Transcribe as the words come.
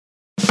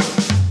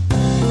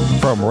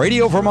From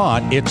Radio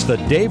Vermont, it's the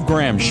Dave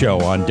Graham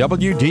Show on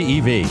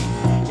WDEV.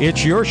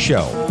 It's your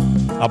show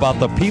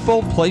about the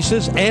people,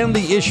 places, and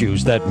the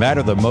issues that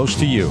matter the most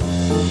to you.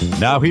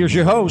 Now here's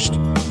your host,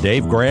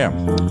 Dave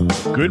Graham.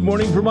 Good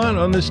morning, Vermont,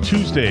 on this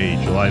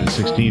Tuesday, July the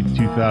 16th,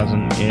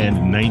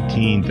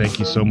 2019. Thank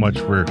you so much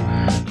for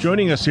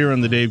joining us here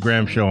on the Dave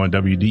Graham Show on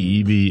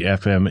WDEV,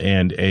 FM,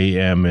 and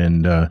AM.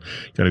 And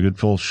got a good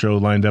full show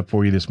lined up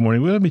for you this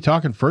morning. We're going to be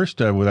talking first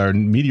with our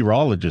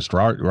meteorologist,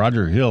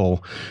 Roger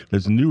Hill.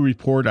 There's a new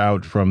report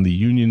out from the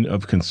Union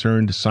of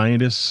Concerned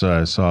Scientists.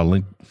 I saw a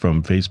link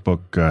from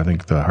Facebook. I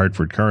think the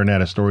Hartford Courant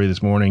had a story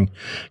this morning.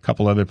 A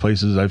couple other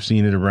places I've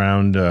seen it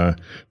around. The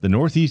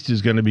Northeast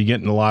is going to be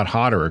getting a lot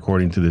hotter,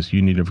 according to this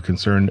Union of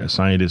Concerned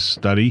Scientists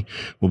study.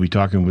 We'll be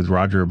talking with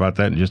Roger about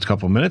that in just a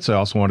couple of minutes. I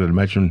also wanted to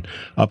mention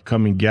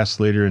upcoming guests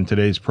later in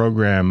today's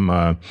program.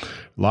 A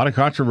lot of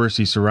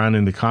controversy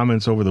surrounding the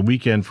comments over the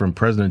weekend from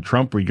President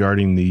Trump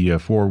regarding the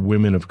 4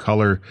 women of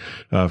color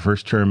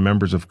first-term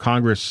members of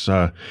Congress,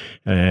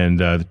 and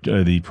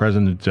the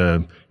president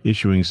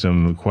issuing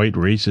some quite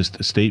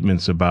racist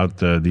statements about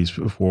these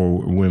 4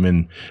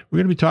 women. We're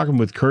going to be talking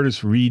with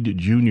Curtis Reed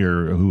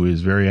Jr., who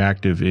is very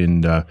active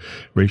in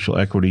racial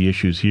equity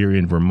issues here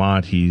in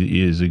Vermont.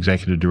 He is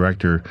executive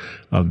director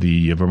of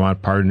the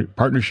Vermont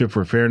Partnership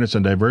for Fairness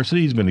and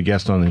Diversity. He's been a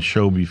guest on this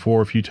show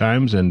before a few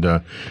times, and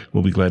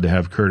we'll be glad to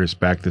have Curtis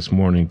back this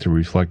morning to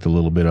reflect a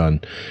little bit on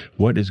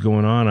what is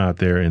going on out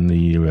there in the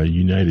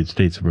United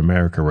States of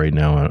America right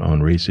now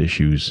on race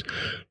issues.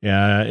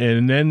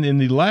 And then in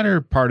the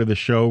latter part of the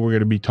show, we're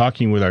going to be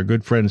talking with our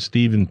good friend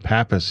Steve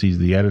Pappas. He's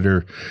the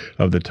editor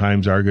of the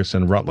Times, Argus,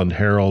 and Rutland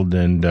Herald,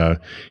 and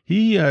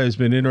he has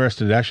been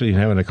interested actually in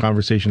having a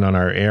conversation on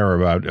our air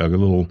about a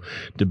little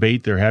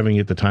debate they're having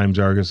at the Times,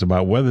 Argus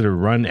about whether to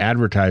run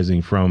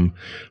advertising from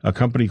a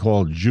company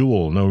called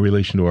Juul, no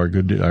relation to our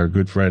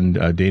good friend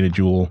Dana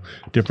Juul,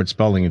 different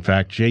spelling. In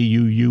fact,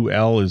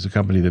 Juul is the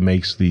company that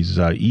makes these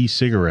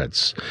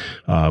e-cigarettes,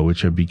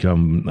 which have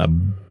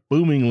become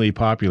boomingly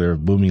popular, if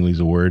boomingly is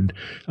a word,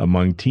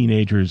 among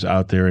teenagers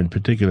out there in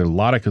particular. A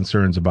lot of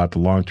concerns about the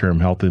long-term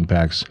health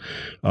impacts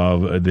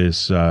of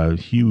this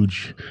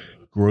huge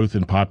growth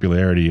in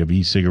popularity of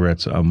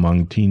e-cigarettes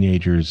among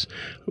teenagers,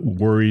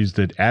 worries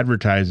that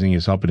advertising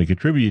is helping to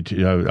contribute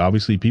to,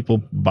 obviously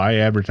people buy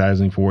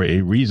advertising for a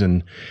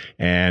reason,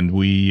 and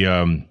we're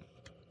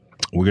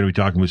going to be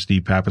talking with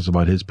Steve Pappas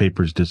about his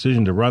paper's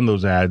decision to run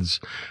those ads,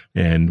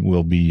 and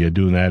we'll be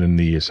doing that in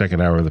the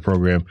second hour of the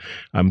program.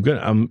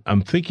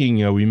 I'm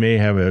thinking we may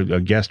have a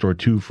guest or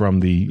two from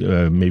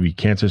the maybe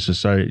Cancer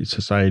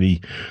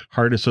Society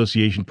Heart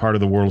Association part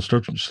of the world.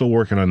 Still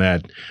working on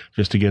that,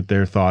 just to get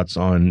their thoughts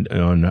on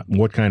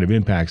what kind of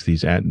impacts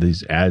these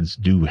ads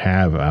do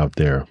have out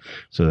there.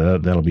 So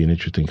that'll be an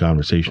interesting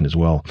conversation as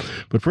well.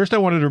 But first, I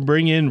wanted to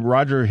bring in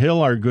Roger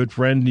Hill, our good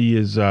friend. He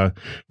is the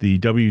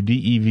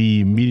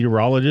WDEV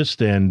meteorologist,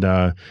 and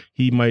I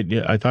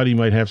thought he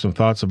might have some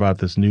thoughts about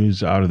this news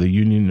out of the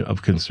Union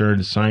of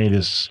Concerned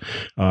Scientists.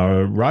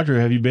 Roger,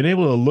 have you been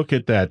able to look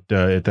at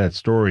that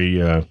story,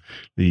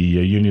 the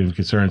Union of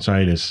Concerned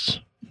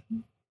Scientists?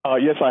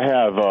 Yes, I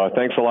have.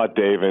 Thanks a lot,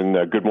 Dave,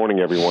 and good morning,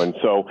 everyone.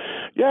 So,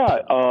 yeah,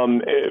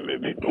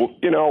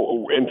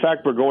 in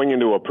fact, we're going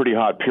into a pretty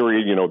hot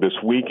period, this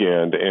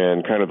weekend,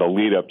 and kind of the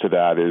lead up to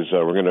that is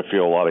we're going to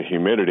feel a lot of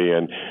humidity.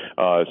 And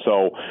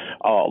so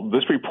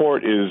this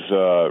report is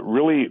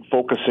really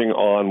focusing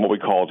on what we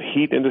call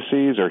heat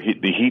indices, or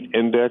the heat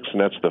index, and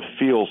that's the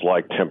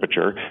feels-like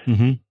temperature.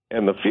 Mm-hmm.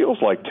 And the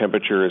feels-like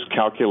temperature is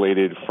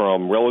calculated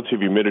from relative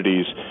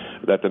humidities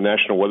that the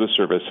National Weather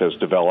Service has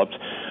developed.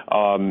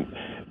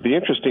 The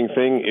interesting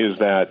thing is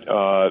that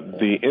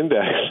the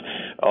index,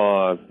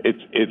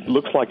 it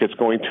looks like it's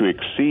going to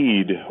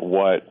exceed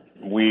what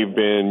we've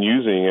been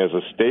using as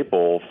a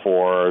staple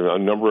for a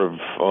number of,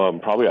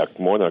 probably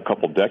more than a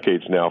couple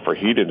decades now for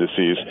heat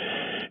indices.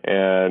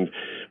 And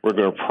we're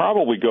going to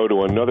probably go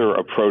to another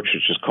approach,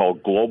 which is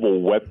called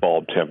global wet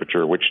bulb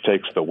temperature, which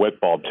takes the wet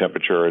bulb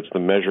temperature. It's the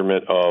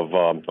measurement of,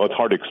 it's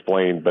hard to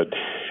explain, but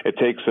it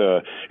takes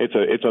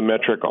it's a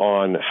metric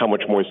on how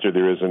much moisture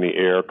there is in the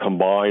air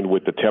combined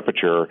with the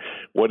temperature.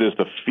 What is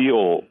the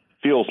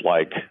feels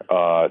like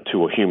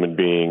to a human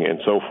being, and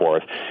so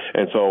forth.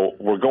 And so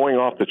we're going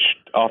off the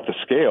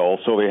scale,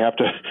 so they have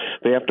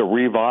to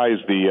revise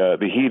the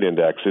heat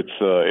index.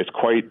 It's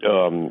quite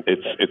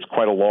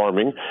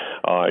alarming,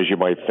 as you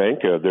might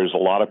think. There's a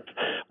lot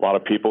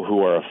of people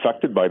who are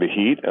affected by the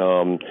heat.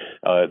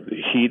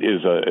 Heat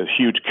is a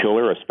huge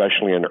killer,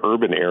 especially in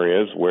urban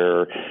areas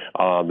where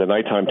the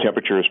nighttime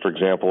temperatures, for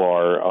example,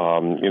 are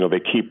they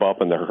keep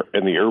up in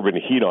the urban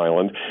heat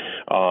island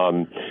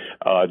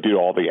due to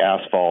all the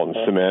asphalt and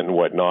cement and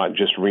whatnot.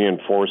 Just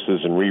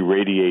reinforces and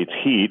re-radiates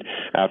heat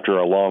after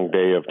a long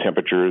day of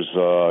temperatures,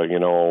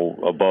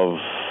 above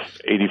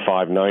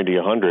 85, 90,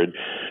 100.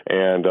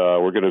 And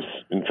we're going to,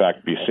 in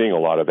fact, be seeing a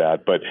lot of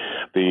that. But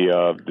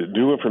the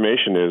new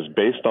information is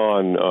based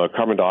on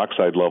carbon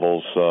dioxide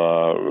levels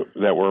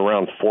that were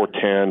around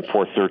 410,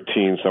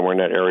 413, somewhere in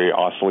that area,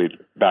 oscillate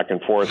back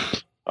and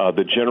forth.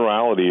 The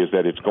generality is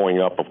that it's going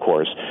up, of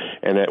course,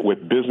 and that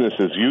with business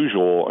as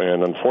usual,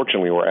 and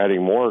unfortunately we're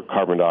adding more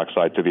carbon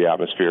dioxide to the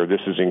atmosphere, this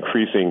is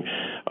increasing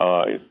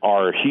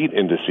our heat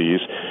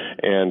indices.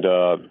 And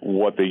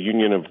what the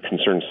Union of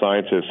Concerned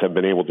Scientists have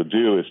been able to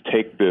do is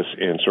take this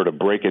and sort of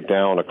break it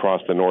down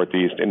across the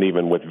Northeast and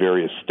even with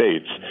various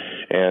states.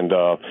 And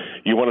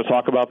you want to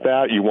talk about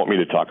that? You want me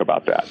to talk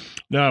about that?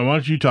 No, why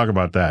don't you talk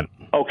about that?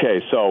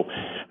 Okay, so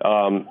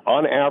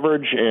on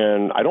average,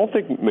 and I don't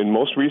think in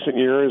most recent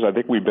years, I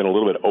think we've been a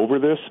little bit over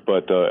this,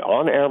 but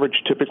on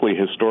average, typically,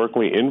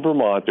 historically, in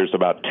Vermont, there's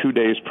about 2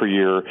 days per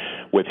year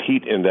with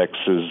heat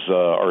indexes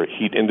or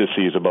heat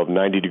indices above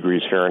 90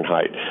 degrees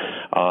Fahrenheit.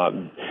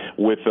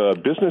 With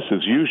business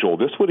as usual,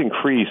 this would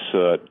increase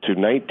to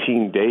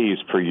 19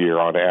 days per year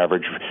on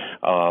average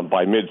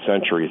by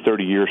mid-century,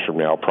 30 years from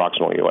now,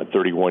 approximately,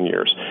 31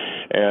 years.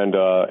 And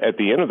at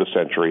the end of the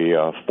century,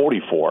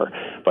 44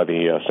 by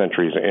the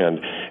century's end.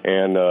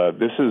 And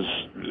this is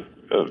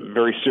a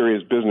very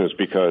serious business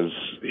because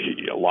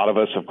a lot of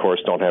us, of course,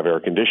 don't have air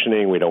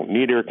conditioning. We don't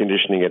need air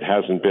conditioning. It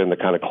hasn't been the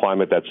kind of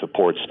climate that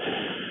supports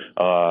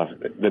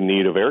the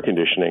need of air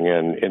conditioning.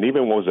 And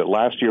even, what was it,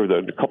 last year,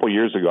 a couple of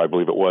years ago, I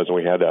believe it was, and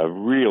we had a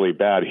really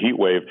bad heat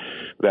wave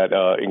that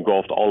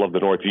engulfed all of the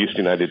northeast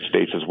United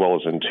States as well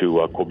as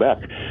into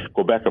Quebec.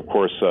 Quebec, of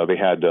course, they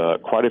had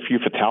quite a few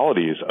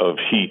fatalities of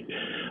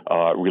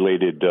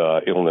heat-related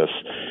illness.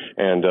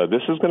 And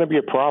this is going to be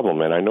a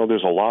problem. And I know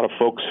there's a lot of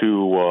folks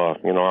who, are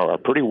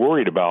pretty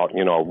worried about,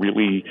 a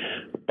really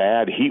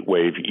bad heat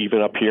wave,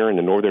 even up here in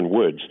the northern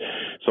woods.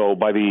 So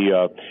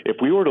if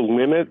we were to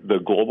limit the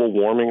global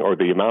warming or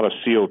the amount of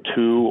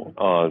CO2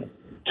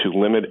 to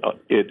limit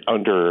it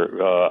under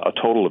a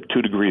total of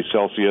 2 degrees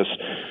Celsius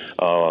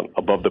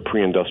above the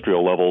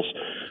pre-industrial levels,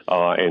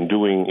 and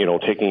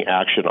taking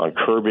action on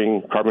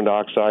curbing carbon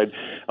dioxide,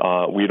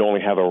 we'd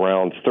only have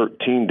around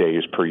 13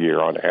 days per year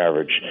on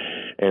average.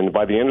 And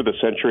by the end of the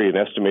century, an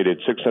estimated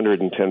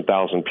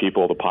 610,000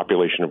 people, the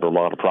population of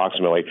Vermont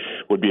approximately,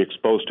 would be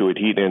exposed to a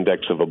heat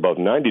index of above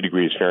 90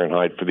 degrees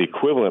Fahrenheit for the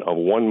equivalent of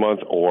 1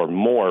 month or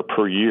more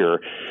per year.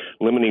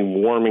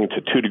 Limiting warming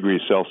to 2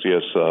 degrees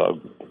Celsius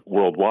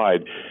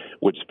worldwide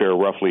would spare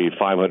roughly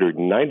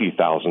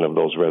 590,000 of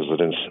those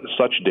residents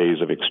such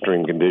days of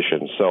extreme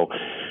conditions. So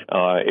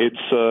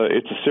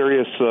it's a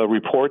serious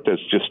report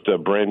that's just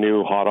brand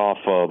new, hot off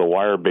the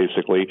wire,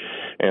 basically.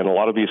 And a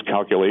lot of these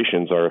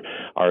calculations are,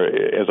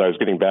 as I was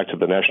getting back to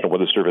the National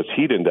Weather Service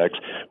heat index,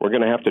 we're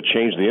going to have to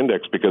change the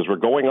index because we're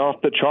going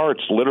off the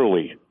charts,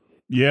 literally.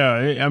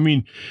 Yeah, I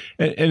mean,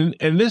 and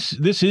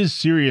this is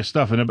serious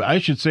stuff. And I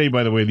should say,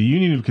 by the way, the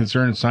Union of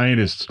Concerned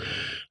Scientists,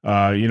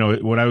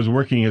 when I was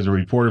working as a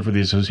reporter for the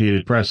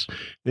Associated Press,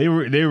 they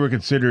were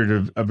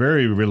considered a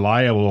very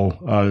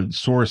reliable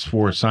source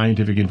for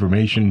scientific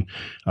information.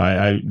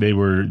 They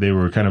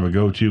were kind of a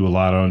go-to a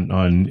lot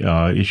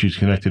on issues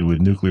connected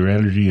with nuclear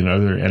energy and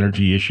other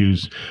energy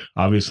issues.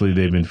 Obviously,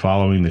 they've been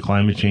following the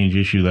climate change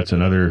issue. That's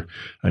another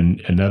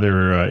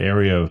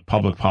area of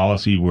public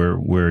policy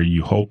where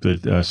you hope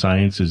that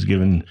science is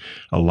given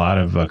a lot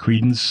of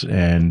credence,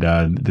 and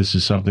this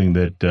is something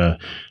that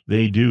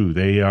they do.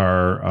 They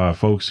are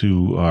folks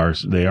who are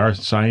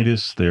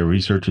scientists. Their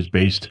research is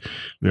based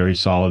very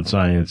solid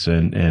science,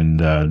 and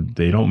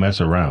they don't mess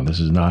around.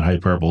 This is not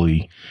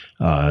hyperbole.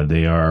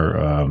 They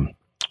are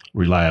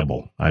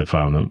reliable. I've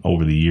found them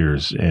over the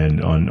years, and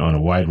on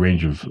a wide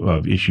range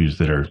of issues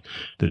that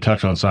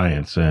touch on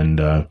science. And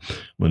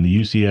when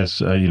the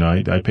UCS,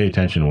 I pay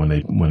attention when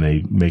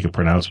they make a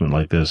pronouncement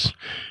like this.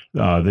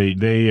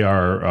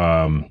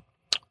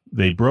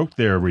 They broke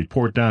their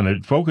report down.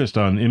 It focused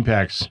on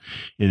impacts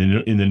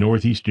in the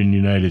northeastern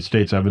United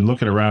States. I've been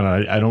looking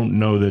around. I don't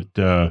know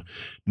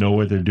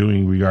what they're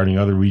doing regarding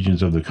other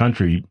regions of the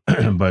country,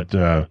 but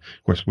of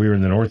course we're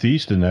in the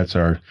Northeast, and that's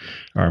our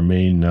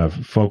main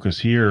focus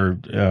here.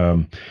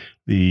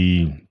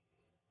 This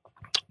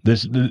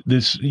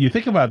you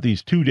think about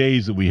these 2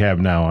 days that we have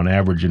now on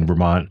average in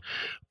Vermont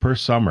per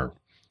summer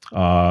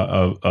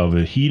of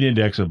a heat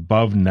index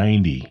above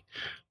 90.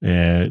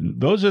 And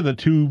those are the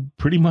two,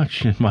 pretty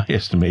much in my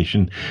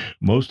estimation,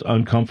 most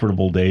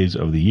uncomfortable days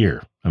of the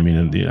year. I mean,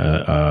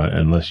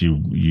 unless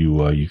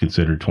you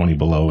consider 20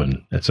 below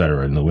and et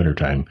cetera in the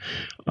wintertime,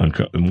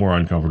 more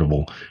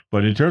uncomfortable.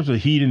 But in terms of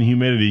heat and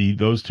humidity,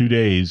 those 2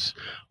 days,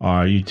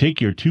 you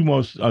take your two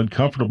most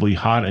uncomfortably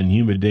hot and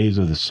humid days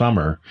of the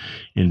summer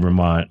in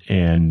Vermont,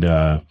 and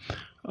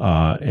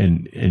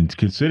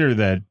consider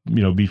that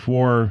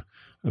before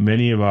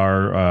many of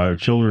our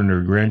children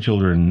or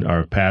grandchildren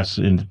are passed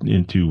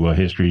into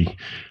history,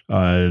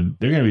 they're going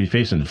to be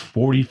facing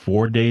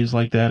 44 days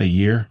like that a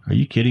year. Are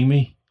you kidding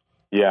me?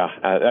 Yeah,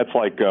 that's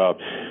like,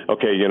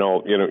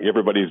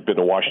 everybody's been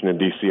to Washington,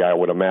 D.C., I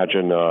would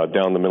imagine,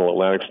 down the middle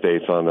Atlantic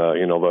states on,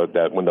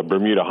 that when the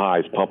Bermuda High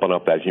is pumping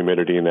up that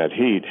humidity and that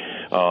heat,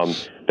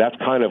 that's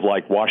kind of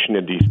like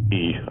Washington,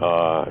 D.C.,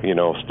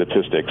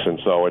 statistics. And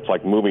so it's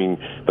like moving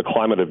the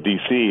climate of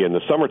D.C. in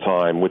the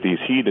summertime with these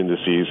heat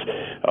indices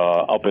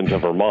up into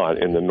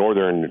Vermont in the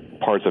northern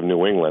parts of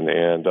New England.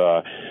 And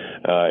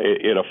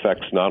it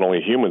affects not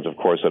only humans, of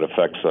course, it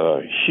affects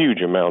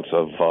huge amounts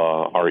of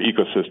our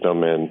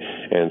ecosystem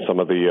and some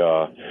of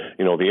the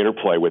the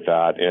interplay with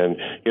that. And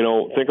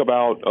think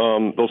about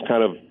those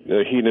kind of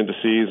heat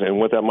indices and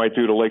what that might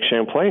do to Lake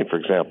Champlain, for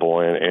example,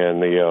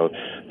 and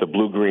the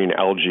blue-green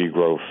algae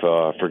growth,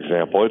 for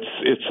example.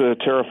 It's a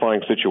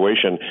terrifying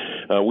situation.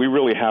 We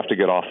really have to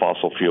get off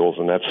fossil fuels,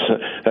 and that's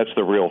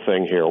the real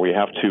thing here. We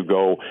have to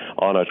go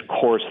on a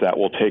course that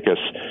will take us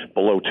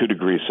below 2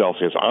 degrees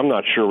Celsius. I'm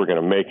not sure we're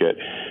going to make it.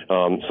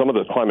 Some of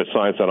the climate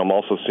science that I'm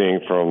also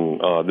seeing from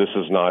this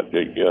is not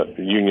the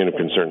Union of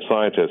Concerned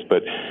Scientists,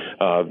 but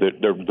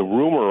the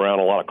rumor around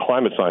a lot of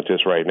climate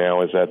scientists right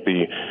now is that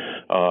the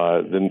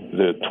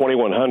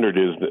 2100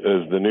 is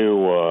the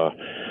new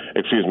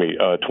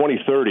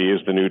 2030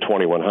 is the new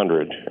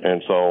 2100,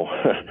 and so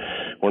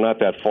we're not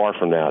that far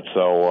from that.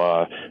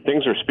 So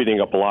things are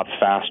speeding up a lot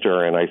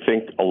faster, and I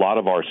think a lot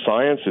of our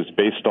science is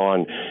based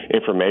on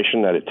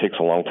information that it takes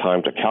a long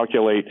time to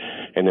calculate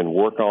and then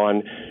work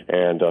on,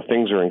 and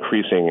things are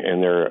increasing,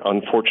 and they're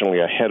unfortunately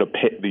ahead of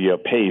the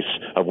pace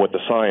of what the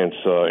science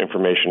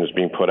information is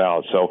being put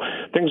out. So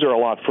things are a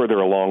lot further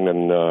along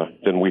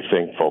than we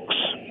think, folks.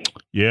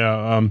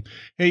 Yeah.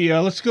 Hey,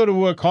 let's go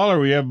to a caller.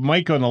 We have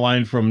Mike on the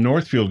line from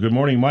Northfield. Good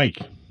morning, Mike.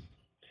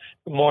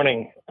 Good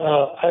morning.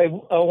 I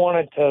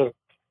wanted to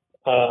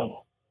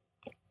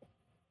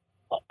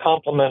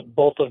compliment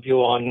both of you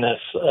on this.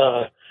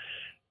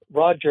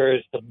 Roger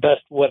is the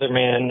best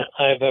weatherman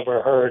I've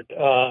ever heard.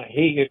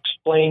 He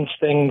explains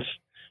things.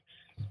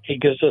 He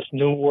gives us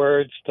new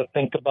words to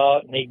think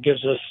about, and he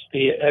gives us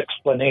the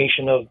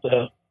explanation of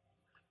the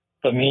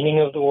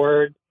meaning of the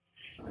word.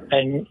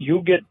 And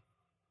you get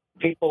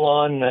people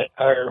on that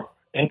are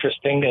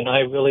interesting, and I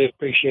really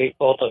appreciate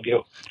both of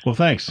you. Well,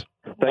 thanks.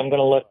 I'm going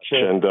to let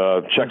you. And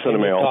checks in the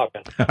mail.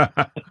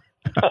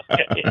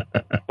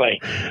 Bye.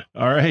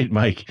 All right,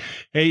 Mike.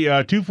 Hey,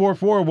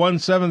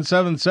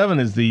 244-1777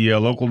 is the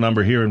local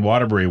number here in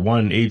Waterbury,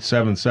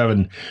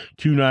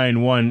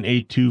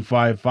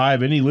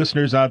 1-877-291-8255. Any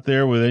listeners out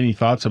there with any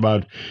thoughts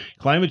about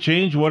climate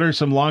change? What are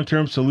some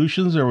long-term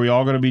solutions? Are we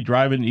all going to be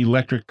driving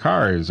electric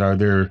cars? Are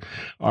there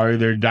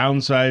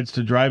downsides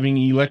to driving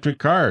electric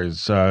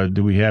cars?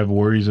 Do we have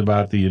worries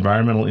about the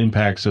environmental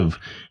impacts of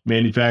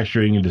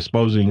manufacturing and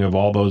disposing of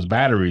all those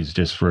batteries,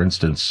 just for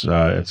instance,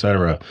 et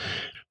cetera?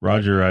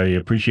 Roger, I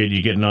appreciate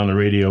you getting on the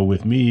radio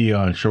with me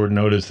on short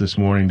notice this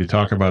morning to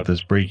talk about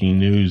this breaking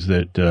news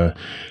that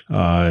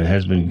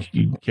has been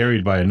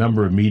carried by a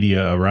number of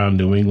media around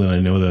New England. I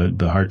know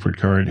the Hartford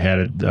Courant had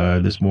it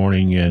this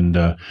morning, and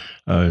a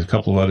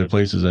couple of other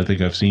places I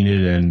think I've seen it.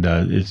 And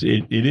it's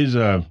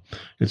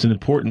an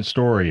important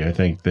story, I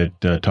think,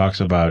 that talks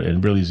about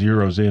and really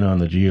zeroes in on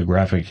the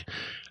geographic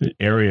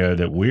area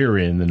that we're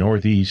in, the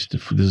Northeast.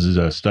 This is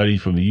a study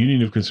from the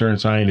Union of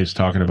Concerned Scientists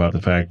talking about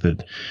the fact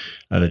that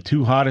the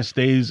two hottest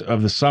days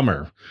of the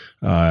summer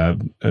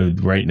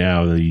right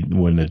now,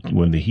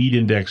 when the heat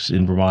index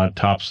in Vermont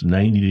tops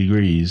 90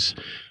 degrees,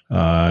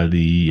 we're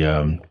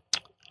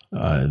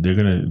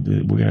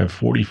gonna have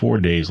 44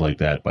 days like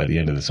that by the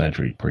end of the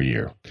century per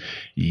year.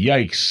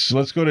 Yikes!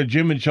 Let's go to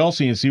Jim and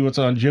Chelsea and see what's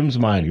on Jim's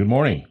mind. Good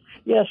morning.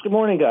 Yes, good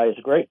morning, guys.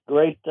 Great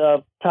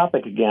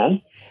topic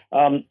again.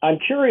 I'm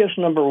curious,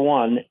 number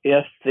one,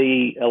 if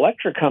the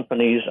electric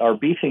companies are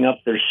beefing up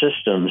their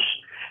systems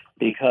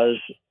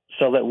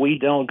so that we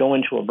don't go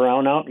into a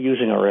brownout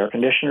using our air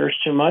conditioners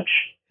too much.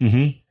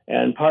 Mm-hmm.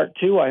 And part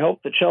two, I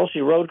hope the Chelsea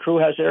road crew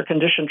has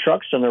air-conditioned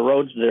trucks and their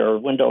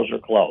windows are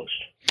closed.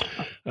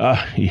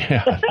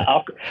 Yeah.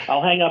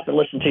 I'll hang up and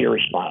listen to your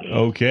response.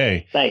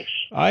 Okay. Thanks.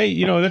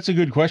 That's a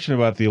good question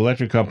about the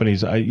electric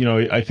companies.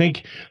 I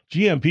think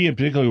GMP in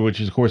particular,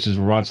 which of course is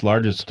Vermont's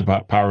largest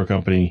power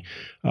company,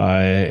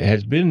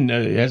 has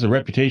a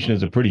reputation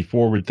as a pretty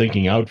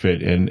forward-thinking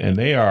outfit, and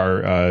they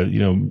are,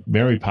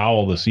 Mary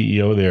Powell, the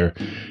CEO there,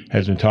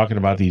 has been talking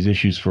about these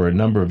issues for a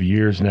number of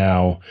years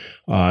now,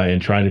 and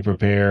trying to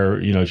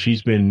prepare.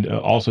 She's been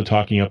also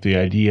talking up the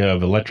idea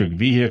of electric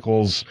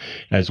vehicles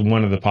as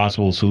one of the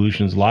possible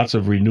solutions. Lots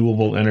of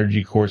renewable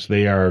energy, of course,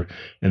 and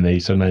they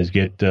sometimes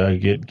get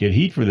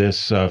heat for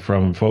this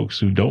from folks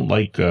who don't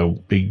like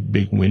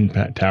big wind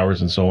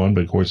towers and so on.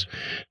 But of course,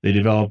 they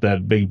developed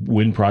that big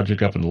wind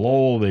project up in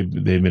Lowell. They've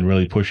been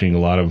really pushing a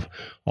lot of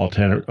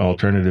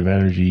alternative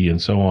energy and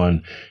so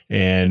on.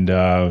 And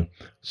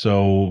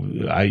so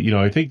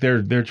I think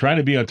they're trying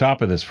to be on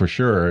top of this for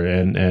sure,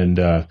 and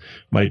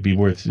might be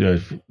worth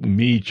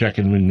me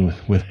checking in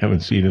with them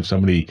and seeing if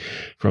somebody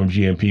from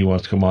GMP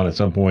wants to come on at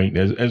some point,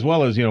 as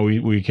well as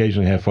we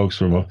occasionally have folks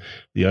from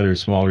the other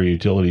smaller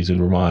utilities in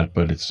Vermont,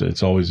 but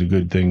it's always a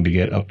good thing to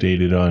get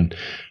updated on.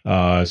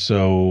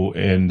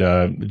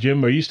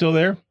 Jim, are you still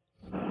there?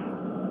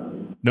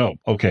 No,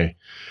 okay.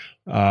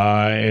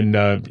 And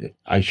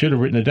I should have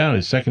written it down.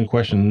 His second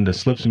question that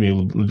slips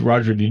me.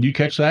 Roger, did you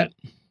catch that?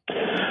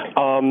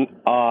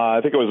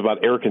 I think it was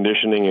about air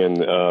conditioning in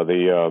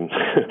the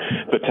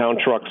the town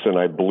trucks in,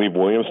 I believe,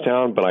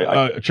 Williamstown.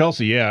 But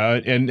Chelsea, yeah,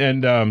 and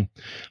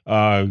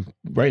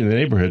right in the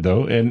neighborhood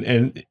though,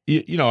 and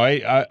you know,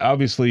 I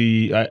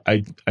obviously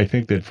I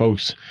think that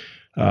folks.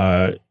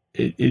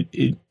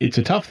 It's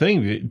a tough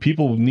thing.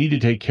 People need to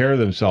take care of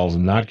themselves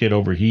and not get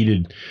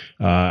overheated.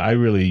 I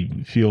really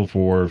feel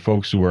for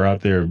folks who are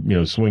out there, you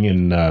know,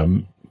 swinging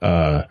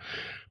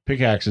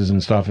pickaxes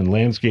and stuff, and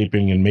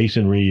landscaping and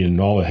masonry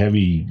and all the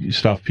heavy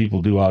stuff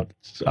people do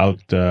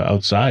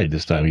outside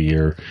this time of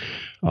year.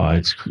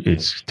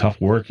 It's tough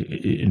work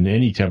in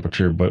any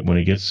temperature, but when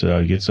it gets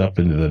up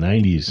into the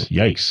 90s,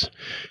 yikes!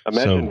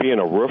 Imagine being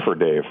a roofer,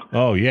 Dave.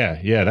 Oh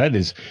yeah, that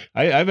is.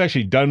 I've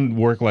actually done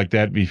work like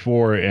that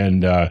before,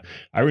 and I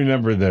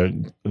remember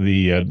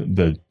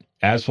the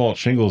asphalt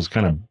shingles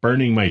kind of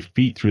burning my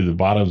feet through the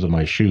bottoms of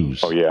my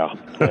shoes. Oh yeah.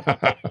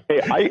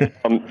 Hey,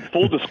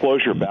 full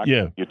disclosure back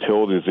to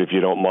utilities, if you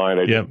don't mind.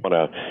 I just want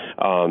to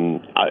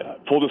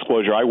full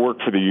disclosure. I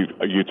work for the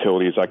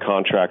utilities. I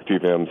contract through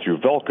them through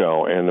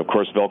Velco, and of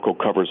course, Velco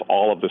covers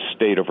all of the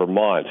state of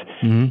Vermont.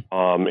 Mm-hmm.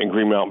 And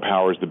Green Mountain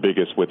Power is the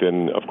biggest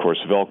within, of course,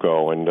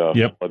 Velco, and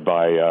followed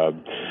by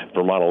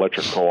Vermont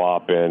Electric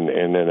Co-op,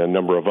 and then a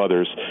number of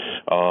others,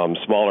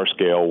 smaller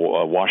scale,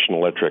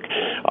 Washington Electric.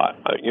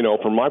 You know,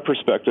 from my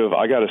perspective,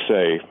 I got to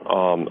say,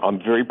 I'm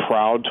very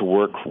proud to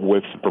work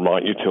with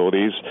Vermont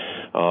Utilities.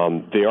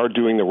 They are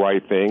doing the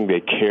right thing. They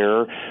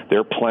care.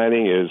 Their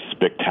planning is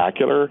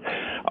spectacular.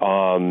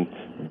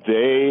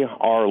 They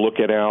are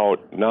looking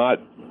out not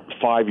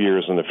 5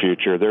 years in the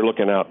future. They're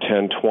looking out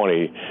 10,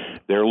 20.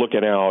 They're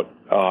looking out,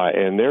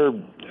 and they're,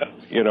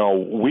 you know,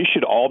 we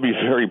should all be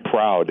very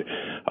proud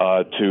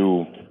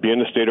to be in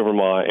the state of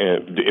Vermont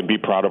and be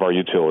proud of our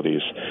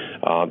utilities.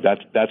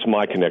 That's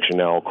my connection.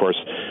 Now, of course,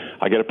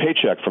 I get a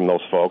paycheck from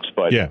those folks,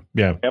 but I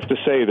have to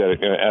say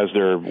that as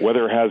their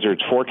weather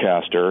hazards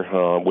forecaster,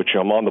 which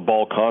I'm on the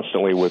ball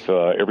constantly with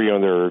every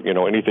other, you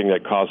know, anything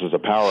that causes a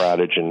power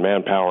outage and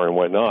manpower and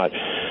whatnot,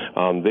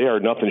 they are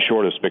nothing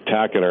short of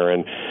spectacular.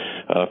 And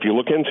if you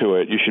look into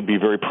it, you should be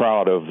very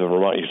proud of the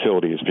Vermont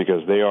utilities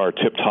because they are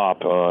tip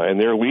top,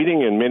 and they're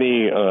leading in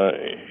many.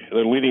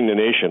 They're leading the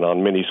nation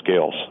on many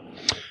scales.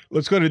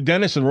 Let's go to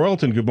Dennis in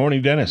Royalton. Good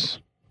morning, Dennis.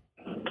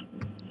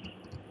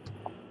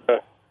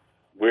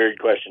 Weird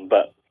question,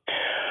 but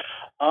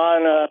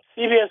on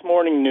CBS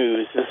Morning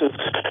News, this is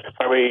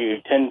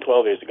probably 10,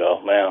 12 years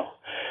ago now,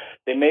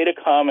 they made a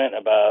comment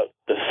about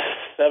the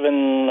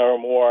 7 or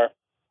more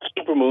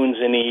supermoons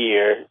in a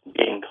year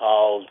being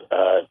called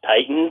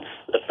Titan's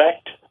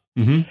effect.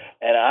 Mm-hmm.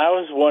 And I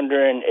was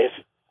wondering if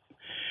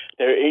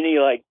there are any,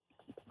 like,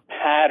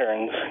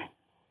 patterns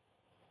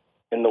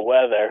in the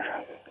weather,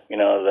 you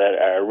know, that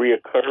are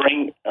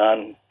reoccurring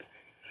on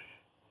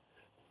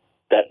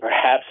that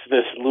perhaps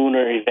this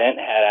lunar event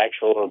had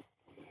actual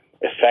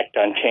effect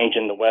on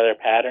changing the weather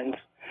patterns.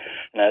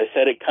 Now, they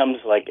said it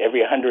comes like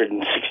every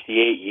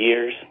 168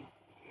 years.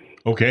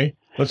 Okay.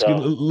 Let's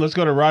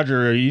go to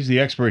Roger. He's the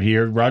expert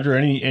here. Roger,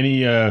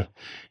 any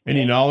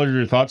knowledge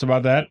or thoughts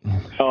about that?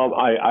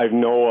 I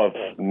know of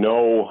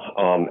no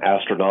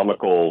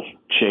astronomical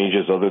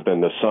changes other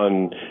than the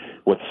sun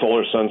with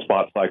solar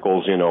sunspot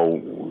cycles, you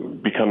know,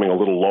 becoming a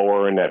little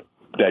lower, and that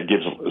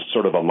gives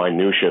sort of a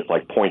minutia,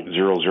 like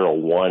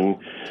 0.001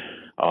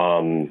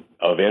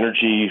 of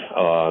energy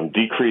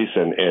decrease,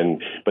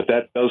 but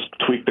that does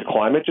tweak the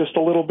climate just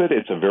a little bit.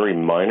 It's a very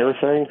minor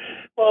thing.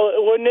 Well,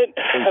 wouldn't it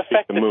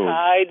affect the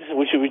tides,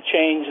 which would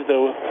change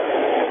the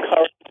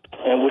current,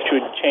 and which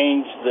would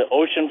change the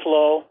ocean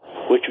flow,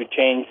 which would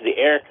change the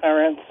air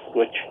currents,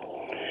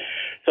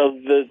 so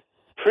the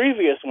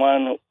previous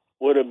one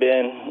would have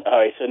been, all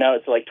right, so now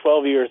it's like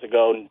 12 years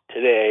ago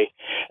today,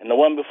 and the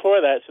one before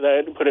that, so that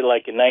I'd put it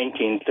like in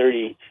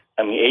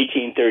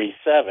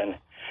 1837.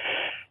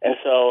 And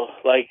so,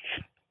 like,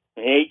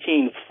 in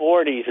the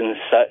 1840s and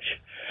such,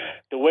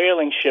 the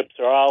whaling ships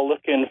are all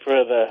looking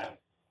for the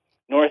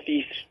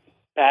Northeast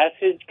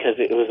Passage because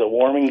it was a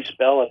warming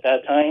spell at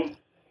that time.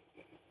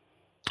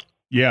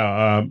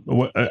 Yeah,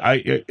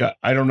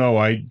 I don't know.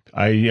 I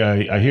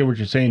hear what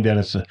you're saying,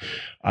 Dennis.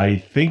 I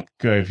think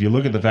if you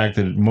look at the fact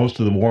that most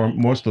of the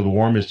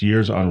warmest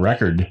years on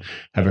record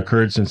have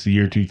occurred since the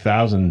year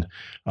 2000,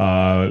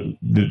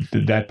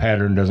 that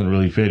pattern doesn't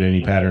really fit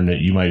any pattern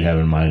that you might have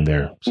in mind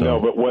there. So. No,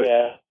 but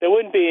there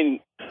wouldn't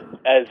be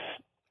as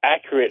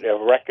accurate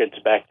of records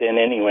back then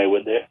anyway,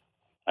 would there?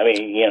 I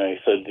mean, you know,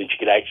 so that you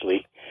could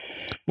actually.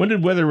 When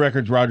did weather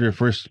records, Roger,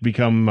 first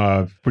become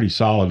pretty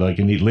solid? Like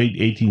in the late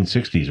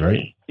 1860s,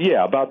 right?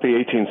 Yeah, about the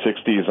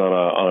 1860s.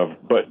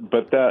 But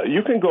that,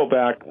 you can go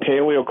back.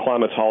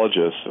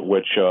 Paleoclimatologists,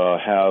 which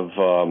have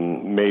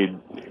made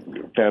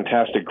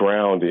fantastic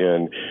ground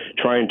in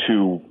trying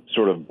to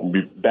sort of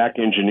back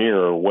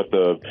engineer what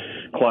the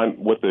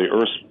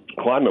Earth's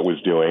climate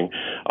was doing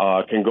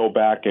can go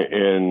back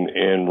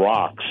in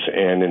rocks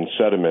and in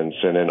sediments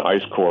and in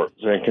ice cores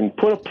and can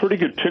put a pretty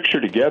good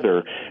picture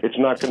together. It's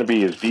not going to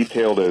be as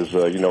detailed as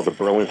the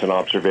Burlington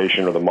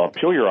observation or the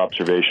Montpelier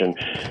observation,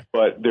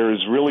 but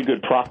there's really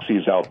good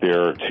proxies out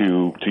there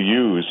to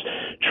use.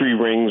 Tree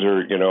rings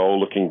are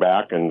looking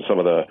back, and some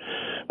of the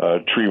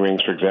tree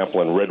rings, for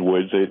example, in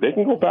redwoods, they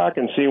can go back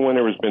and see when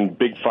there has been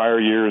big fire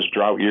years,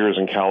 drought years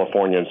in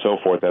California, and so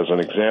forth. As an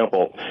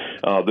example,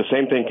 the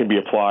same thing can be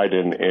applied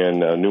in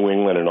New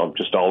England and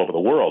just all over the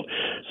world.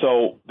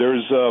 So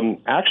there's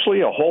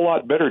actually a whole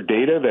lot better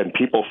data than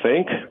people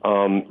think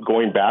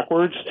going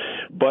backwards,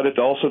 but it's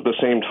also at the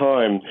same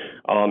time,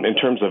 in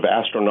terms of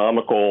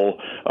astronomical,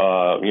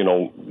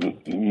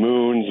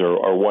 moons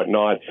or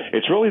whatnot,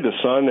 it's really the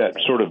sun that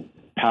sort of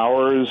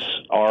powers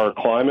our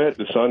climate.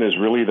 The sun is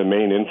really the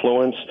main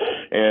influence.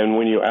 And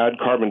when you add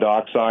carbon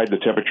dioxide, the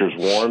temperature is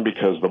warm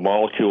because the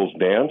molecules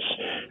dance,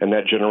 and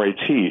that generates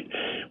heat.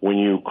 When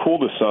you cool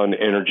the sun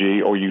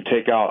energy, or you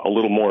take out a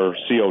little more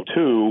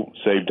CO2,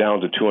 say down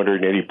to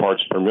 280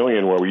 parts per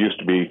million, where we used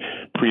to be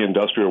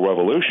pre-industrial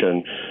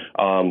revolution,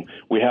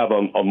 we have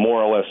a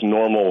more or less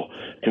normal,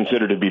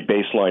 considered to be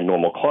baseline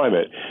normal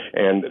climate.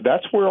 And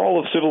that's where all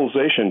of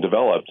civilization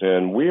developed.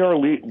 And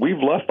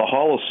we've left the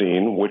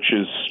Holocene, which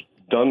is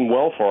done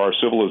well for our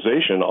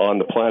civilization on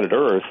the planet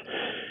Earth,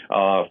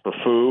 for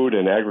food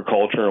and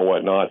agriculture and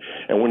whatnot.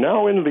 And we're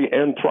now into the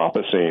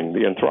Anthropocene.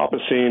 The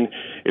Anthropocene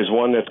is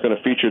one that's going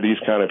to feature these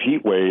kind of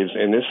heat waves,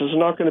 and this is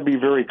not going to be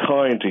very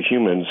kind to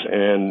humans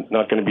and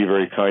not going to be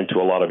very kind to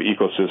a lot of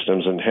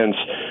ecosystems, and hence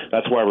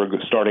that's why we're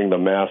starting the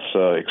mass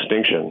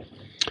extinction.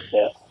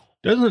 Yeah.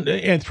 Doesn't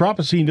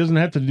Anthropocene doesn't it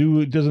have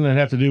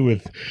to do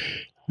with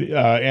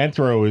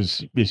anthro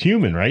is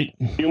human, right?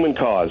 Human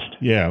caused.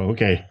 Yeah,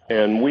 okay.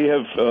 And we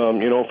have,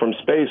 from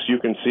space, you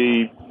can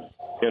see,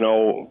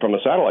 from a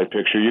satellite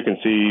picture, you can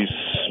see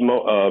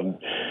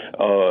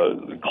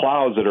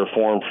clouds that are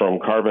formed from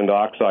carbon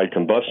dioxide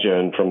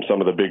combustion from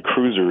some of the big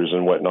cruisers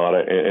and whatnot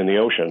in the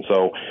ocean.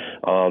 So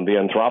the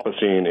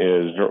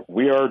Anthropocene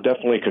we are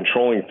definitely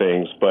controlling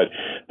things, but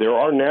there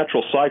are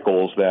natural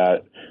cycles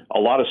that a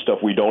lot of stuff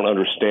we don't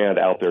understand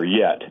out there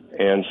yet.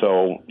 And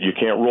so you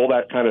can't rule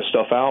that kind of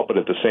stuff out, but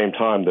at the same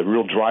time, the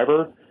real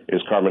driver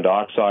is carbon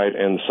dioxide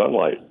and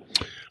sunlight.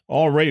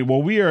 All right.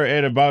 Well, we are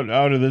at about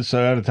out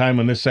of time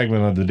on this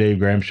segment of the Dave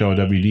Graham Show on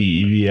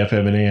WDEV,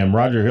 FM, and AM.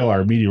 Roger Hill,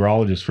 our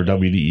meteorologist for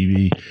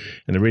WDEV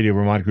and the Radio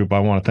Vermont Group, I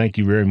want to thank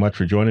you very much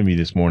for joining me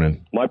this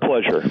morning. My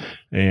pleasure.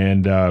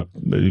 And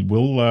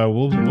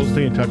we'll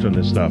stay in touch on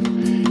this stuff.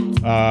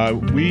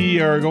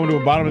 We are going to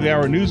a bottom of the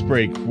hour news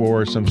break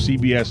for some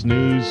CBS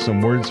News,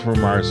 some words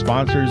from our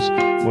sponsors.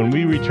 When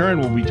we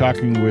return, we'll be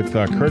talking with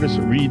Curtis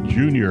Reed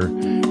Jr.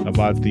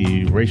 about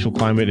the racial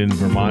climate in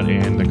Vermont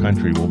and the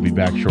country. We'll be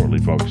back shortly,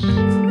 folks.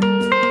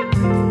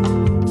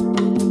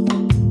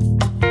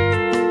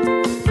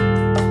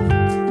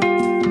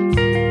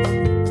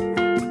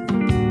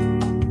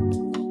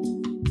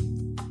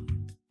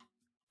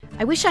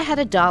 I wish I had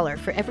 $1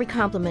 for every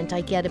compliment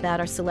I get about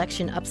our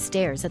selection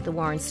upstairs at the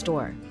Warren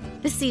store.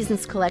 This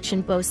season's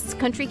collection boasts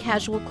country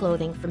casual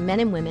clothing for men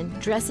and women,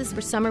 dresses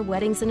for summer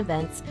weddings and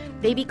events,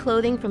 baby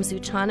clothing from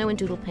Zuchano and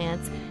Doodle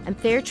Pants, and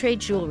fair trade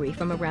jewelry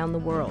from around the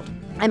world.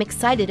 I'm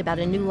excited about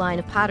a new line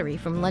of pottery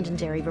from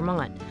Londonderry,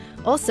 Vermont.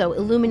 Also,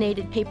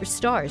 illuminated paper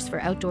stars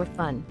for outdoor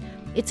fun.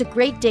 It's a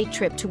great day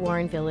trip to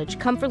Warren Village.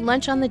 Come for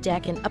lunch on the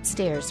deck and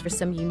upstairs for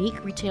some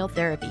unique retail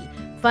therapy.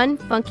 Fun,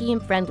 funky,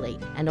 and friendly,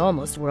 and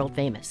almost world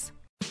famous.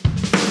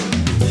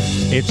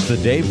 It's the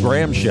Dave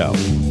Graham Show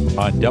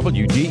on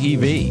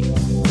WDEV.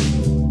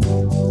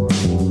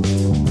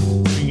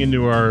 Moving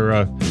into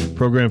our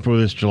program for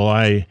this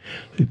July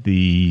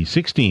the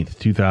 16th,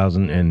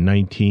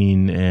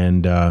 2019,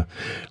 and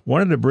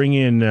wanted to bring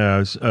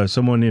in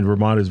someone in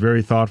Vermont who's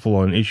very thoughtful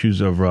on issues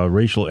of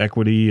racial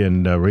equity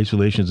and race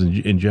relations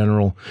in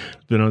general.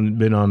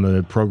 Been on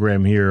the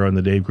program here on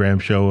the Dave Graham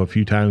Show a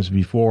few times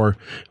before.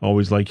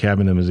 Always like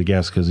having him as a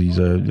guest because he's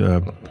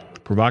a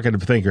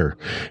provocative thinker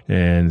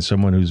and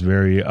someone who's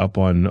very up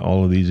on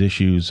all of these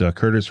issues.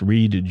 Curtis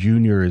Reed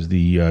Jr. is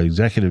the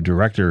executive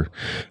director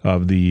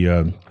of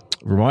the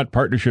Vermont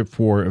Partnership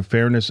for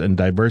Fairness and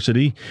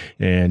Diversity,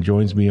 and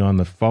joins me on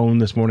the phone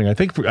this morning. I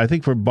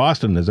think for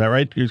Boston. Is that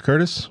right,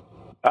 Curtis?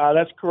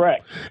 That's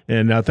correct.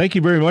 And thank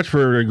you very much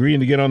for agreeing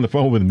to get on the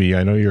phone with me.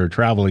 I know you're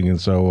traveling,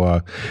 and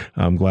so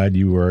I'm glad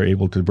you were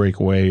able to break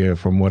away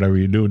from whatever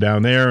you do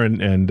down there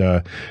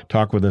and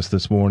talk with us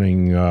this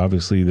morning.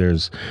 Obviously,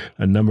 there's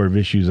a number of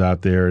issues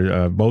out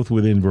there, both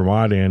within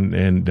Vermont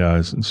and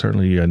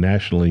certainly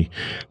nationally,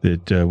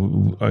 that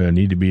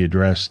need to be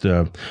addressed.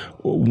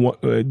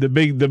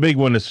 the big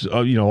one is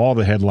all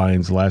the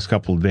headlines the last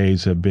couple of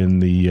days have been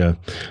the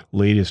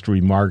latest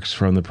remarks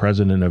from the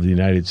President of the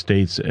United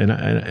States, and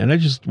I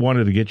just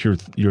wanted to get your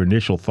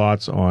initial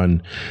thoughts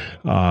on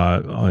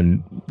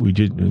we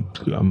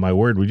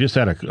just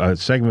had a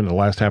segment in the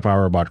last half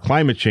hour about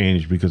climate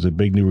change because a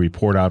big new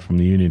report out from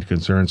the Union of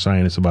Concerned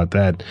Scientists about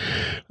that.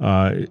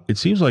 It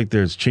seems like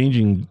there's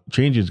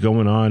changes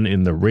going on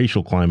in the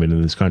racial climate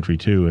in this country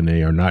too, and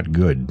they are not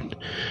good.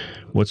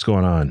 What's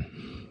going on?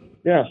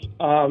 Yes.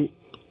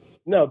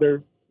 No,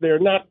 they're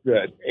not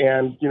good.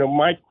 And,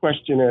 my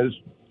question is,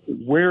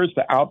 where's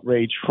the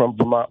outrage from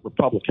Vermont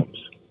Republicans,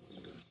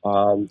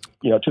 to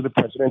the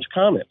president's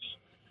comments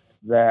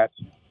that,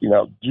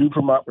 do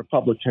Vermont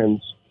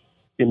Republicans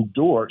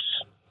endorse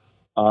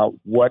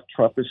what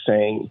Trump is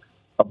saying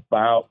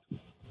about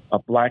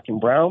black and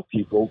brown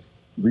people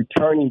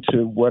returning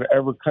to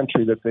whatever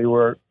country that they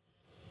were,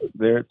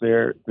 their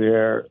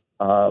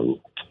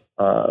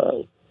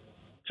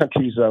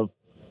countries of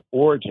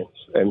origins.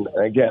 And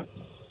again,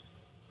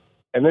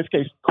 in this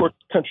case,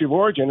 country of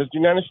origin is the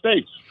United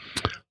States.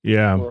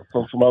 Yeah,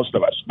 for most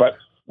of us. But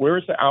where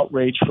is the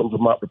outrage from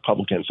Vermont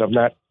Republicans? I've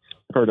not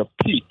heard a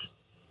peep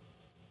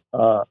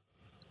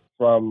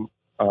from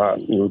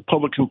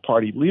Republican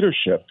Party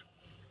leadership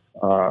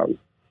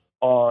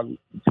on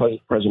the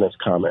president's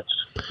comments.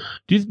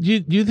 Do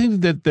you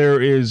think that there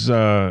is?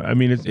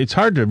 It's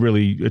hard to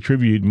really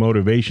attribute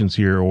motivations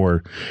here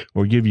or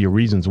give you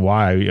reasons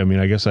why. I mean,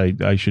 I guess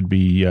I should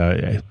be.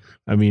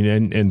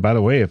 And by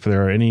the way, if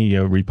there are any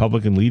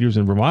Republican leaders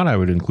in Vermont, I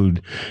would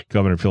include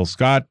Governor Phil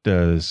Scott,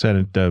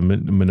 Senate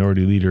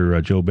Minority Leader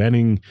Joe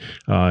Benning.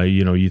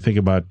 You think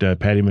about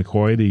Patty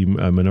McCoy, the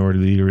Minority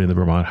Leader in the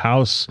Vermont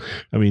House.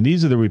 I mean,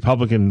 these are the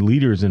Republican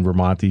leaders in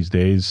Vermont these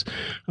days,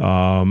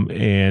 I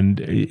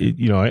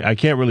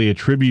can't really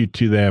attribute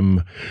to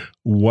them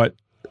what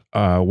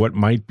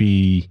might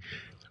be.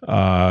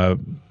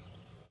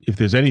 If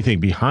there's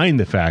anything behind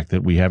the fact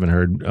that we haven't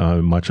heard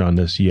much on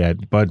this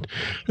yet, but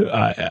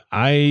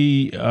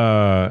I've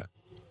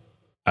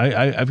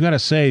got to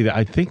say that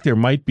I think there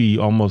might be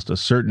almost a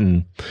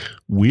certain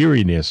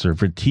weariness or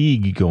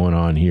fatigue going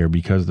on here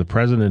because the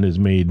president has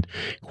made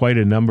quite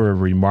a number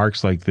of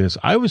remarks like this.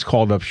 I was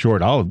called up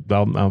short. I'll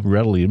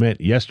readily admit.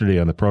 Yesterday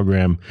on the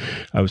program,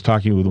 I was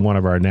talking with one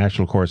of our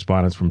national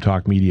correspondents from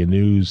Talk Media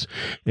News,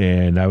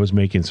 and I was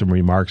making some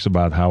remarks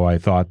about how I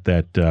thought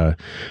that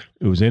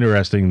it was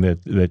interesting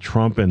that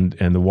Trump and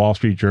the Wall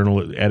Street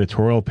Journal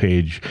editorial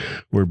page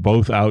were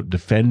both out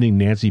defending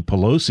Nancy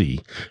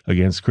Pelosi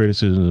against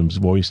criticisms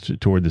voiced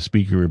toward the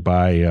speaker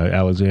by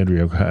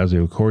Alexandria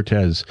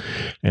Ocasio-Cortez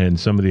and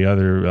some of the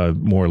other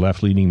more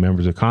left-leaning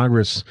members of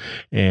Congress.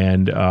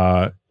 And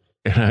I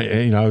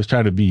was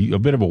trying to be a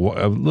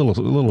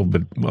little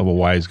bit of a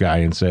wise guy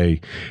and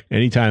say,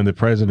 anytime the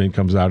president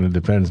comes out and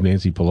defends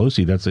Nancy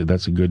Pelosi,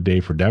 that's a good day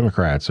for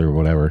Democrats or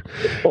whatever,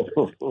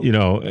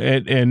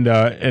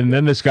 And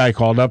then this guy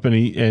called up and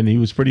he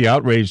was pretty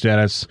outraged at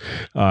us,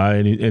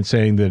 and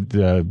saying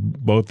that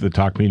both the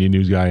Talk Media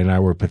News guy and I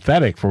were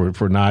pathetic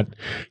for not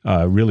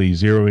really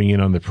zeroing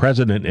in on the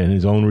president and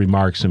his own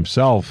remarks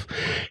himself,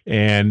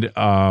 and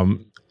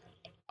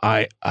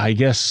I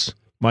guess.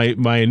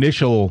 My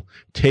initial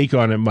take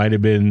on it might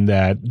have been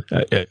that,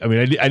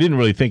 I didn't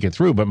really think it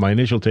through, but my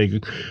initial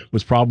take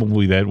was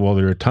probably that, well,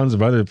 there are tons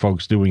of other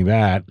folks doing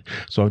that,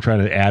 so I'm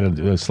trying to add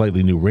a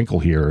slightly new wrinkle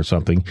here or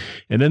something.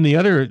 And then the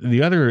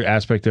other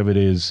aspect of it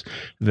is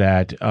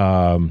that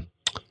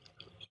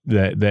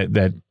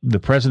that the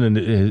president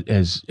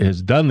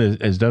has done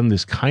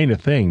this kind of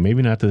thing,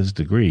 maybe not to this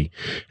degree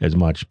as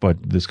much, but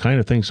this kind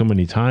of thing so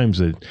many times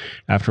that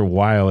after a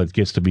while it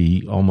gets to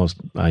be almost,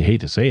 I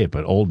hate to say it,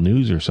 but old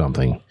news or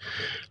something.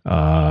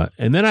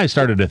 And then I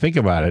started to think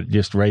about it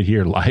just right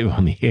here live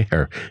on the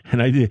air.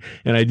 And I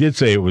did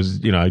say it was,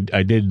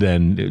 I did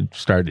then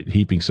start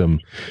heaping some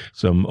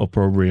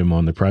opprobrium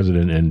on the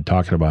president and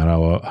talking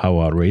about how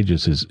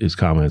outrageous his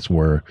comments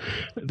were.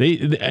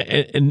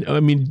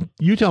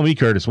 You tell me,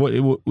 Curtis,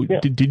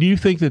 did you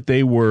think that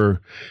they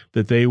were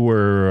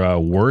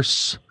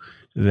worse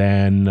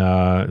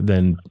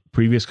than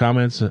previous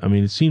comments? I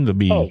mean, it seemed to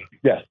be. Oh,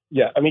 yeah.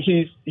 Yeah. I mean,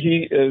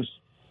 he is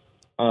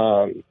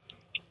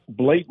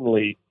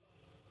blatantly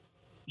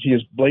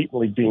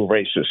being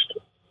racist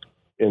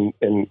in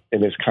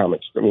his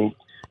comments. I mean,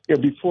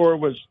 before it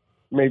was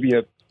maybe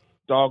a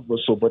dog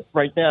whistle, but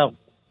right now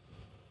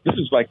this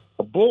is like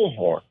a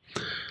bullhorn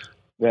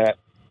that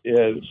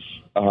is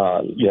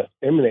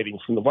emanating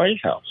from the White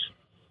House.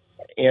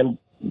 And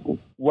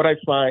what I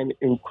find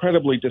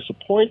incredibly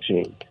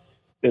disappointing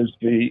is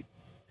the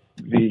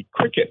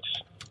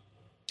crickets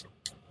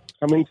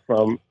coming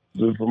from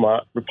the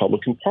Vermont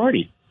Republican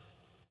Party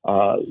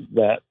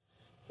that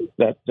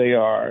they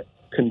are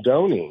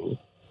condoning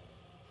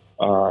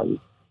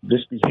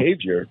this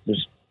behavior,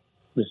 this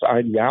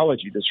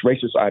ideology, this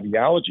racist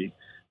ideology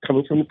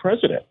coming from the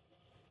president.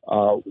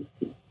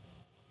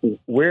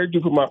 Where do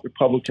Vermont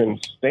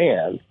Republicans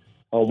stand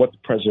on what the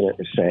president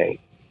is saying?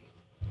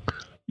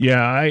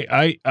 Yeah,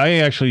 I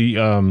actually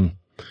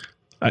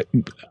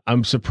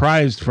I'm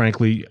surprised,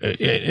 frankly,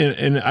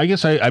 and I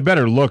guess I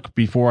better look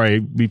before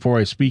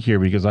I speak here,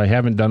 because I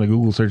haven't done a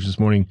Google search this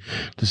morning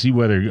to see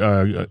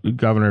whether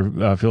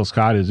Governor Phil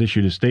Scott has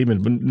issued a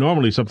statement. But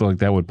normally something like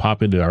that would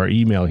pop into our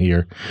email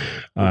here,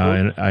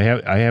 and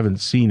I haven't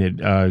seen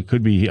it.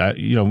 Could be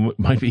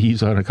might be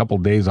he's on a couple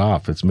of days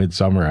off. It's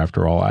midsummer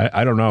after all.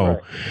 I don't know.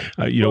 Right.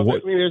 I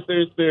mean,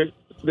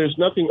 there's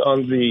nothing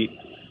on the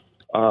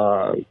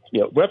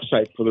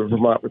website for the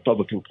Vermont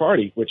Republican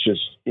Party, which is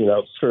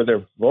sort of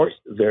their voice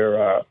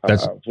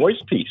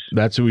piece.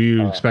 That's where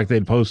you expect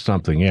they'd post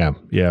something. Yeah.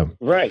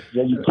 Right.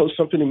 You post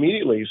something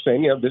immediately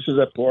saying, this is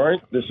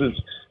abhorrent. This is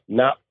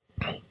not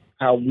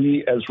how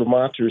we as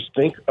Vermonters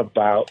think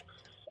about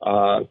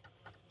the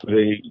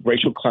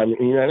racial climate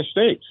in the United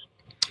States.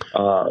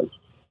 So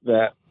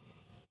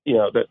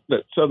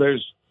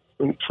there's,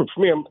 for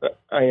me,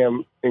 I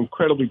am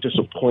incredibly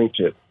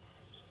disappointed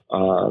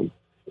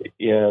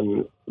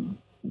in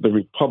the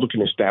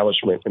Republican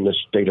establishment in the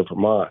state of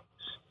Vermont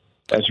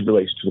as it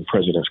relates to the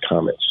president's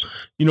comments.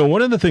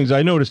 One of the things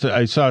I noticed,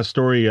 I saw a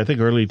story, I think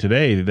early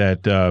today,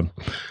 that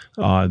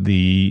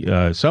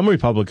some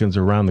Republicans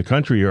around the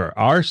country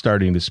are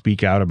starting to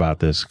speak out about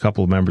this. A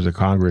couple of members of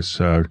Congress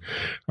are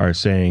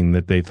saying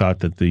that they thought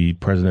that the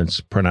president's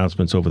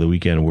pronouncements over the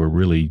weekend were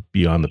really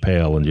beyond the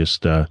pale and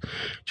just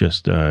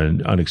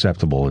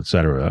unacceptable, et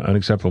cetera.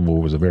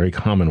 Unacceptable was a very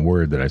common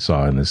word that I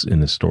saw in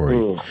this story.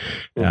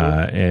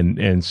 Mm-hmm.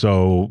 And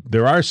so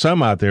there are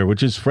some out there,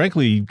 which is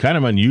frankly kind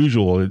of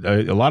unusual.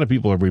 A lot of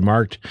people have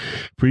remarked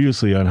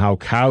previously on how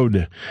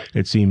cowed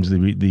it seems how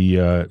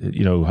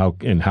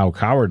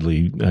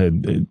cowardly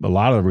a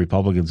lot of the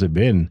Republicans have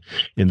been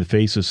in the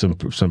face of some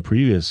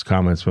previous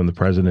comments from the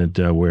president,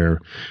 where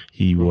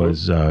he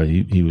was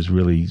he was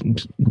really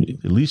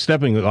at least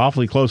stepping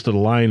awfully close to the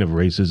line of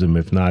racism,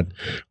 if not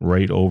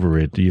right over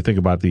it. Do you think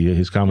about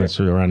his comments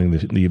surrounding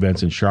the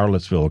events in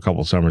Charlottesville a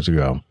couple summers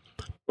ago?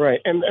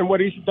 Right, and what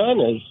he's done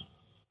is,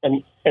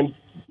 the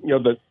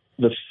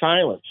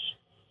silence,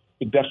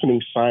 the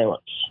deafening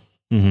silence,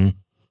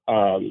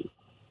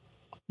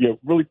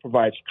 really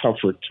provides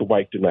comfort to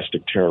white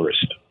domestic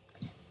terrorists.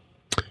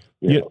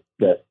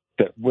 That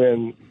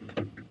when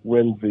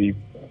the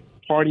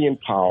party in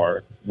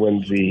power,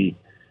 when the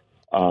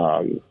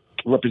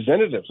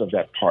representatives of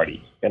that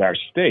party in our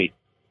state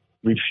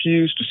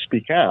refuse to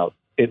speak out,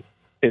 it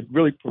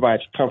really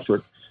provides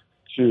comfort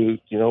to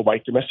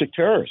white domestic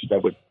terrorists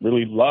that would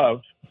really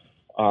love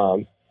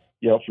for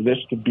this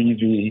to be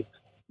the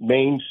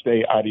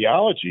mainstay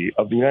ideology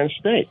of the United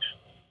States.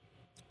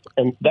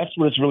 And that's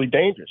when it's really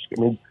dangerous.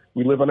 I mean,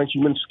 we live on a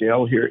human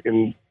scale here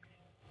in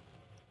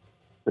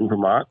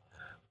Vermont,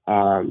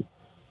 and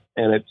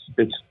it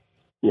is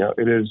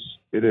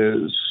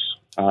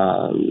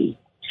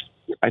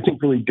I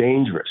think really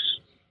dangerous.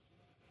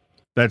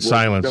 That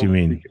silence, you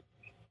mean?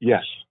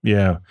 Yes.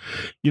 Yeah.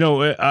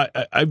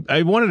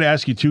 I wanted to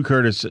ask you too,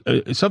 Curtis.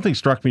 Something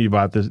struck me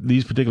about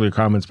these particular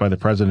comments by the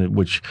president,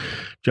 which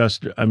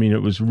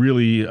it was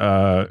really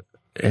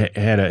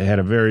had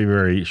a very,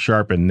 very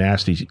sharp and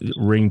nasty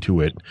ring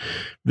to it.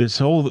 This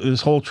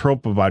whole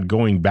trope about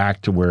going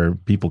back to where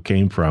people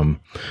came from.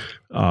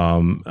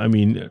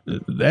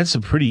 That's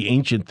a pretty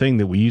ancient thing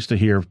that we used to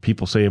hear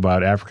people say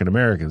about African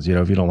Americans.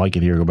 If you don't like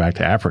it here, go back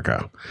to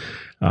Africa.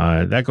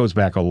 That goes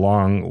back a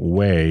long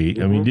way.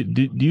 I mean,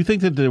 do you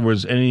think that there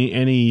was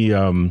any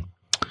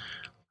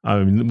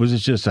was it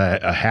just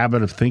a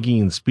habit of thinking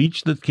in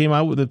speech that came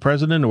out with the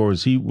president, or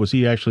was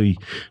he actually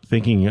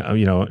thinking,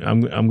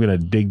 I'm going to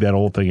dig that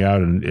whole thing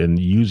out and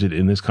use it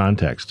in this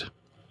context?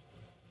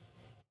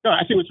 No,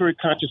 I think it was very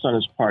conscious on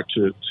his part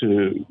to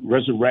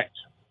resurrect,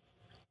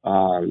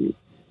 the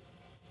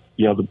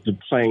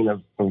playing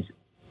of I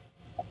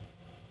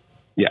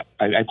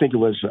think it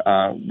was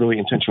really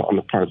intentional on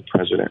the part of the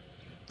president.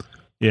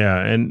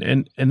 Yeah,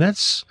 and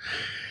that's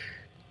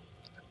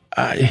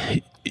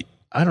I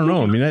don't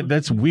know. I mean,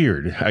 that's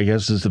weird, I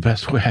guess, is the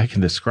best way I can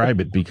describe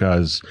it,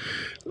 because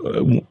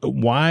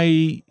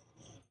why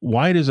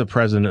does a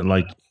president,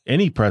 like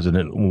any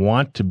president,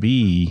 want to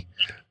be,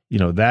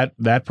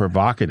 that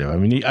provocative? I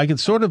mean, I can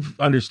sort of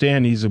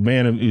understand he's a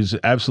man who's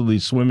absolutely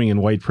swimming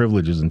in white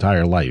privilege his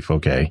entire life.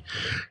 Okay.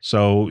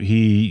 So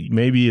he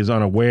maybe is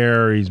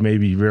unaware. He's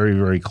maybe very,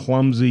 very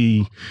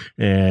clumsy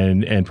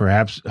and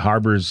perhaps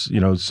harbors,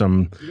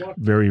 some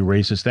very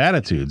racist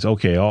attitudes.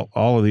 Okay.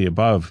 All of the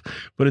above.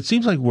 But it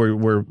seems like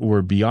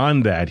we're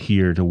beyond that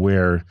here, to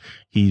where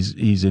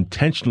he's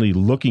intentionally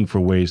looking for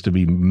ways to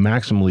be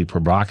maximally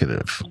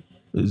provocative.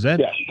 Is that?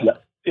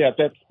 Yeah.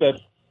 That's.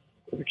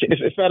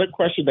 It's not a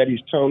question that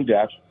he's tone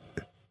deaf.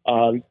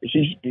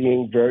 He's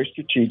being very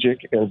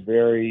strategic and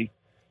very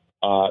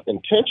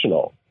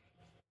intentional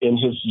in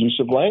his use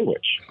of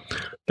language.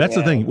 That's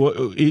the thing.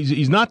 Well,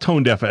 he's not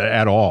tone deaf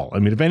at all. I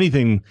mean, if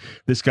anything,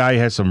 this guy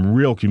has some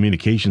real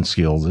communication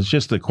skills. It's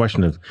just the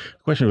question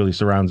really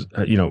surrounds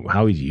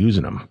how he's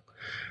using them.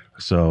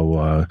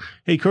 So,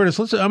 hey, Curtis,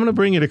 I'm going to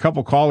bring in a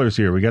couple callers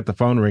here. We got the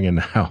phone ringing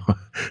now.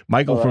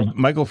 Michael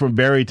from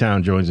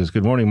Barrytown joins us.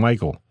 Good morning,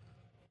 Michael.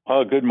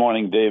 Oh, good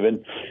morning,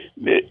 David.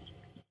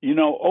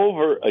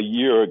 over a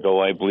year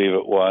ago, I believe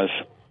it was,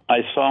 I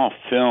saw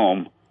a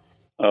film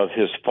of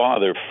his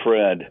father,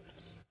 Fred,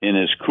 in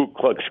his Ku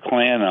Klux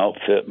Klan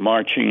outfit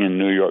marching in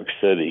New York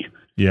City.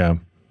 Yeah.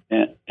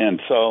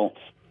 And so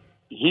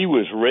he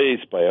was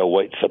raised by a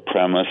white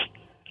supremacist,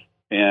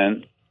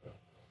 and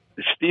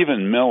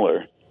Stephen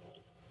Miller,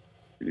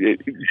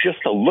 just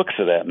the looks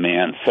of that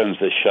man sends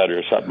the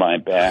shudders up my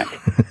back.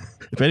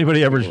 If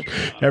anybody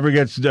ever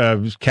gets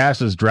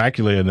cast as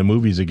Dracula in the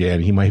movies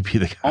again, he might be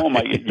the guy. Oh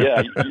my!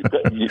 Yeah,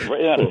 you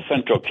right out of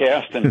central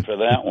casting for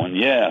that one.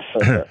 Yes.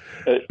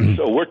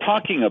 So we're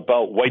talking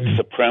about white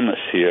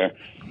supremacists here,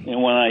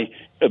 and when I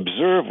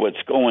observe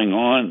what's going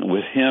on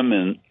with him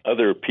and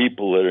other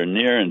people that are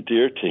near and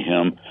dear to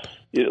him,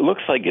 it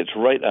looks like it's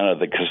right out of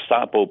the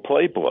Gestapo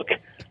playbook.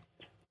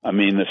 I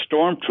mean, the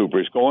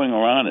stormtroopers going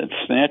around and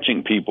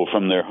snatching people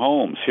from their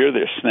homes. Here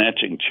they're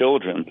snatching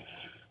children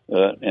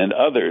and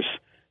others.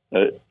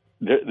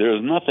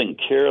 There's nothing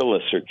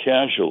careless or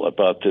casual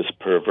about this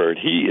pervert.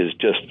 He is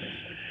just,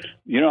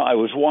 I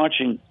was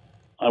watching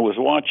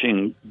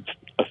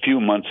a few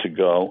months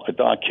ago a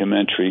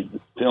documentary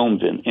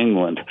filmed in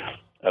England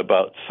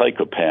about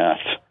psychopaths,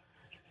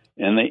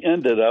 and they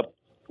ended up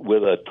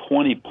with a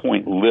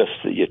 20-point list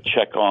that you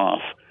check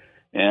off.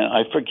 And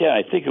I forget,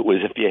 I think it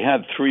was if you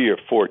had 3 or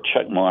 4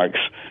 check marks,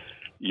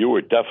 you were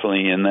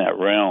definitely in that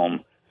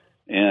realm.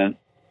 And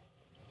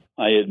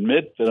I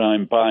admit that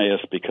I'm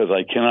biased because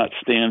I cannot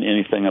stand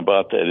anything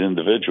about that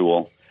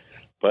individual,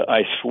 but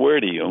I swear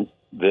to you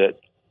that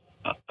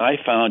I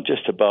found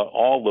just about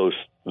all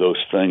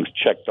those things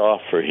checked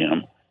off for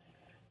him.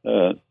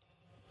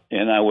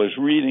 And I was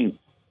reading,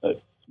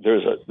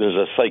 there's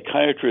a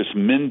psychiatrist,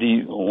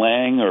 Mindy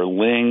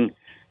Ling,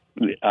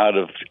 out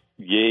of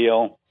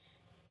Yale,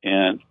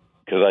 and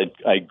because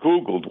I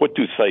Googled what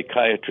do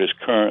psychiatrists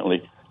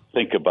currently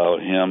think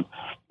about him,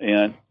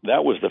 and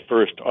that was the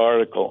first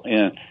article.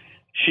 And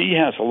she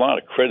has a lot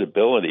of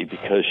credibility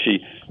because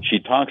she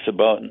talks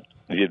about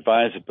the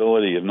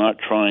advisability of not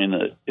trying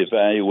to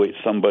evaluate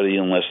somebody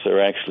unless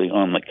they're actually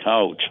on the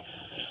couch.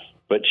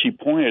 But she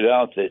pointed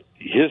out that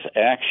his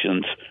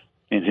actions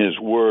and his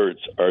words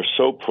are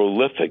so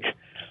prolific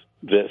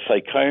that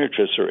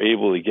psychiatrists are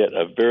able to get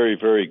a very,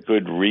 very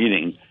good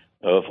reading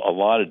of a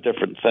lot of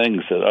different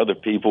things that other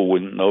people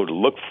wouldn't know to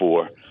look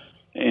for.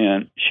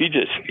 And she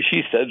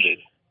said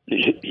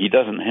that he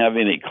doesn't have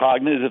any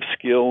cognitive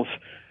skills,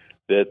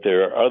 that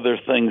there are other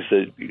things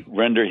that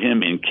render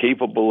him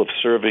incapable of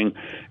serving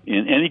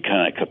in any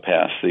kind of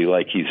capacity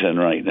like he's in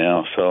right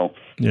now. So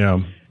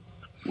yeah,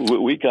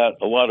 we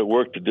got a lot of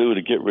work to do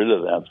to get rid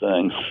of that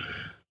thing.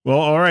 Well,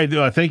 all right.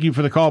 Thank you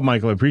for the call,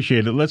 Michael. I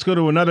appreciate it. Let's go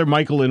to another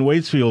Michael in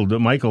Waitsfield.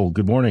 Michael,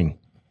 good morning.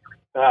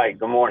 Hi,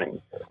 good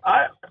morning.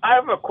 I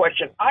have a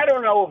question. I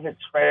don't know if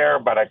it's fair,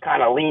 but I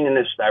kind of lean in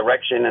this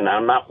direction, and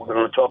I'm not going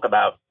to talk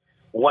about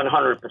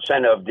 100%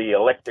 of the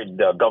elected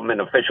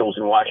government officials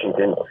in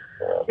Washington.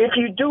 If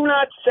you do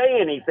not say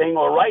anything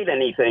or write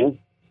anything,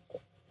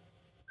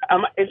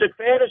 is it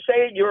fair to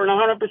say you're in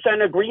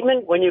 100%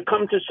 agreement when you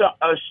come to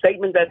a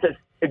statement that's as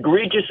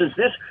egregious as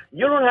this?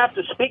 You don't have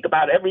to speak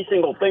about every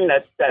single thing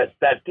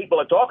that people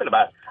are talking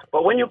about.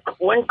 But when you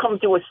come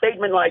to a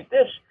statement like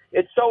this,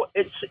 it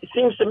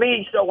seems to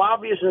me so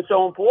obvious and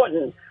so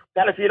important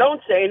that if you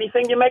don't say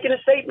anything, you're making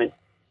a statement.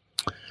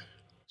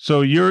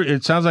 So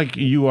it sounds like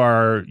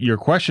your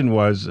question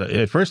was,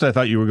 at first I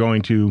thought you were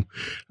going to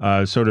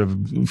sort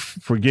of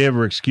forgive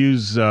or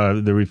excuse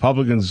the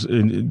Republicans.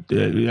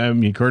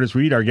 Curtis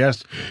Reed, our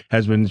guest,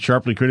 has been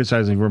sharply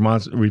criticizing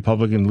Vermont's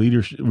Republican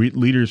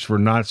leaders for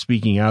not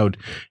speaking out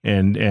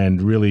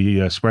and really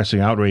expressing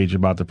outrage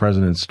about the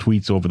president's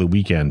tweets over the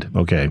weekend.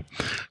 Okay.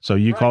 So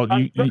you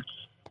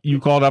You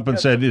called up and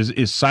said,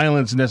 is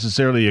silence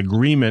necessarily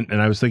agreement?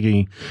 And I was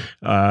thinking,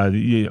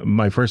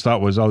 my first thought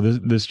was,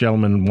 this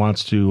gentleman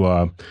wants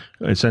to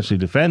essentially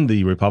defend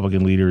the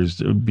Republican leaders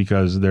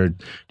because they're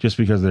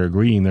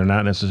agreeing, they're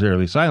not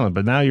necessarily silent.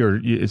 But now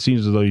it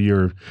seems as though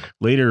your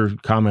later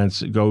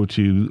comments go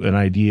to an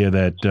idea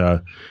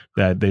that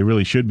they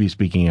really should be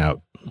speaking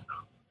out.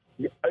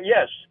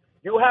 Yes,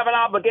 you have an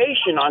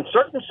obligation on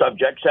certain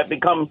subjects that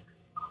become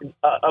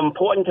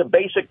important to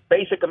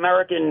basic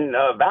American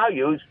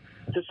values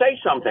to say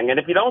something. And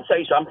if you don't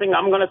say something,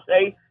 I'm going to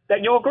say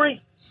that you agree.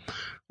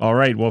 All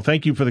right. Well,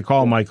 thank you for the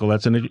call, Michael.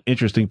 That's an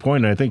interesting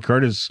point. And I think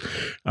Curtis,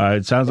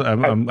 it sounds,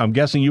 I'm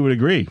guessing you would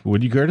agree.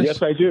 Would you, Curtis?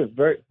 Yes, I do.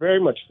 Very,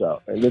 very much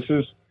so. And this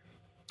is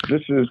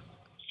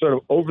sort of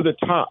over the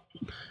top.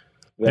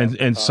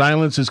 And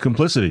silence is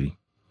complicity.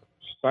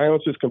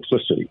 Silence is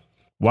complicity.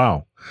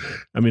 Wow.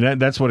 I mean,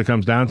 that's what it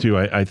comes down to,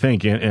 I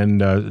think.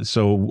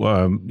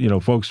 So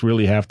folks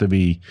really have to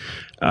be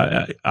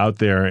out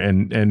there.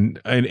 And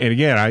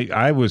again,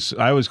 I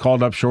was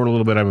called up short a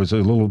little bit. I was a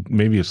little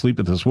maybe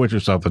asleep at the switch or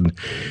something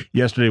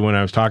yesterday when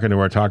I was talking to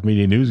our Talk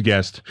Media News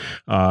guest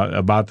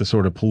about the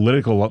sort of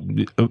political,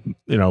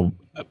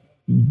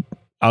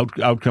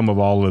 outcome of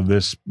all of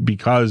this,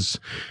 because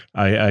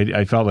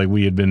I felt like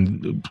we had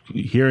been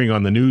hearing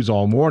on the news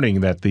all morning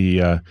that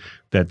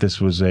that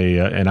this was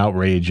an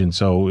outrage, and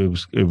so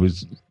it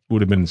was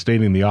would have been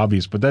stating the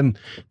obvious. But then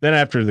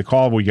after the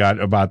call we got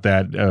about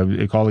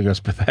that, calling us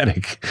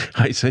pathetic,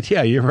 I said,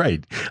 yeah, you're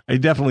right. I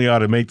definitely ought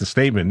to make the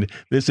statement.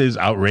 This is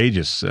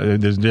outrageous.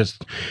 It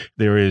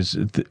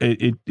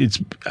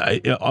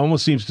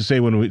almost seems to say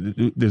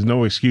there's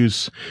no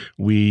excuse.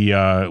 We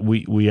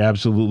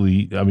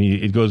absolutely, I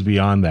mean, it goes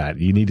beyond that.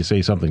 You need to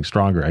say something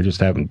stronger. I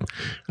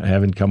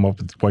haven't come up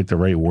with quite the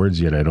right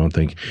words yet, I don't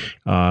think.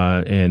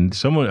 And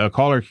a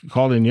caller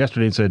called in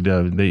yesterday and said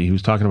he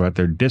was talking about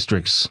their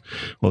districts.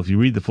 Well, if you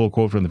read the full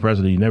quote from the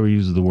president, he never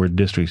uses the word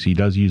districts. He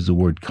does use the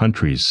word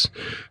countries.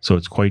 So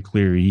it's quite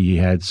clear he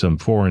had some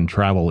foreign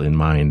travel in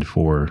mind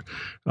for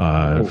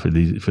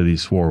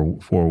these four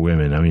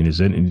women. I mean,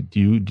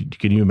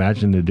 can you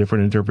imagine a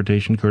different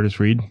interpretation, Curtis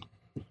Reed?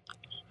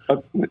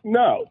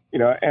 No,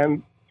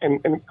 and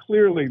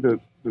clearly this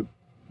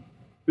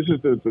is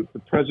the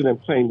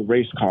president playing the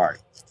race card.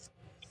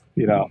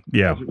 As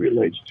it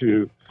relates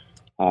to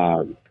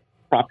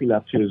propping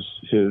up his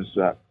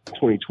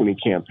 2020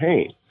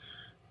 campaign.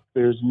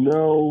 There's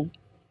no,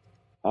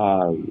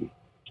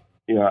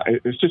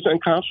 it's just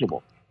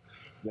unconscionable.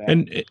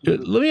 And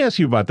let me ask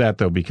you about that,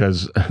 though,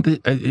 because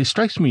it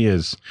strikes me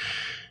as,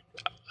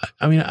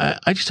 I mean,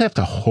 I just have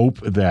to hope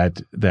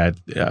that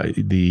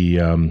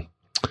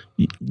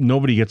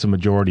nobody gets a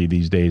majority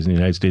these days in the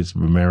United States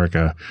of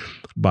America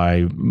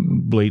by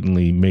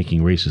blatantly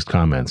making racist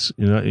comments.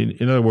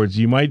 In other words,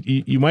 you might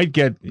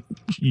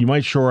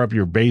shore up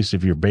your base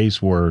if your base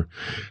were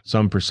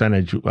some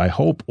percentage. I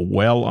hope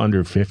well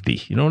under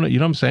 50. You know what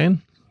I'm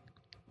saying?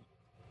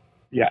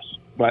 Yes,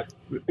 but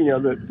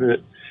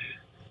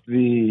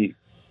the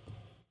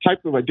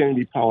type of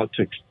identity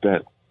politics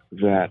that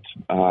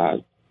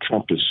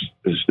Trump is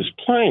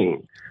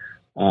playing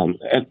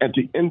at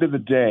the end of the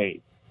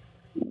day,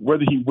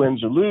 whether he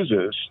wins or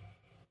loses,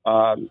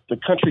 the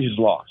country has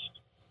lost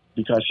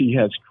because he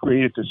has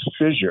created this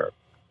fissure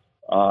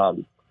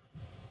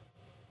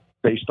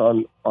based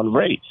on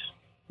race.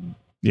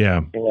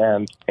 Yeah,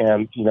 and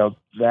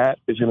that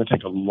is going to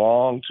take a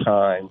long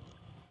time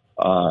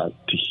to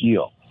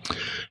heal.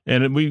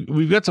 And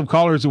we've got some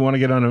callers who want to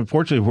get on.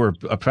 Unfortunately, we're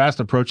fast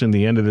approaching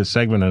the end of this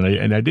segment,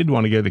 and I did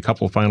want to get a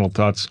couple of final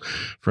thoughts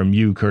from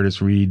you, Curtis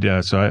Reed.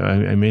 So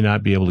I may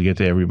not be able to get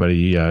to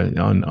everybody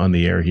on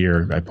the air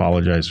here. I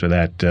apologize for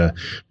that.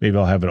 Maybe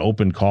I'll have an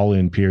open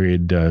call-in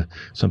period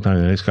sometime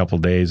in the next couple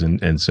of days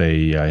and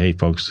say, hey,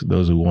 folks,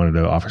 those who wanted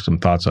to offer some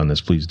thoughts on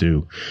this, please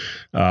do.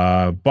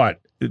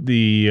 But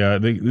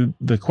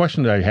the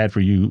question that I had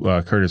for you,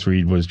 Curtis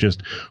Reed, was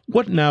just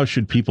what now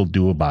should people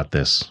do about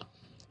this?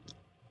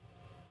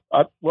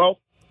 Well,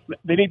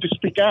 they need to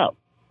speak out.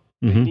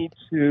 Mm-hmm. They need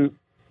to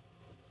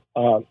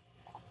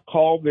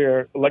call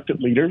their elected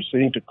leaders. They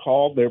need to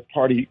call their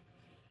party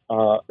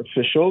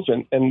officials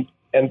and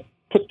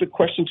put the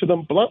question to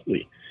them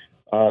bluntly.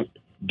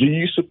 Do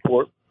you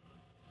support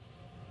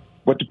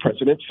what the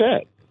president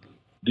said?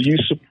 Do you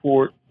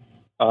support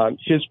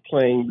his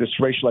playing this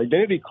racial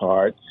identity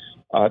card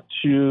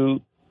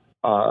to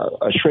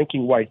a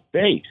shrinking white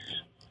base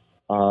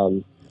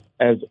as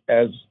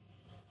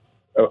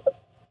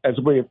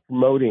a way of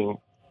promoting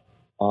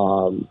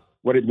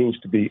what it means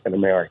to be an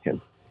American?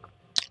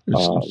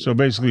 So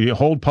basically,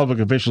 hold public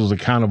officials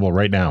accountable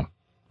right now.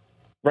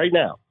 Right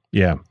now.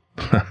 Yeah.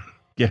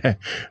 Yeah.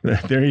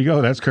 There you go.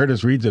 That's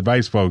Curtis Reed's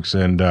advice, folks.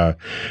 And I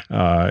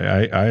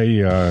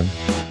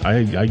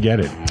get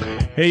it.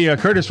 Hey,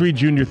 Curtis Reed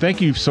Jr.,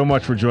 thank you so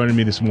much for joining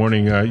me this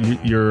morning.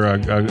 You're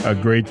a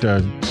great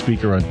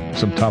speaker on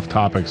some tough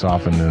topics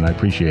often, and I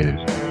appreciate it.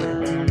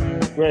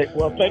 Great.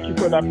 Well, thank you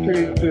for the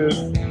opportunity to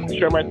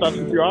share my thoughts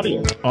with your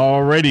audience.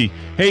 All righty.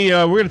 Hey,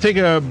 we're going to take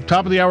a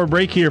top of the hour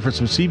break here for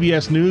some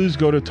CBS News.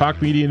 Go to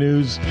Talk Media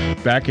News.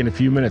 Back in a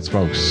few minutes,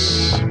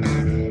 folks.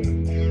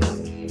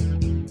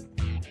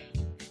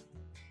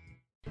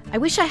 I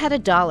wish I had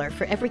 $1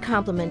 for every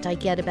compliment I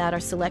get about our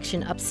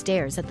selection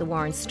upstairs at the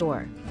Warren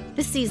store.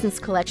 This season's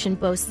collection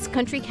boasts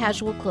country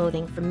casual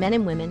clothing for men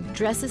and women,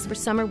 dresses for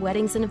summer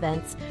weddings and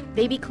events,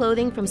 baby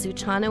clothing from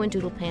Zuchano and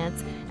Doodle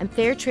Pants, and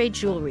fair trade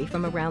jewelry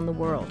from around the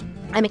world.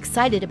 I'm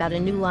excited about a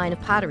new line of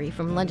pottery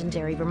from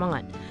Londonderry,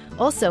 Vermont.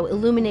 Also,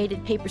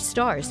 illuminated paper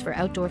stars for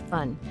outdoor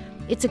fun.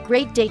 It's a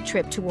great day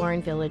trip to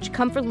Warren Village.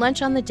 Come for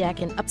lunch on the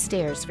deck and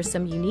upstairs for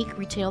some unique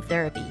retail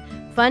therapy.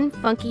 Fun,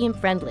 funky, and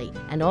friendly,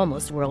 and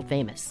almost world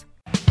famous.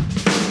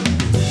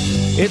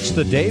 It's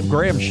the Dave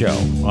Graham Show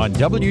on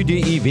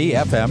WDEV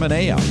FM and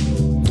AM.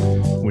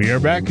 We are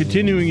back,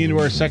 continuing into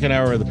our second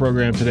hour of the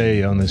program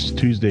today on this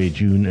Tuesday,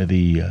 June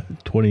the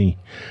 16th,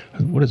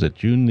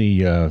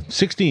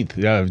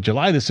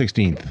 July the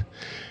 16th.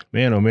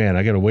 Man, oh man,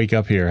 I got to wake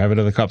up here, have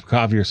another cup of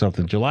coffee or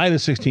something. July the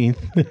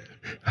 16th.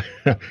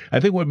 I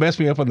think what messed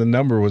me up on the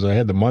number was I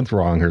had the month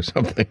wrong or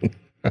something.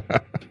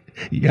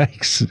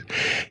 Yikes.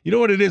 You know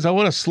what it is? I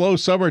want to slow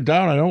summer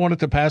down. I don't want it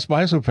to pass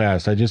by so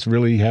fast. I just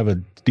really have a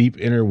deep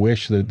inner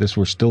wish that this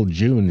were still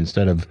June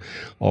instead of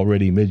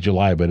already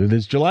mid-July. But it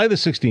is July the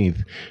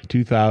 16th,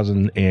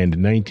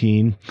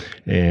 2019.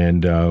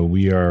 And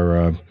we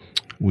are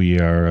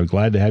We are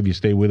glad to have you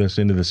stay with us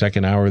into the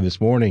second hour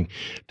this morning.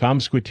 Tom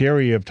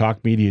Squitieri of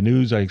Talk Media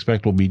News, I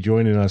expect, will be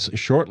joining us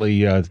shortly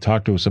to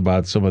talk to us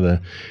about some of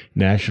the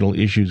national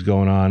issues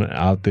going on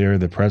out there.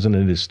 The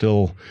president is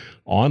still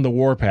on the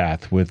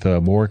warpath with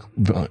more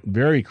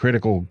very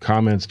critical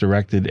comments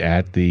directed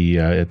at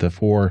the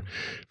four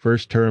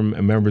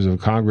first-term members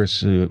of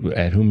Congress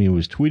at whom he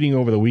was tweeting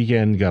over the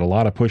weekend. Got a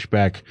lot of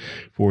pushback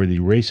for the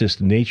racist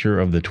nature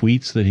of the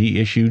tweets that he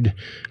issued.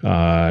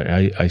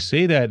 I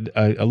say that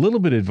a little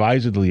bit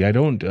advisedly.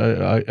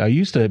 I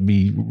used to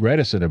be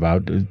reticent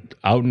about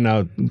out and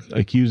out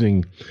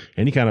accusing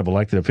any kind of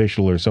elected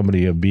official or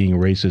somebody of being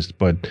racist,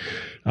 but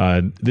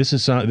this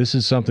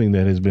is something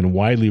that has been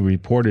widely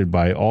reported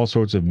by all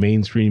sorts of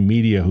mainstream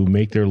media who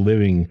make their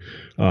living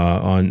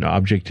on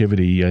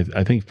objectivity.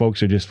 I think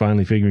folks are just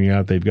finally figuring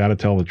out they've got to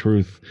tell the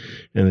truth,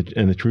 and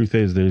the truth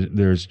is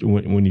there's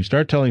when you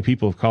start telling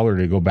people of color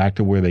to go back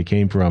to where they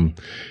came from,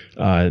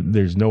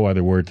 there's no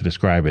other word to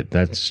describe it.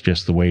 That's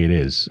just the way it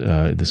is.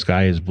 The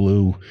sky is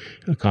blue.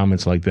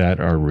 Comments like that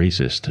are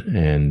racist,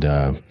 and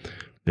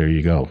there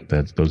you go.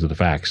 Those are the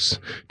facts.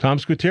 Tom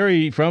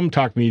Squitieri from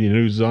Talk Media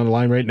News is on the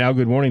line right now.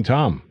 Good morning,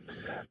 Tom.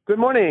 Good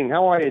morning.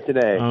 How are you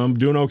today? I'm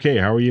doing okay.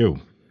 How are you?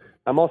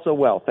 I'm also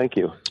well. Thank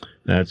you.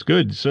 That's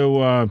good.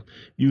 So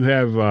you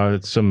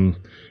have some,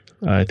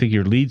 I think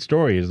your lead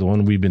story is the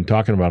one we've been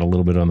talking about a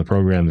little bit on the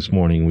program this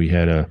morning. We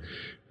had a...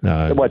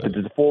 what, did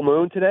the full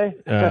moon today?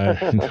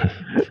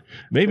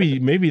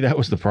 Maybe that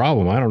was the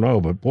problem. I don't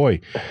know. But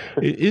boy,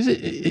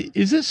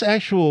 is this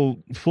actual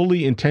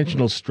fully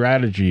intentional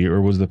strategy,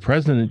 or was the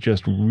president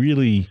just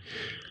really,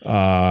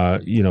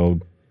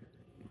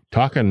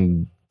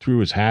 talking through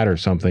his hat or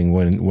something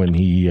when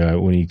he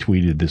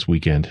tweeted this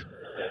weekend?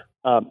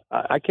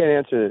 I can't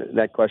answer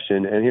that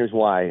question, and here's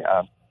why.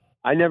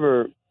 I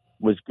never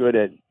was good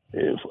at.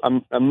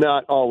 I'm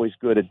not always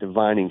good at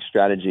divining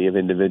strategy of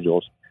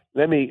individuals.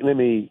 Let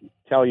me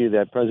tell you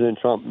that President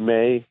Trump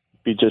may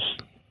be just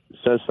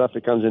says stuff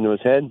that comes into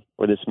his head,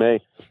 or this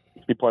may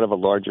be part of a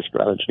larger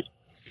strategy.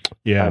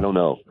 Yeah, I don't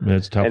know.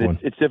 That's a tough one.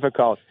 It's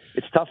difficult.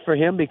 It's tough for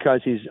him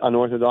because he's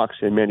unorthodox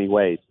in many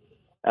ways.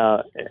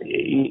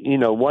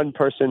 One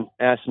person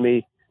asked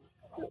me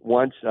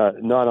once,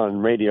 not on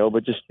radio,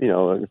 but just in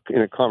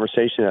a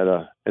conversation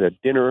at a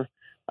dinner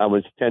I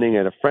was attending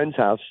at a friend's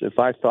house, if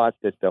I thought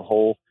that the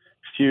whole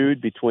feud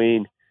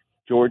between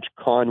George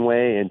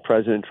Conway and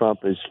President Trump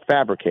is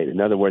fabricated. In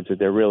other words, that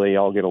they really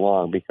all get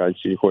along because,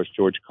 of course,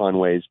 George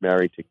Conway is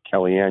married to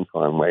Kellyanne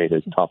Conway,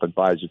 the top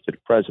advisor to the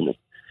president.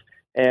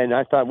 And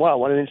I thought, wow,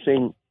 what an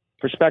interesting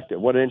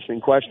perspective. What an interesting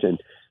question.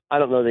 I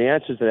don't know the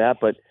answers to that,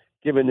 but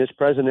given this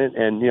president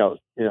and, an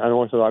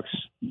unorthodox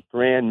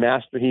grand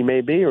master he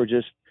may be, or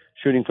just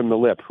shooting from the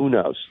lip, who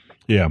knows?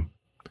 Yeah.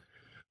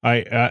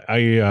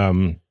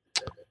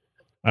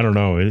 I don't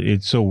know.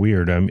 It's so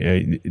weird.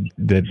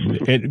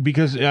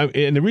 Because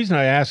the reason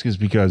I ask is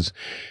because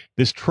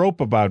this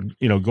trope about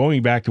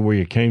going back to where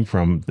you came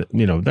from,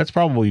 that's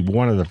probably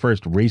one of the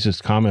first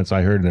racist comments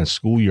I heard in a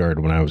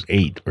schoolyard when I was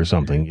 8 or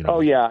something.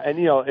 Oh yeah, and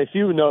if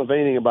you know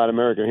anything about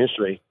American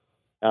history,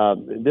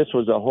 this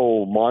was a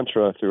whole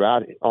mantra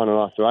on and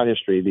off throughout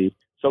history. The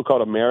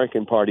so-called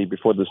American Party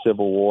before the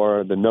Civil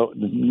War,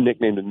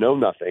 nicknamed the Know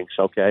Nothings.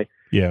 Okay.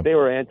 Yeah. They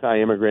were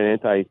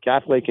anti-immigrant,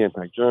 anti-Catholic,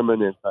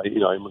 anti-German,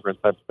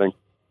 immigrant type of thing.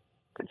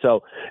 And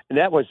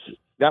that was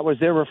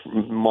their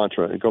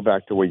mantra, go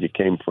back to where you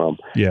came from.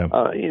 Yeah.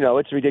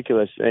 It's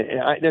ridiculous.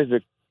 There's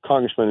a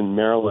congressman in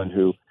Maryland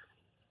who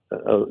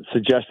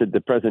suggested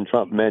that President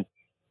Trump meant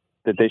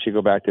that they should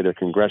go back to their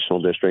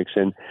congressional districts.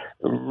 And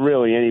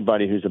really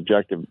anybody who's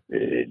objective,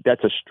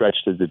 that's a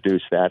stretch to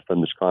deduce that from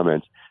his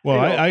comments. Well,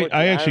 I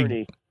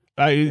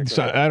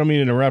don't mean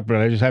to interrupt, but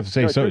I just have to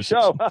say,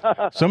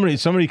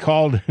 somebody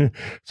called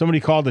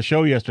the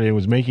show yesterday and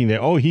was making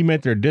that, he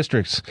meant their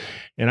districts.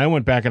 And I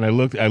went back and I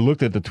looked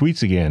at the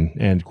tweets again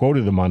and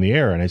quoted them on the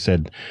air. And I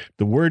said,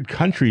 the word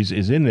countries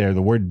is in there.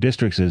 The word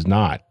districts is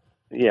not.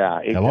 Yeah,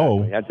 exactly.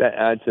 Hello.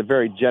 That's a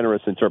very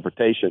generous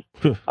interpretation.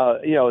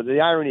 The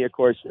irony, of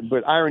course,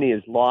 but irony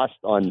is lost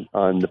on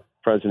the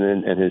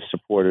president and his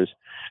supporters.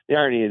 The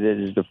irony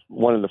is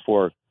one of the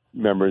four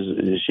members,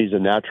 she's a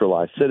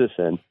naturalized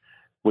citizen,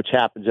 which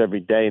happens every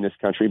day in this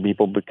country.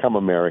 People become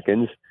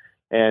Americans,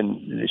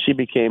 and she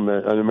became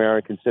an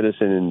American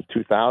citizen in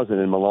 2000,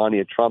 and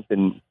Melania Trump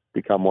didn't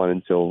become one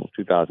until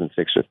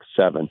 2006 or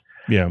 2007.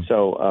 Yeah.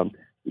 So,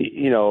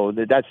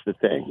 that's the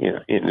thing.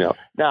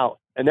 Now,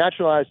 a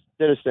naturalized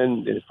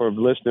citizen, for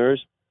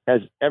listeners, I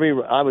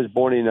was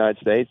born in the United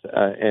States,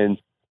 and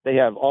they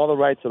have all the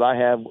rights that I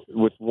have,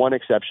 with one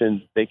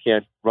exception. They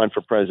can't run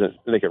for president.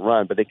 They can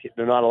run, but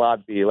they're not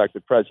allowed to be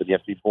elected president. You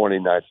have to be born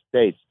in the United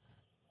States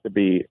to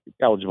be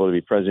eligible to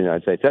be president of the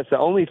United States. That's the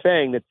only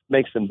thing that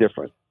makes them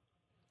different.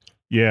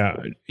 Yeah.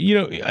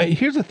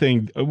 Here's the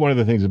thing. One of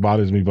the things that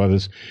bothers me about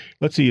this,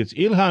 let's see, it's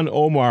Ilhan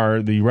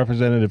Omar, the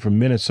representative from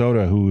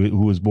Minnesota, who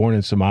was born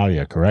in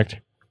Somalia, correct?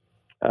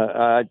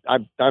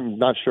 I'm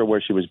not sure where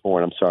she was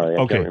born. I'm sorry.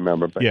 I can't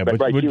remember. But, yeah, but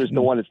she was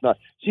the one that's not.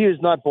 She is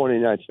not born in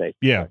the United States.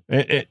 Yeah.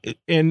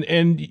 And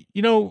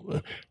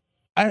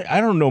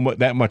I don't know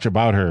that much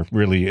about her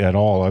really at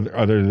all,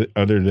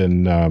 other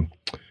than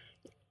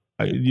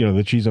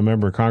that she's a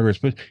member of Congress.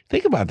 But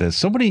think about this: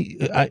 somebody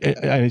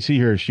I see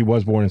here. She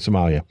was born in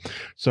Somalia,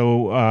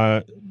 so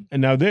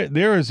and now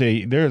there is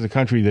a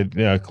country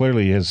that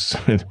clearly has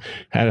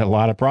had a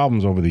lot of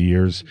problems over the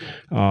years.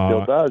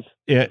 Still does.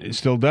 It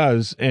still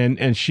does,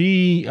 and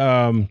she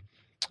comes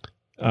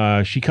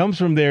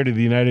from there to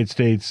the United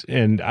States,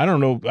 and I don't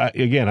know.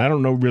 Again, I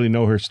don't really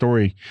know her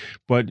story,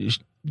 but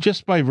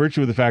just by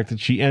virtue of the fact that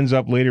she ends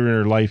up later in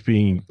her life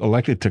being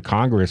elected to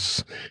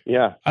Congress,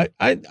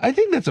 I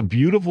think that's a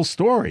beautiful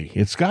story.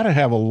 It's got to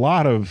have a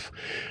lot of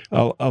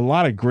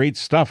great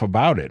stuff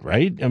about it,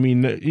 right? I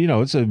mean,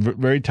 it's a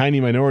very tiny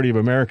minority of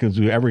Americans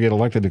who ever get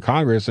elected to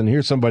Congress, and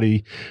here's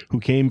somebody who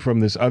came from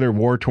this other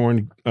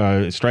war-torn,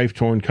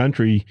 strife-torn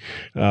country,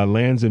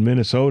 lands in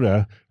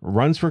Minnesota,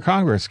 runs for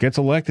Congress, gets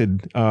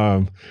elected.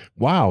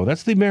 Wow,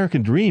 that's the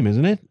American dream,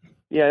 isn't it?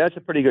 Yeah, that's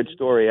a pretty good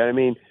story. I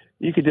mean,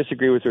 you could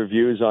disagree with her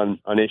views on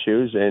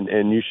issues,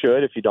 and you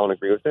should if you don't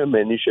agree with them,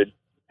 and you should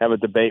have a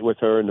debate with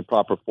her in the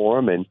proper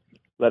forum and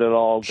let it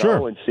all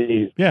go and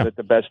see that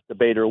the best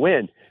debater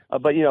win.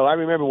 But, I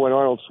remember when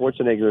Arnold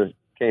Schwarzenegger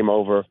came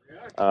over,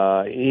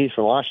 he's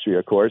from Austria,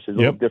 of course, it's a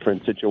little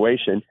different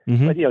situation,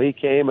 but, he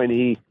came and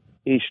he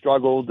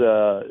struggled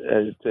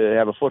to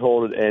have a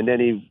foothold, and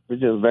then he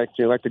was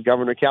elected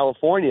governor of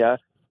California.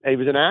 He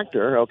was an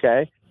actor,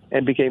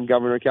 and became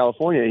governor of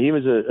California. He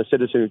was a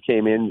citizen who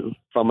came in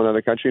from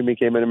another country and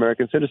became an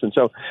American citizen.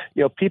 So,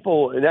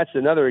 people, and that's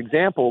another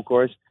example, of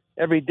course.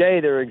 Every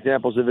day there are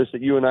examples of this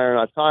that you and I are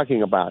not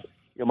talking about.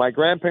 My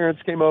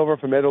grandparents came over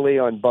from Italy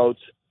on boats,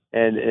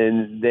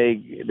 and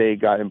they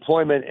got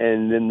employment,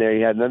 and then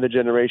they had another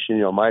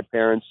generation, my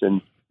parents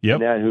and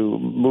that who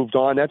moved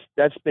on.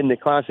 That's been the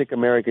classic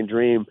American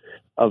dream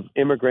of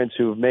immigrants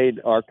who have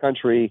made our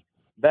country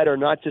better,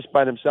 not just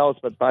by themselves,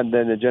 but by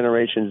then the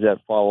generations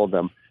that follow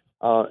them.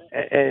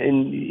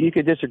 And you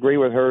could disagree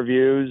with her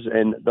views,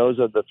 and those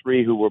are the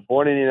three who were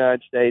born in the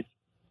United States.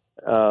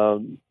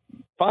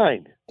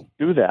 Fine,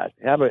 do that.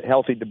 Have a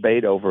healthy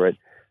debate over it.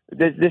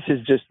 This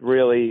is just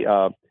really,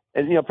 and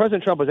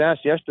President Trump was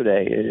asked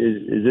yesterday,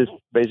 is this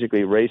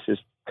basically racist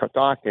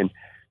talk? And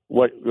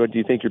what do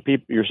you think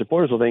your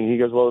supporters will think? He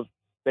goes, well,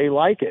 they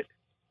like it,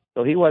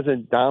 so he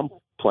wasn't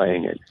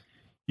downplaying it.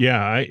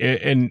 Yeah, I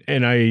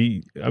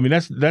mean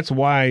that's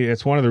why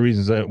that's one of the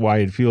reasons why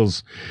it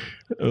feels.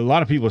 A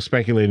lot of people are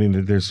speculating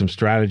that there's some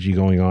strategy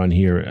going on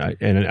here,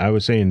 and I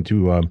was saying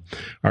to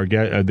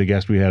the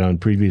guest we had on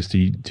previous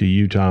to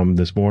you, Tom,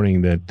 this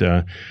morning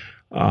that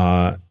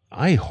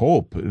I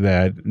hope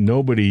that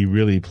nobody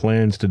really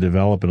plans to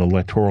develop an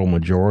electoral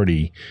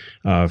majority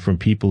from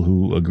people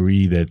who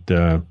agree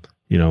that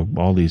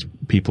all these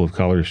people of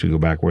color should go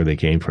back where they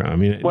came from. I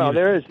mean, well,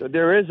 there is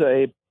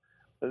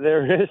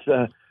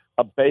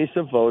a base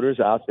of voters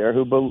out there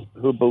who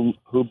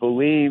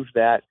believe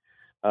that.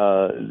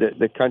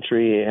 The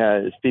country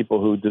has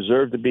people who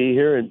deserve to be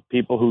here and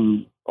people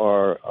who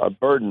are a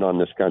burden on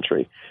this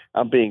country.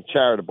 I'm being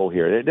charitable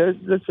here.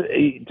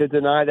 To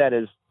deny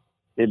that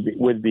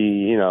would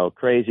be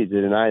crazy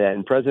to deny that.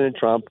 And President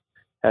Trump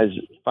has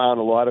found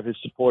a lot of his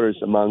supporters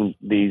among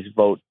this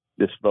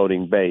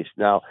voting base.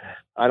 Now,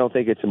 I don't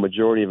think it's a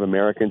majority of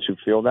Americans who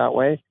feel that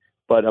way,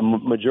 but a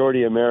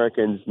majority of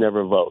Americans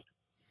never vote.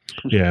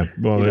 Yeah,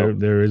 well,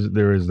 there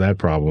is that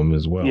problem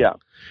as well. Yeah.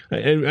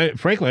 And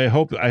frankly, I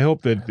hope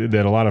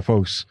that a lot of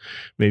folks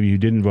maybe who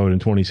didn't vote in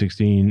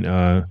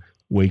 2016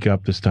 wake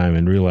up this time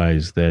and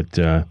realize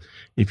that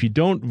if you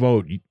don't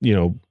vote,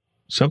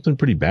 something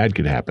pretty bad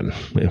could happen.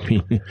 I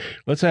mean,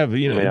 let's have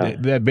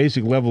that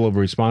basic level of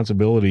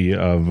responsibility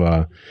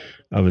of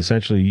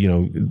essentially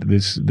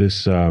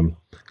this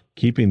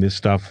keeping this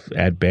stuff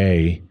at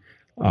bay.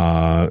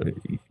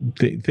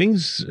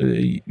 Things.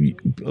 A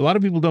lot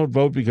of people don't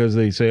vote because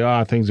they say,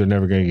 things are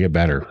never going to get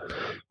better.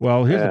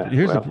 Well,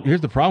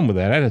 here's the problem with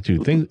that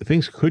attitude.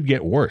 Things could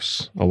get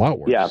worse, a lot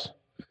worse.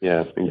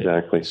 Yeah,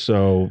 exactly.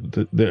 So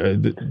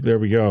there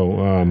we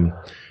go.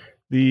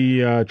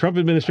 The Trump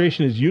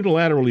administration is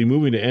unilaterally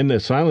moving to end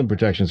asylum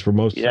protections for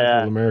most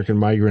Central American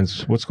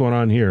migrants. What's going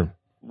on here?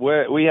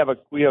 We have a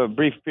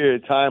brief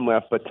period of time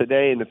left, but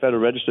today in the Federal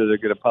Register they're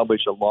going to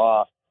publish a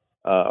law.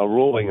 A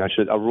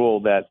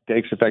rule that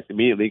takes effect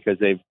immediately because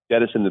they've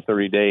jettisoned the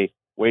 30-day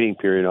waiting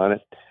period on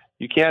it.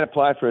 You can't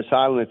apply for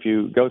asylum if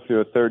you go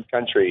through a third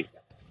country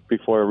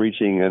before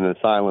reaching an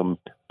asylum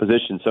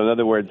position. So in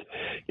other words,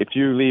 if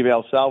you leave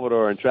El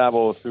Salvador and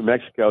travel through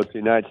Mexico to the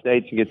United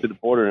States and get to the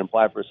border and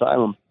apply for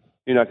asylum,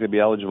 you're not going to be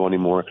eligible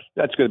anymore.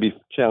 That's going to be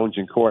challenged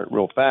in court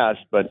real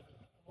fast, but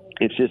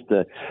it's just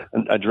a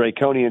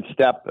draconian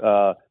step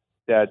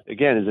that,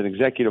 again, is an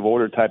executive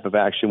order type of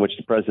action, which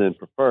the president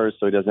prefers,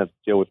 so he doesn't have to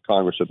deal with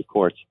Congress or the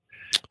courts.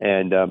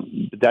 And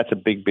that's a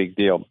big, big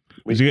deal.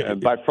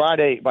 By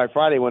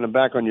Friday, when I'm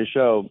back on your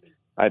show,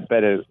 I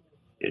bet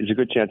there's a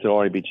good chance it'll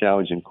already be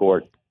challenged in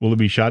court. Will it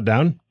be shot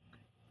down?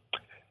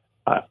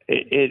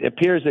 It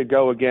appears to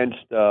go against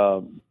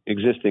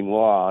existing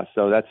law.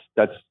 So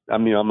that's. I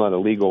mean, I'm not a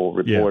legal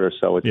reporter,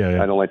 so I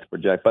don't like to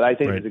project, but I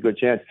think there's a good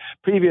chance.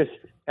 Previous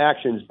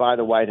actions by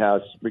the White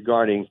House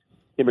regarding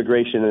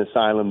immigration and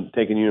asylum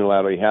taken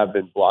unilaterally have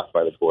been blocked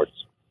by the courts.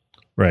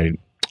 Right.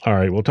 All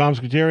right. Well, Tom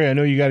Scuteri, I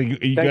know you got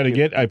to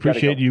get. I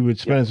appreciate you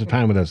spending some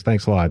time with us.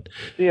 Thanks a lot.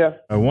 Yeah.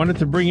 I wanted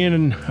to bring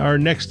in our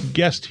next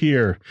guest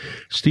here.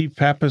 Steve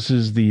Pappas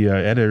is the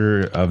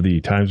editor of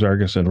the Times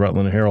Argus and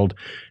Rutland Herald,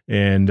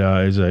 and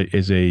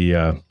is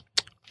a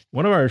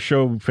one of our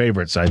show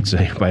favorites, I'd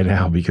say, by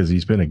now, because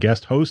he's been a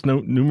guest host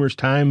numerous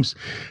times,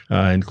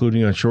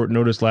 including on short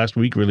notice last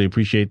week. Really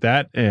appreciate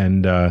that.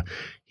 And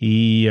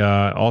he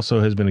also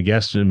has been a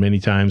guest many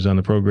times on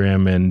the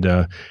program. And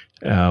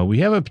we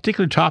have a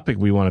particular topic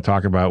we want to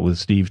talk about with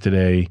Steve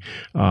today,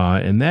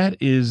 and that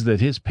is that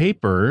his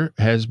paper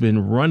has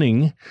been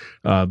running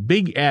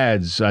big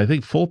ads, I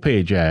think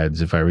full-page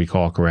ads, if I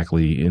recall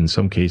correctly, in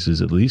some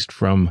cases at least,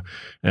 from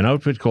an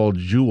outfit called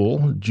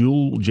Juul,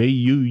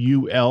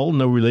 Juul,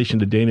 no relation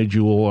to Dana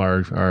Juul,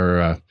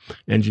 our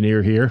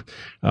engineer here,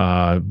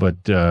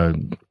 but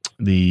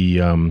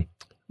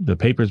the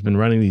paper's been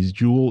running these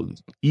Juul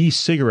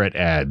e-cigarette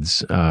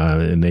ads,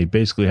 and they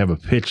basically have a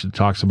pitch that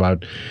talks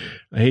about,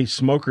 hey,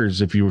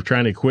 smokers, if you were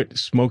trying to quit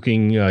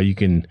smoking, you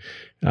can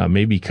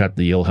maybe cut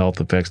the ill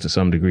health effects to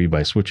some degree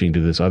by switching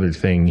to this other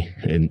thing,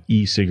 an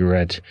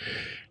e-cigarette.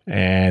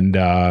 And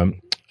we're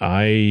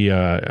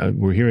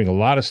hearing a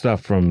lot of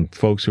stuff from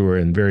folks who are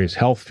in various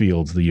health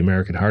fields, the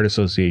American Heart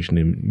Association,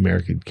 the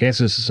American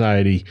Cancer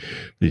Society,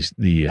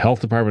 the Health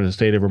Department of the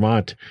state of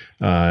Vermont.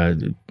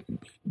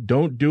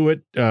 Don't do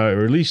it,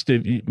 or at least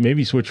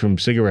maybe switch from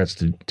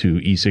cigarettes to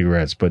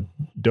e-cigarettes, but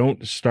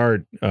don't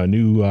start a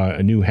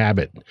new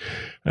habit,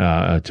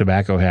 a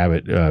tobacco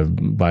habit,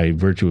 by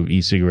virtue of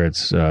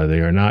e-cigarettes. They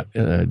are not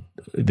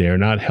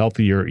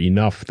healthier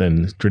enough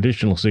than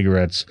traditional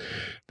cigarettes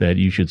that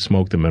you should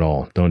smoke them at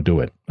all. Don't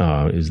do it,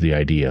 is the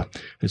idea.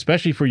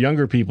 Especially for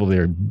younger people,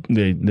 there's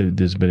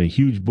been a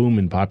huge boom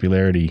in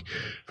popularity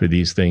for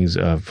these things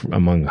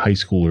among high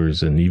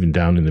schoolers and even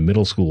down in the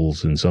middle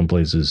schools in some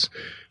places.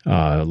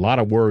 A lot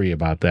of worry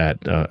about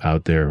that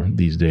out there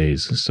these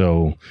days.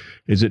 So,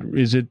 is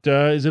it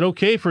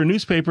okay for a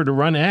newspaper to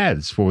run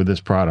ads for this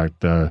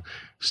product?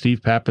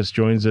 Steve Pappas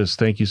joins us.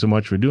 Thank you so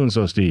much for doing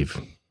so, Steve.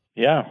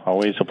 Yeah,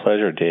 always a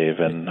pleasure, Dave.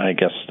 And I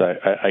guess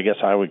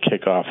I would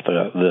kick off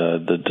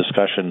the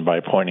discussion by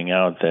pointing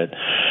out that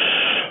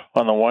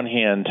on the one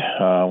hand,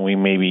 we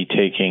may be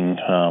taking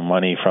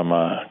money from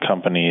a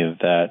company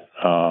that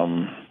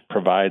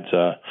provides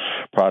a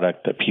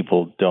product that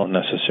people don't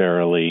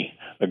necessarily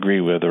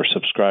agree with or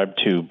subscribe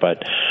to,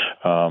 but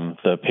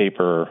the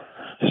paper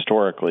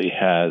historically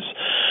has,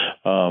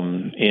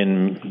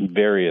 in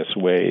various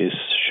ways,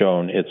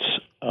 shown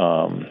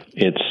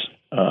its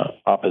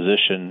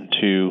opposition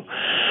to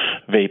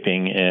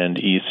vaping and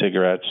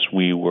e-cigarettes.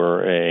 We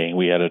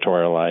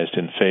editorialized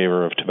in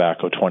favor of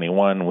Tobacco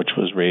 21, which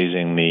was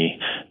raising the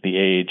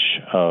age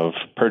of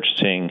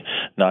purchasing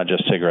not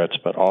just cigarettes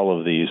but all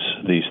of these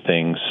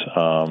things,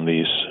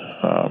 these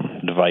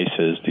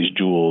devices, these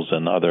Juuls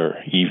and other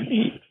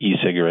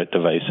e-cigarette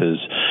devices,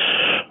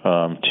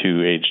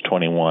 to age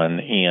 21,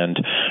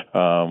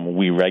 and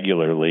we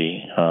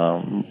regularly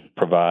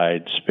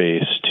provide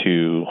space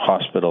to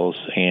hospitals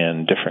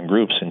and different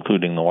groups,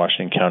 including the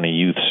Washington County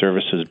Youth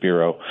Services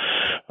Bureau,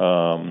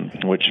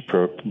 which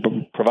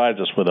provides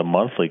us with a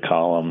monthly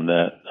column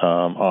that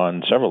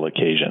on several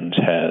occasions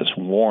has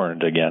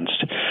warned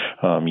against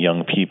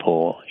young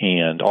people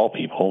and all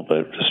people,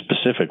 but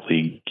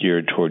specifically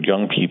geared toward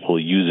young people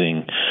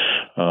using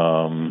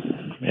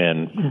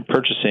and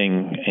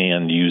purchasing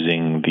and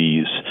using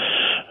these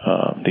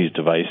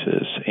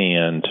devices.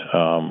 And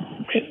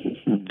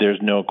there's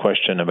no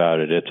question about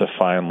it. It's a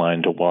fine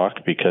line to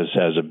walk because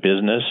as a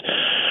business,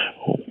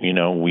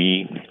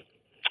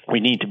 we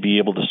need to be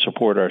able to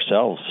support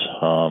ourselves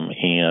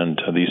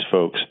and these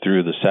folks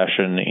through the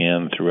session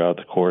and throughout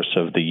the course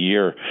of the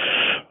year.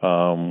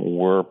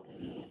 We're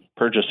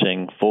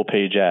purchasing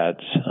full-page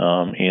ads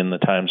in the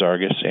Times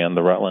Argus and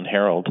the Rutland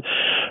Herald,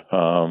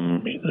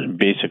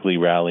 basically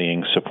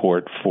rallying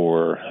support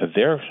for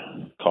their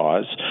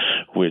cause,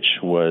 which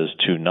was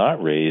to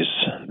not raise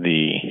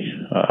the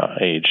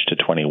age to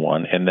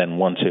 21. And then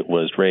once it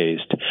was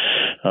raised,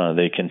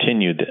 they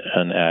continued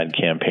an ad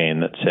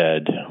campaign that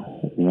said,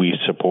 we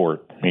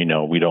support, we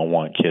don't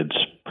want kids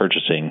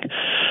purchasing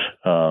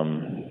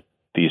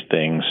these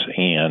things.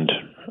 And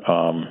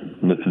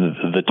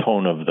the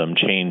tone of them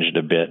changed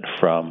a bit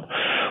from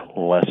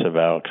less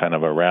about kind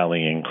of a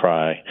rallying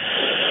cry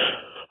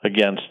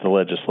against the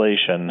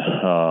legislation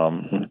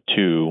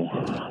to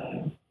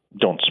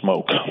don't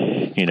smoke.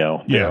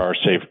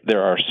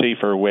 There are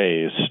safer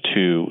ways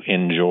to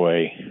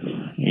enjoy,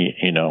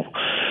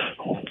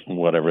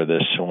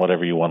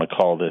 whatever you want to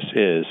call this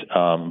is.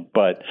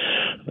 But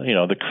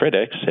the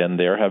critics, and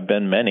there have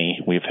been many.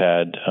 We've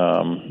had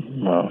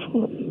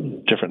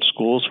different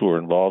schools who are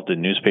involved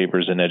in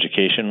newspapers and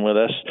education with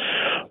us,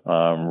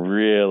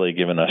 really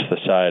giving us the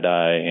side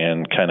eye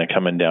and kind of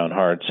coming down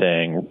hard,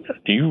 saying,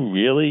 "Do you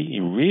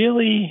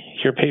really,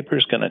 your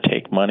paper's going to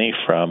take money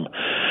from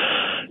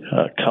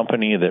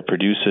company that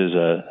produces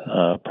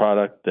a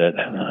product that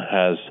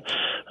has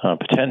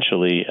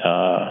potentially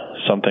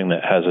something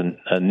that has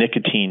a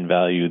nicotine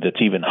value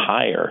that's even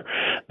higher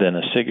than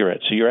a cigarette.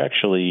 So you're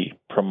actually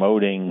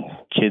promoting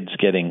kids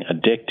getting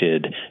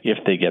addicted if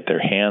they get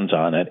their hands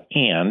on it.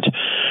 And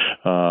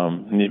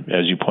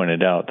as you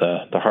pointed out,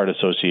 the Heart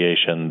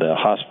Association, the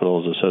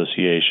Hospitals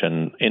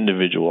Association,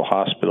 individual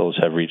hospitals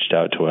have reached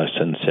out to us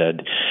and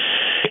said,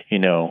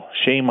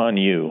 shame on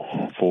you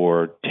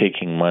for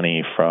taking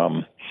money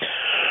from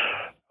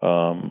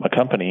a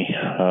company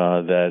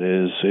that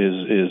is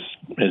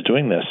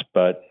doing this.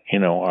 But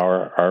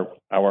our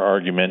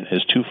argument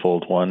is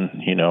twofold.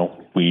 One,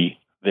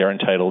 they're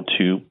entitled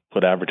to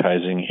put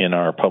advertising in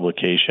our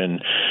publication,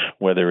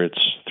 whether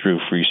it's through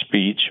free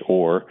speech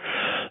or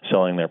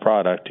selling their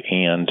product,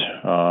 and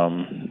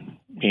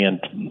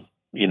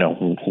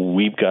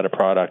we've got a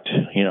product.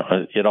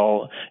 It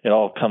all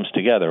comes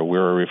together.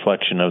 We're a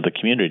reflection of the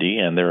community,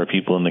 and there are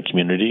people in the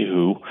community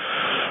who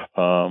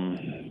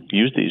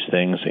use these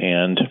things,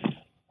 and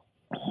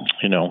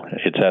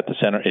it's at the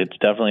center. It's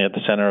definitely at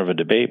the center of a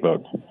debate,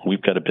 but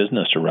we've got a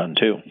business to run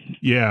too.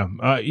 Yeah,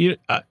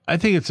 I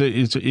think it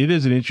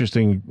is an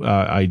interesting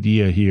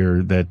idea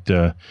here that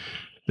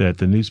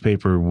the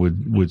newspaper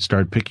would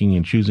start picking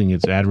and choosing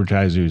its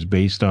advertisers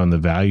based on the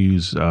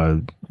values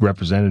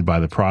represented by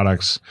the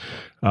products.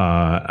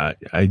 I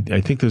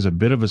think there's a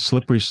bit of a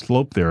slippery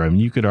slope there. I mean,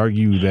 you could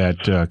argue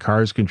that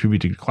cars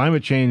contribute to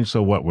climate change,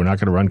 so what? We're not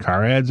going to run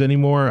car ads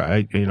anymore.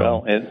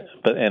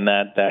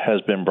 That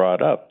has been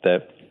brought up,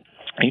 that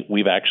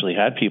we've actually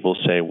had people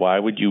say, why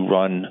would you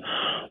run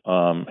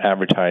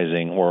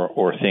advertising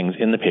or things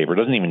in the paper? It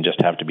doesn't even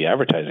just have to be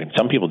advertising.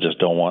 Some people just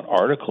don't want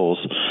articles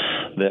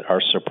that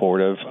are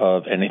supportive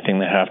of anything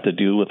that have to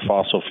do with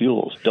fossil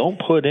fuels. Don't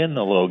put in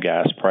the low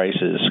gas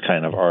prices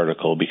kind of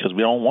article, because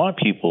we don't want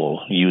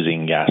people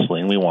using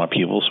gasoline. We want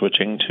people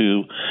switching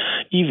to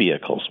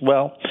e-vehicles.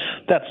 Well,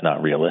 that's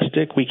not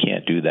realistic. We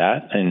can't do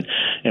that, and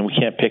we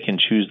can't pick and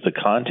choose the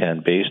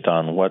content based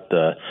on what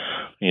the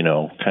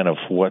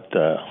what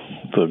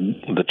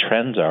the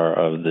trends are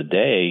of the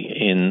day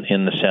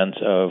in the sense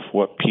of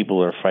what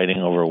people are fighting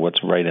over,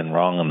 what's right and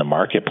wrong in the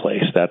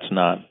marketplace. That's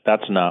not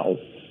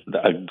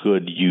a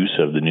good use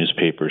of the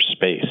newspaper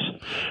space.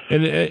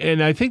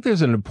 And I think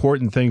there's an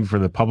important thing for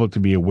the public to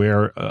be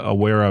aware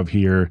of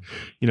here.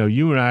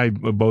 You and I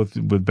both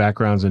with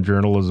backgrounds in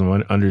journalism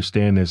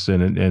understand this,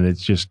 and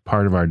it's just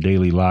part of our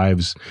daily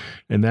lives.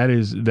 And that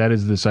is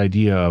this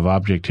idea of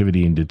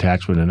objectivity and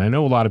detachment. And I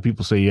know a lot of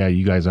people say, yeah,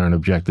 you guys aren't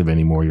objective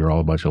anymore. You're all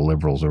a bunch of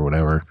liberals or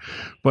whatever.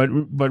 But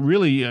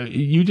really,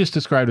 you just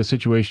described a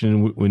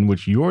situation in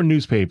which your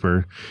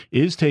newspaper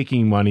is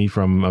taking money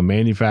from a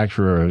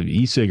manufacturer of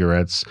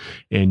e-cigarettes,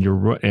 and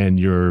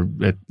you're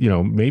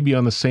maybe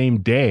on the same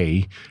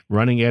day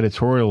running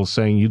editorials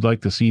saying you'd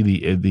like to see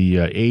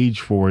the age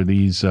for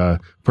these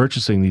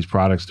purchasing these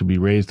products to be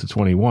raised to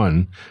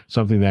 21,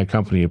 something that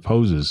company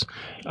opposes.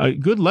 A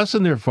good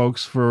lesson there,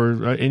 folks,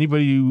 for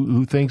anybody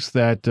who thinks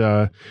that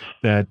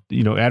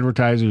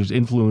advertisers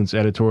influence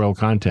editorial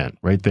content.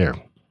 Right there.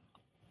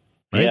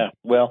 Right? Yeah,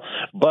 well,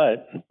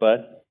 but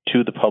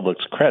to the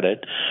public's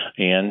credit,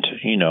 and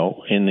in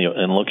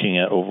looking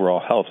at overall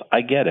health, I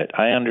get it.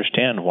 I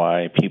understand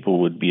why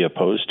people would be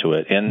opposed to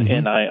it,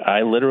 and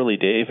I literally,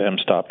 Dave, am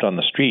stopped on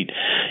the street,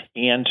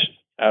 and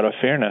out of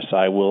fairness,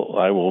 I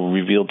will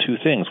reveal two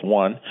things.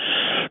 One,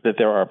 that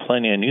there are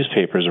plenty of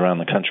newspapers around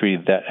the country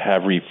that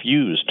have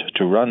refused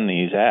to run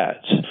these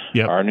ads.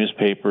 Yep. Our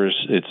newspapers,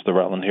 it's the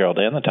Rutland Herald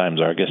and the Times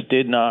Argus,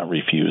 did not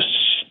refuse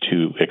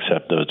to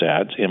accept those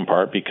ads, in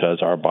part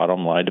because our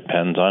bottom line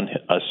depends on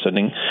us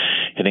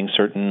hitting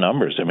certain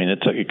numbers. I mean,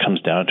 it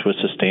comes down to a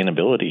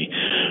sustainability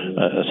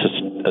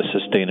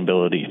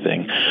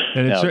thing.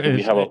 And now, do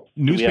we have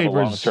a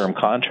long-term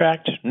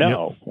contract?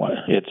 No.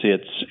 Yep.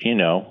 It's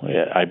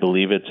I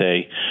believe it's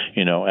a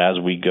as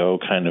we go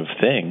kind of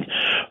thing.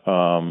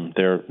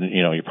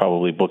 You're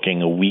probably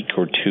booking a week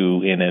or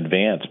two in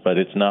advance, but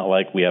it's not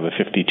like we have a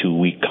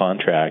 52-week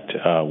contract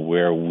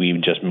where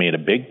we've just made a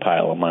big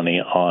pile of money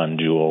on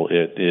Juul.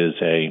 It is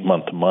a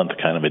month-to-month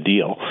kind of a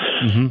deal.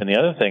 Mm-hmm. And the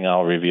other thing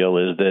I'll reveal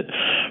is that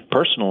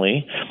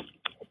personally,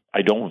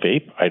 I don't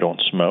vape. I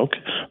don't smoke.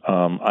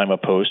 I'm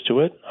opposed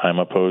to it.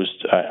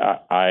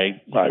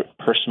 I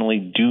personally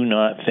do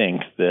not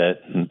think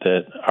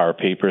that our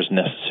papers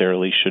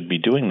necessarily should be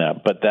doing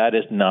that. But that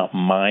is not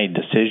my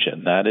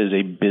decision. That is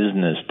a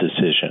business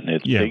decision.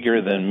 It's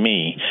bigger than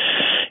me.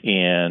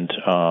 And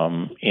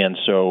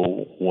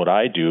so what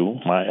I do,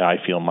 I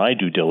feel my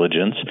due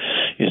diligence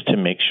is to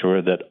make sure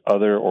that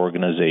other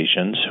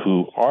organizations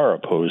who are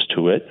opposed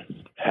to it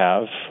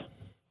have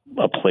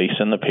a place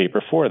in the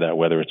paper for that,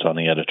 whether it's on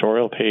the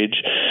editorial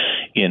page,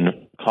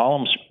 in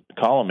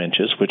column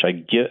inches, which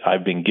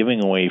I've been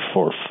giving away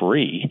for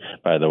free,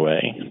 by the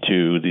way,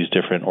 to these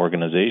different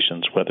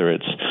organizations, whether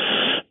it's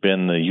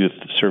been the Youth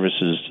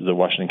Services, the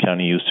Washington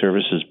County Youth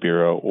Services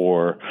Bureau,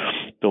 or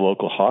the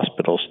local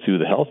hospitals through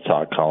the Health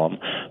Talk column.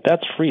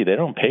 That's free. They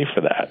don't pay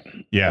for that.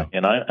 Yeah.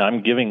 And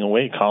I'm giving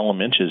away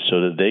column inches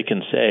so that they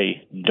can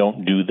say,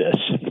 don't do this.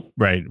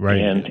 Right.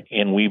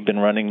 And we've been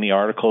running the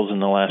articles in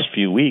the last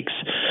few weeks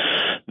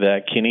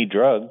that Kinney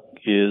Drug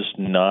is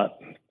not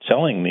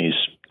selling these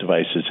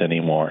devices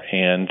anymore.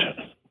 And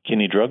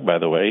Kinney Drug, by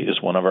the way,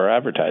 is one of our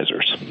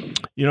advertisers.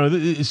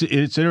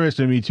 It's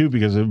interesting to me, too,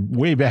 because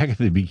way back at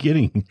the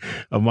beginning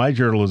of my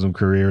journalism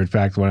career, in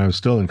fact, when I was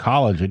still in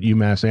college at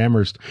UMass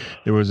Amherst,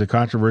 there was a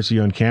controversy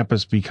on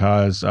campus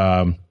because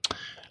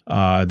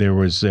there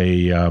was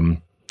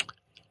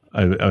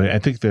I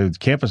think the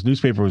campus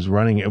newspaper was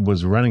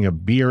running a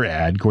beer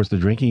ad. Of course, the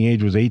drinking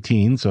age was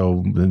 18,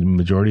 so the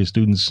majority of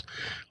students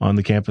on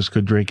the campus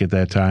could drink at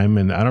that time.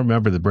 And I don't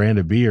remember the brand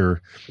of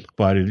beer,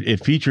 but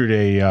it featured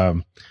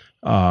a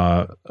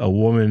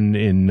woman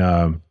in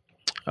a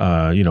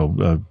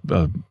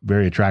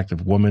very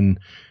attractive woman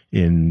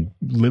in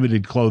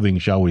limited clothing,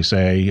 shall we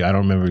say. I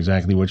don't remember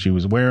exactly what she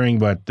was wearing,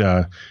 but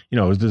it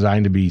was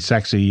designed to be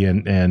sexy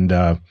and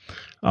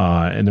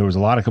there was a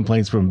lot of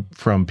complaints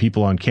from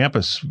people on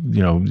campus.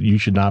 You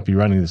should not be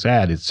running this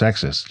ad. It's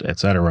sexist, et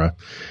cetera.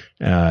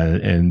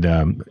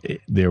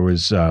 There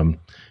was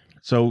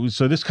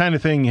so this kind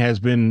of thing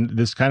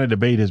this kind of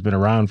debate has been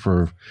around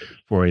for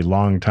a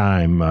long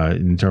time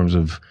in terms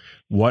of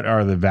what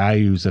are the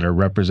values that are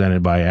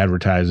represented by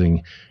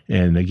advertising.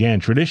 And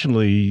again,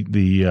 traditionally,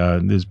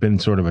 there's been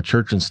sort of a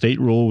church and state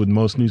rule with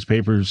most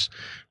newspapers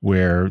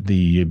where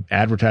the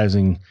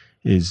advertising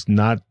is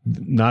not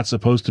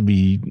supposed to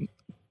be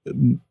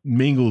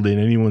mingled in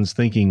anyone's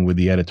thinking with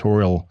the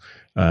editorial,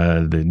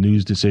 the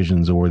news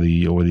decisions or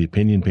the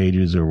opinion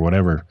pages or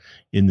whatever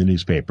in the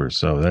newspaper.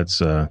 So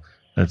that's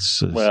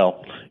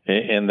well,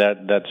 and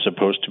that's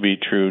supposed to be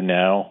true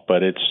now,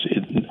 but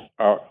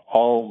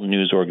all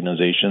news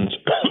organizations,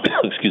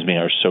 excuse me,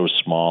 are so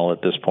small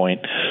at this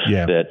point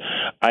that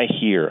I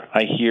hear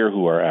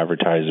who our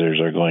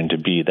advertisers are going to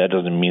be. That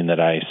doesn't mean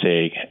that I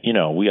say,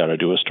 we ought to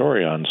do a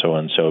story on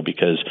so-and-so,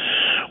 because,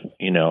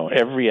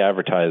 every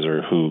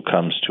advertiser who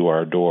comes to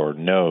our door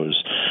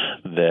knows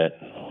that,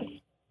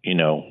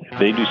 if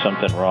they do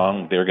something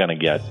wrong, they're going to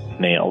get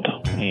nailed,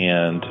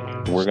 and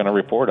we're going to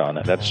report on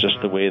it. That's just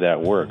the way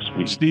that works.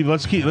 Steve,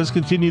 let's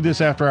continue this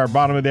after our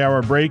bottom of the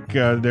hour break.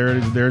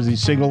 There's the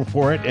signal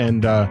for it,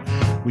 and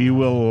we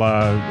will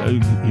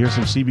hear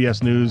some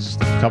CBS News,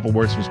 a couple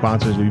words from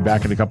sponsors. We'll be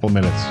back in a couple of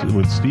minutes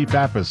with Steve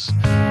Pappas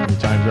from the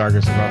Times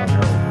Argus and Vermont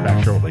Herald.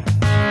 Back shortly.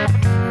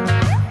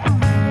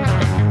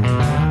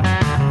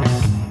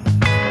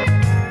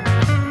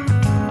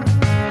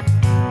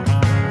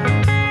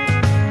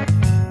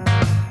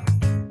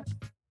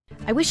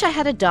 I wish I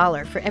had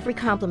 $1 for every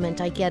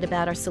compliment I get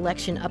about our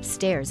selection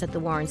upstairs at the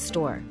Warren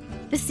store.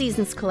 This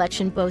season's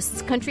collection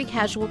boasts country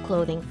casual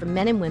clothing for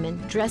men and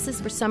women, dresses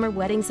for summer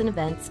weddings and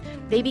events,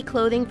 baby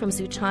clothing from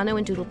Zutano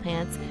and Doodle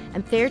Pants,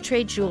 and fair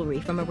trade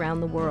jewelry from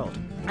around the world.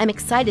 I'm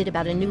excited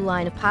about a new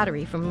line of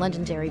pottery from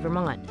Londonderry,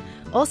 Vermont.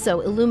 Also,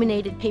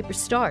 illuminated paper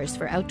stars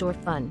for outdoor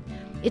fun.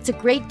 It's a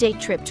great day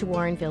trip to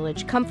Warren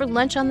Village. Come for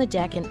lunch on the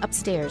deck and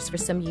upstairs for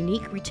some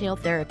unique retail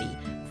therapy.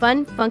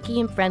 Fun,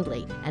 funky, and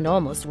friendly, and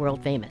almost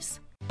world famous.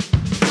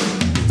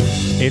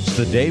 It's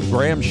the Dave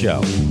Graham Show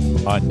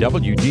on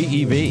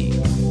WDEV.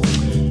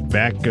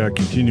 Back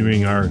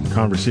continuing our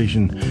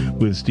conversation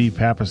with Steve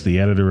Pappas, the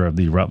editor of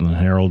the Rutland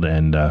Herald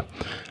and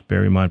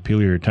Barre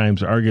Montpelier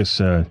Times Argus,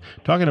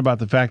 talking about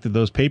the fact that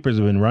those papers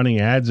have been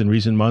running ads in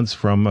recent months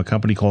from a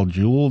company called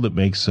Juul that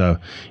makes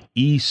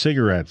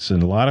e-cigarettes,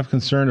 and a lot of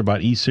concern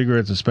about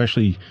e-cigarettes,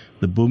 especially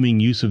the booming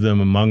use of them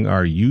among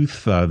our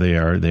youth. They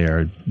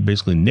are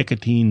basically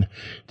nicotine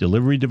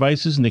delivery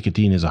devices.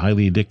 Nicotine is a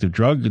highly addictive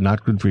drug,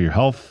 not good for your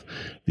health.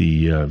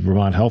 The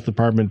Vermont Health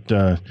Department,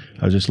 I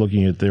was just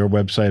looking at their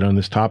website on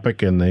this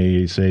topic, and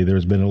they say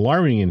there's been an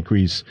alarming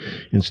increase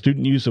in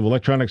student use of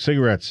electronic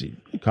cigarettes,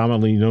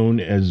 commonly known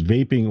as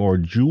vaping or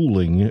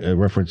juuling,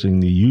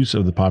 referencing the use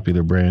of the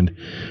popular brand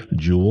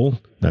Juul.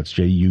 That's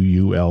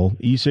Juul.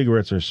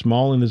 E-cigarettes are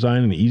small in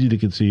design and easy to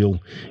conceal.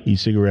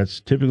 E-cigarettes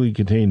typically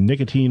contain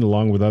nicotine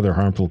along with other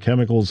harmful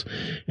chemicals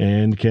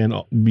and can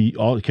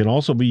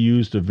also be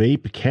used to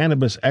vape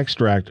cannabis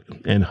extract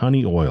and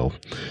honey oil.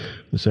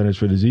 The Centers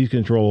for Disease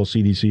Control,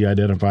 CDC,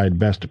 identified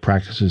best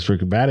practices for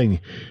combating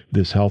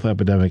this health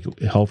epidemic,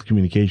 health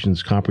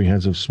communications,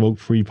 comprehensive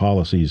smoke-free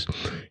policies,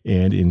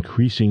 and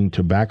increasing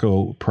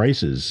tobacco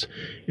prices.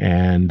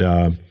 And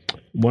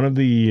one of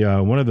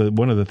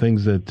the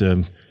things that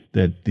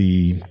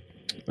the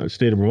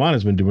state of Vermont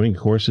has been doing,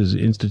 of course, is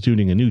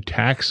instituting a new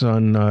tax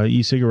on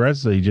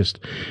e-cigarettes. They just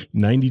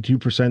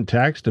 92%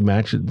 tax to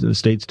match the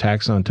state's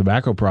tax on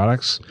tobacco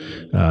products.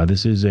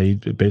 This is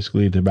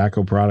basically a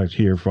tobacco product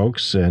here,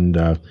 folks,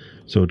 and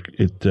so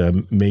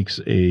it makes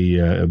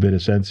a bit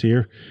of sense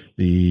here.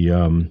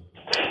 And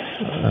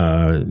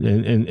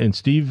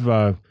Steve,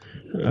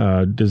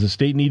 does the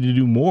state need to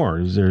do more?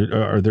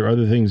 Are there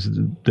other things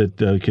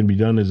that can be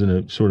done as in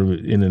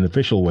an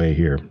official way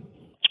here?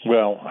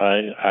 Well,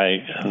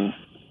 I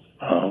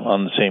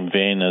on the same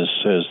vein as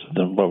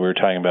what we were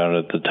talking about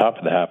at the top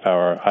of the half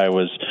hour,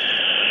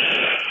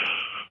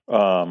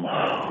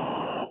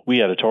 we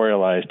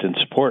editorialized in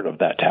support of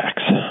that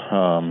tax.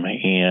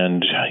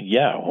 And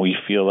we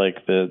feel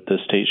like the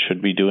state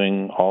should be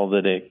doing all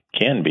that it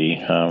can be.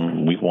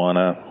 We want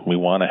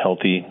a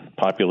healthy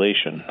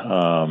population.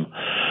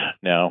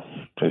 Now,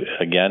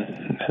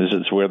 again, this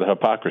is where the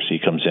hypocrisy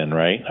comes in,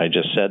 right? I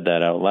just said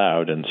that out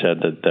loud and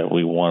said that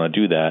we want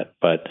to do that,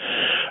 but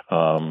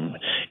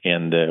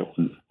and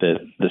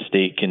the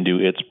state can do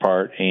its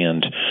part,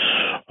 and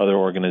other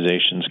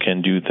organizations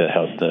can do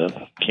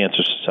the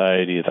Cancer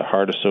Society, the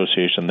Heart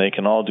Association. They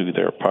can all do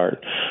their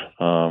part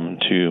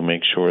to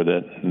make sure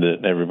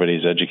that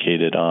everybody's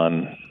educated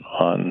on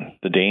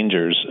the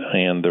dangers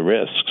and the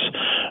risks.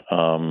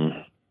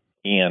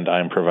 And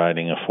I'm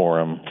providing a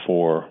forum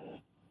for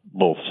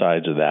both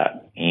sides of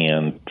that,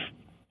 and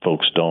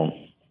folks don't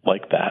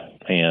like that,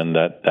 and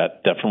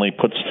that definitely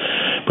puts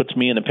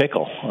me in a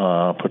pickle,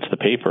 puts the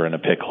paper in a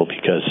pickle,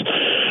 because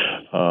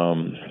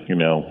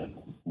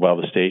while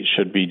the state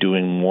should be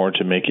doing more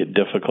to make it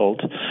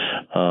difficult,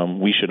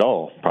 we should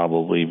all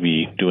probably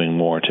be doing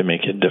more to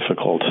make it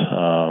difficult,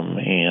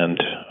 and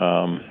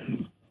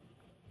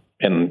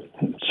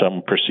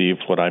some perceive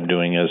what I'm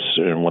doing as,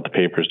 and what the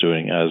paper's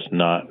doing, as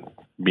not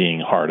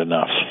being hard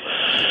enough.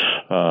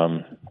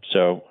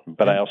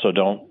 But I also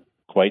don't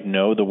quite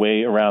know the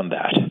way around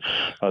that,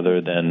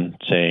 other than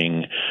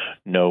saying,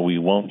 no, we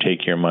won't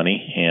take your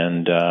money.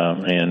 And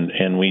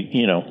we,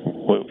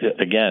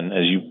 again,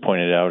 as you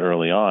pointed out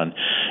early on,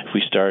 if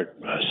we start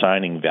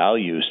assigning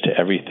values to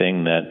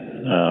everything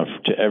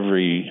to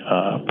every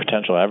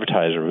potential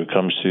advertiser who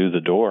comes through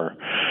the door,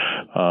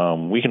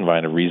 we can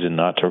find a reason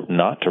not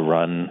to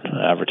run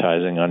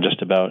advertising on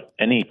just about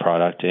any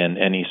product and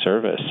any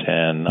service.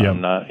 And yep.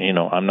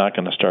 I'm not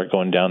going to start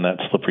going down that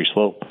slippery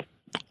slope.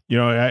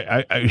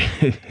 I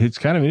it's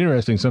kind of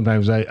interesting.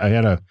 Sometimes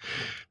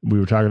we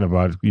were talking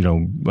about,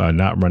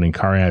 not running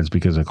car ads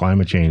because of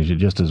climate change,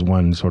 just as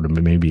one sort of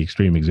maybe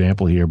extreme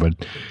example here. But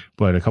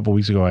a couple of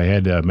weeks ago, I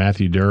had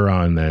Matthew Durr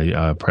on,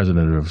 the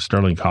president of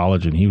Sterling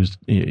College, and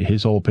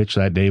his whole pitch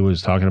that day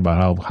was talking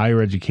about how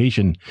higher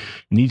education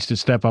needs to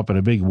step up in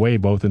a big way,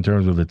 both in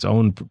terms of its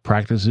own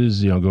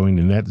practices, going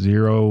to net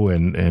zero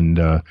and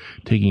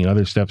taking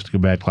other steps to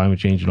combat climate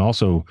change, and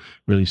also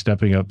really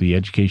stepping up the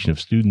education of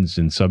students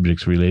in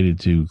subjects related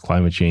to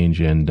climate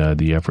change and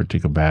the effort to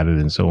combat it,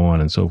 and so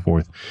on and so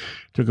forth.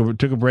 Took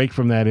a break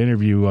from that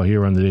interview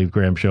here on the Dave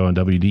Graham Show on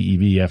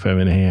WDEV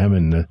FM in Ham,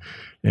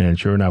 and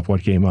sure enough,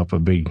 what came up a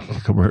big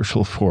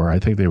commercial for, I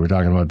think they were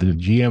talking about the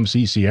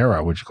GMC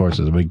Sierra, which of course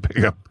is a big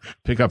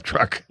pickup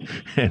truck,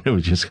 and it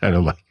was just kind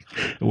of like,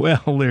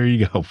 well, there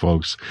you go,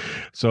 folks.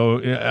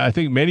 So I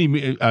think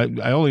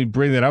I only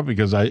bring that up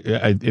because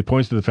it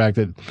points to the fact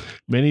that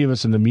many of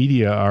us in the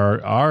media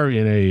are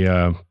in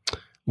a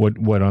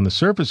what on the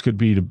surface could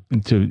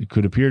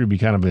appear to be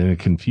kind of in a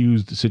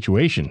confused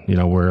situation,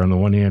 where on the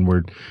one hand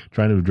we're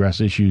trying to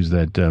address issues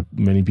that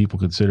many people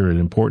consider it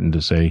important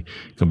to, say,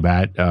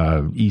 combat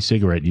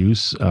e-cigarette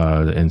use,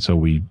 and so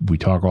we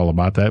talk all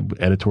about that,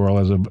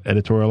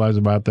 editorialize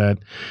about that,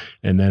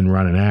 and then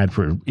run an ad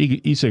for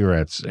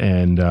e-cigarettes,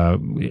 and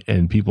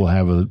people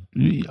have a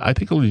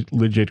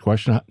legit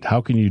question: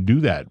 how can you do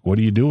that? What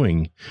are you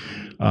doing?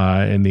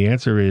 And the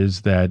answer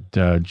is that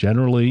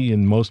generally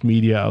in most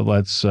media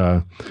outlets,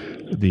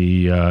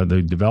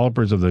 the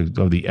developers of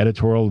the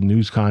editorial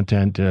news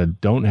content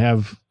don't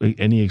have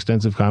any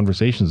extensive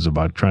conversations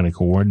about trying to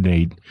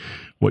coordinate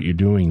what you're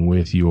doing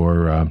with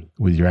your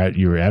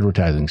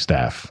advertising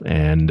staff,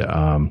 and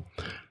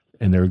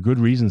there are good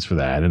reasons for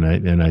that,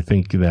 and I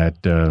think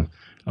that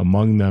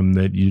among them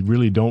that you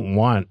really don't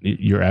want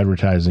your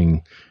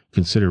advertising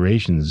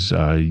considerations.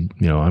 I'm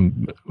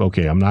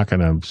not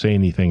going to say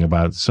anything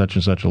about such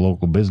and such a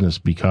local business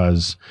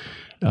because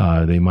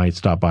they might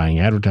stop buying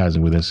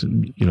advertising with us.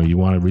 You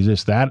want to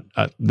resist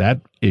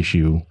that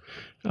issue,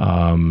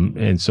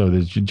 and so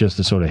there's just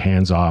a sort of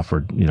hands off,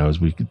 or as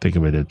we think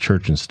of it, a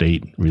church and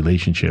state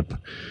relationship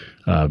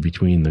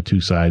between the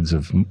two sides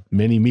of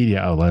many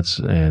media outlets,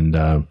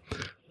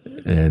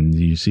 and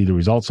you see the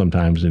results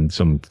sometimes in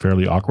some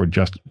fairly awkward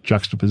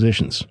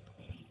juxtapositions.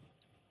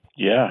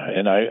 Yeah,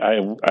 and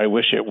I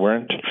wish it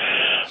weren't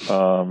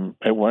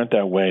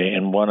that way.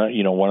 And one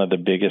of the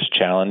biggest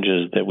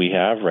challenges that we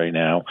have right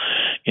now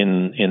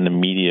in the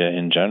media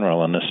in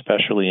general, and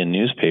especially in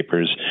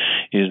newspapers,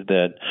 is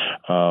that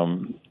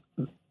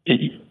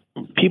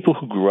people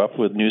who grew up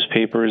with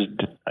newspapers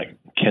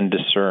can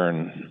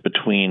discern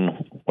between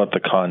what the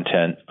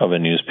content of a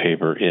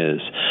newspaper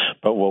is.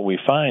 But what we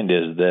find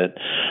is that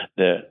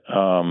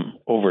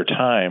over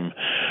time,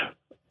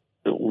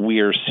 we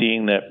are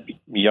seeing that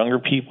younger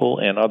people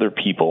and other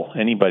people,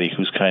 anybody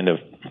who's kind of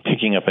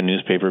picking up a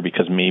newspaper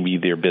because maybe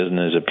their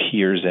business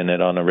appears in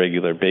it on a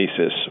regular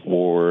basis,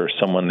 or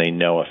someone they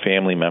know, a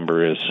family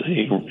member, is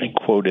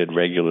quoted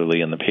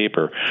regularly in the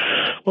paper,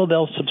 well,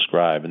 they'll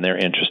subscribe and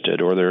they're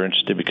interested, or they're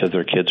interested because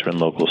their kids are in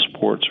local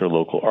sports or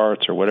local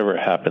arts or whatever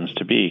it happens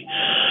to be.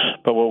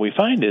 But what we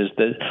find is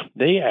that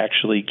they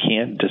actually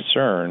can't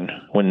discern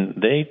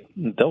when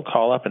they'll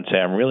call up and say,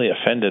 I'm really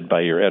offended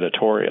by your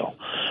editorial.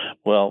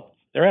 Well,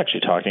 they're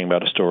actually talking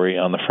about a story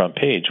on the front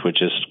page,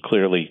 which is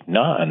clearly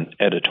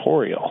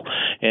non-editorial.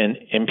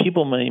 And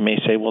people may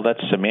say, well, that's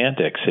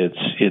semantics.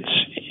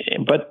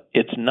 But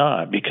it's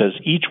not, because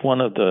each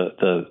one of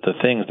the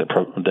things that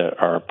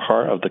are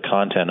part of the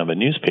content of a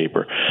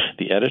newspaper,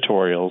 the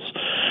editorials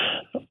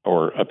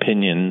or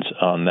opinions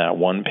on that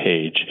one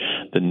page,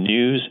 the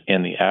news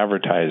and the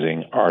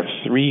advertising are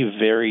three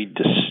very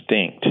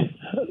distinct,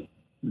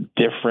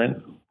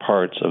 different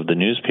parts of the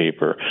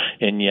newspaper,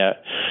 and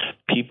yet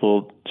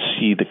people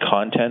see the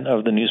content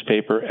of the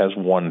newspaper as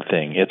one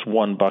thing. It's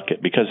one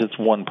bucket because it's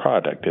one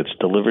product. It's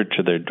delivered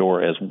to their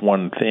door as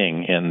one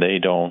thing, and they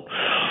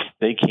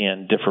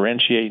can't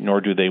differentiate, nor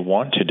do they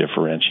want to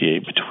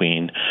differentiate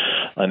between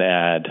an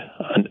ad,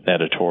 an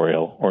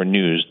editorial, or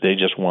news. They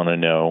just want to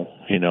know,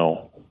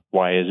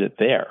 why is it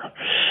there?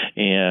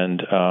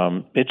 And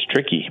it's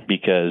tricky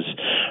because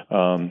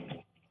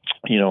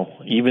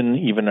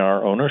even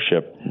our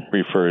ownership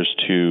refers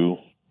to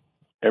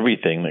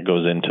everything that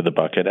goes into the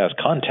bucket as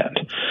content.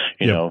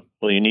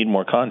 Well, you need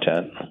more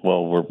content.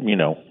 Well,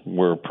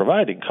 we're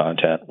providing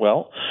content.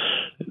 Well,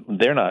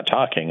 they're not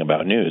talking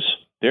about news.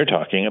 They're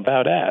talking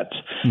about ads.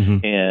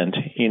 Mm-hmm. And,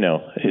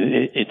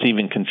 it's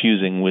even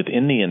confusing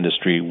within the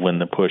industry when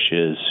the push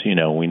is,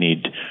 we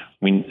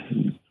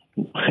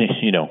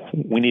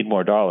need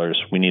more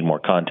dollars, we need more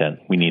content,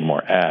 we need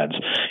more ads.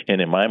 And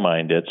in my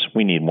mind, it's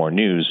we need more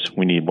news,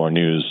 we need more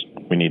news,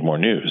 we need more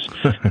news.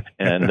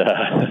 And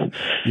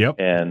yep.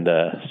 And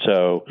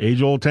so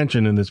age-old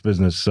tension in this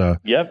business.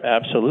 Yep,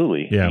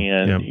 absolutely. Yeah.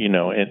 And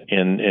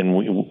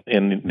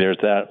and there's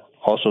that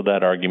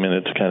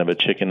argument. It's kind of a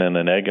chicken and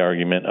an egg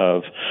argument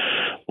of,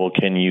 well,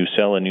 can you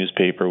sell a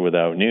newspaper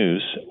without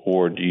news,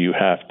 or do you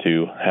have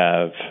to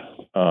have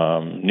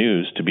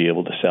news to be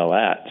able to sell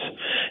ads?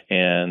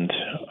 And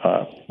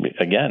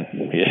again,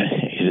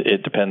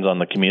 it depends on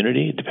the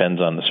community, it depends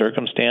on the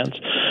circumstance.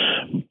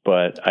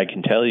 But I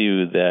can tell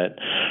you that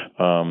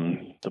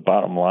the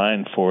bottom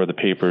line for the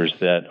papers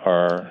that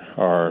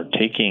are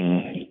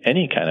taking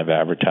any kind of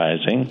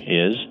advertising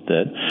is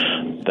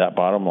that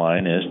bottom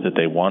line is that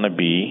they want to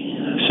be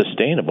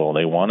sustainable,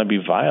 they want to be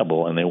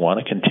viable, and they want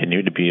to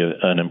continue to be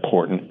an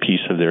important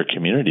piece of their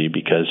community,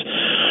 because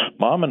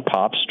mom and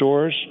pop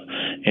stores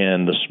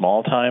and the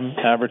small time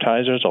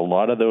advertisers, a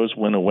lot of those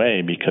went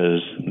away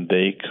because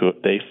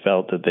they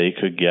felt that they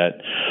could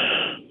get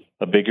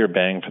a bigger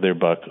bang for their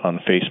buck on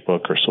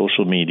Facebook or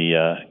social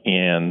media,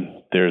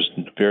 and there's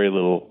very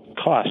little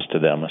cost to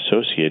them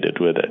associated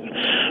with it.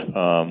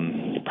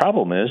 The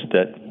problem is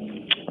that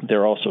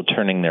they're also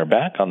turning their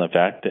back on the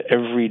fact that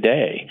every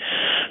day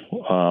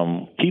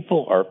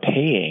people are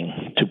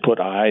paying to put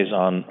eyes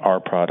on our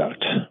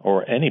product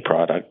or any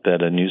product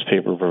that a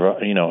newspaper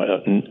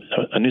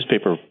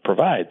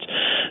provides.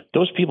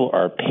 Those people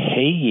are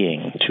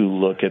paying to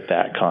look at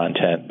that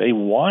content. They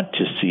want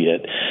to see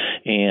it,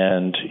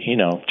 and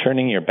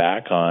turning your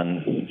back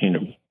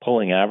on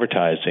pulling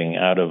advertising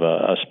out of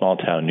a small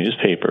town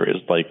newspaper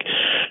is like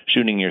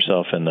shooting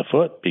yourself in the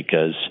foot,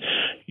 because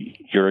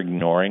you're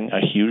ignoring a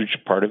huge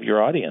part of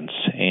your audience.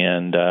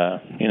 And,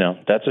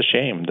 that's a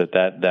shame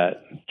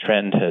that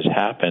trend has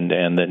happened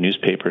and that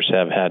newspapers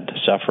have had to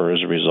suffer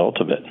as a result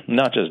of it.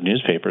 Not just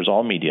newspapers,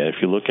 all media. If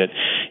you look at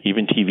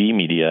even TV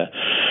media,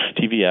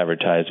 TV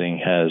advertising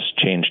has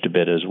changed a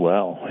bit as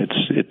well.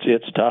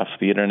 It's tough.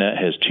 The internet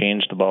has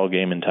changed the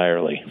ballgame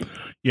entirely.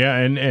 Yeah,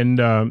 and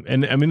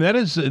I mean that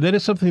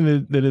is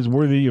something that is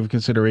worthy of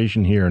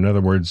consideration here. In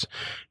other words,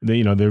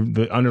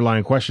 the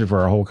underlying question for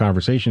our whole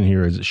conversation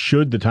here is: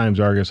 should the Times,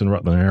 Argus, and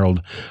Rutland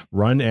Herald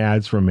run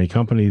ads from a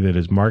company that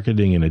is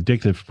marketing an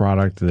addictive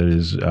product that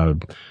is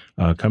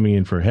coming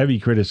in for heavy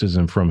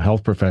criticism from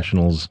health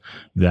professionals,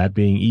 that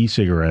being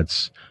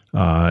e-cigarettes,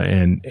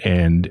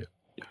 and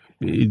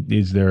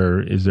is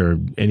there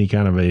any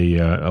kind of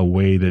a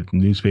way that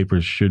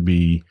newspapers should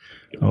be?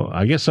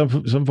 I guess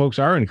some folks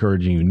are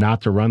encouraging you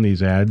not to run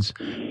these ads.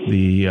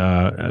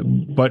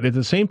 But at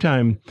the same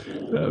time,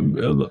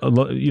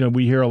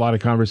 we hear a lot of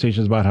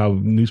conversations about how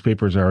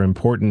newspapers are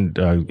important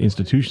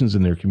institutions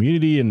in their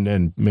community,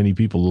 and many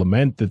people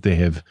lament that they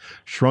have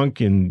shrunk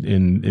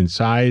in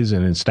size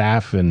and in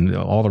staff and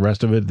all the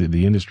rest of it.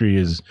 The industry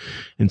is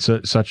in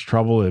such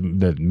trouble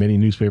that many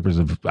newspapers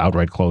have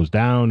outright closed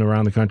down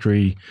around the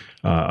country.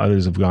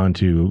 Others have gone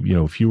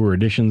to fewer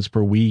editions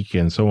per week,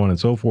 and so on and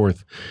so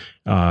forth.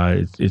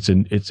 It's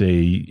a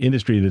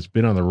industry that's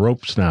been on the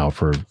ropes now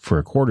for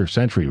a quarter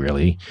century,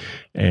 really,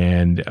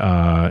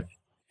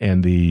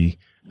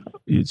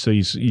 so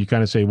you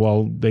kind of say,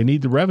 well, they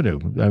need the revenue.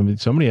 I mean,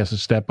 somebody has to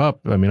step up.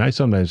 I mean, I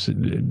sometimes,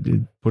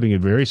 putting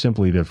it very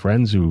simply to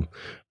friends who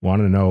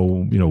want to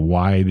know,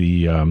 why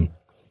the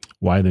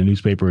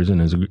newspaper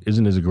isn't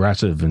as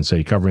aggressive and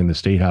say covering the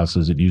state house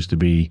as it used to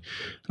be.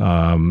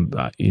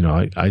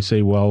 I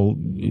say, well,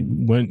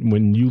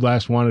 when you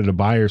last wanted to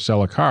buy or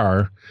sell a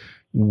car,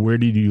 where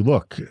did you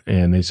look?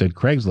 And they said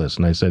Craigslist.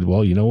 And I said,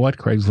 well, you know what?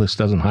 Craigslist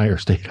doesn't hire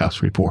State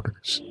House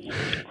reporters.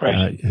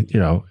 Right.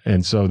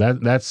 And so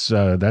that's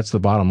the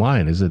bottom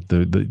line, is that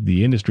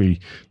the industry,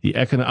 the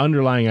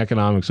underlying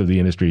economics of the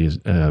industry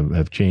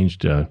have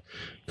changed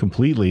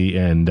completely,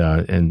 and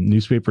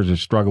newspapers are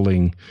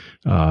struggling.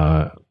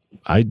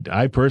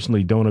 I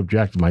personally don't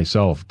object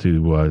myself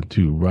to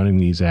running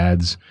these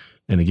ads.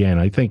 And again,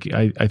 I think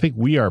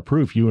we are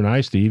proof, you and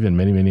I, Steve, and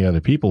many, many other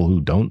people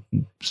who don't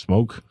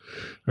smoke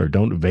or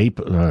don't vape,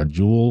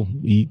 Juul,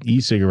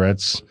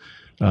 e-cigarettes,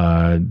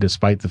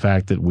 despite the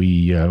fact that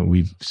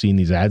we've seen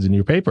these ads in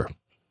your paper.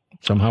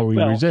 Somehow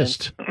we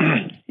resist.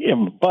 Yeah,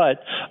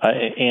 but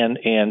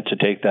and to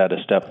take that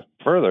a step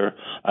further,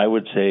 I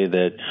would say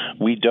that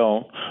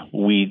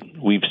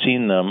we've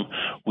seen them.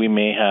 We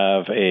may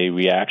have a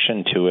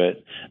reaction to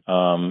it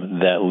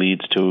that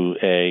leads to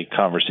a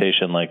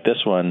conversation like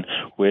this one,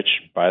 which,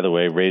 by the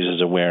way,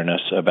 raises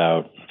awareness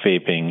about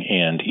vaping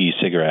and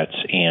e-cigarettes,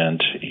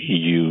 and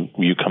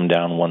you come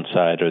down one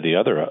side or the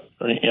other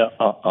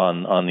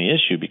on the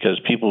issue, because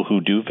people who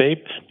do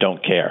vape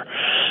don't care.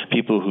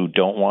 People who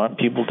don't want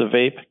people to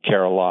vape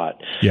care a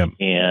lot. Yep.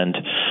 And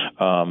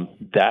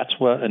that's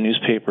what a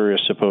newspaper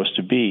is supposed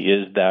to be,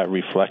 is that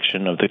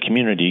reflection of the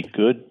community,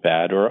 good,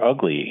 bad, or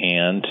ugly.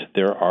 And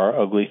there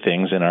are ugly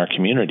things in our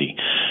community.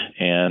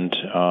 And,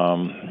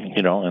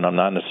 and I'm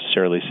not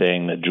necessarily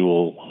saying that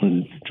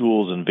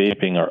Juuls and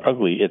vaping are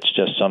ugly. It's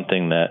just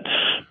something that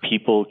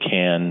people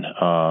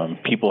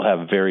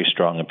have very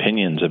strong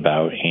opinions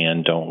about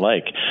and don't like.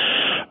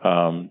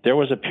 There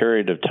was a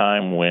period of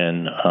time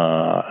when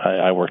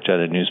I worked at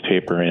a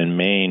newspaper in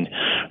Maine,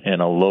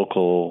 and a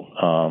local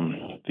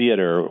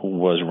theater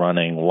was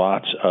running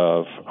lots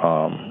of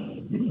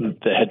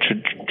that had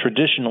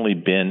traditionally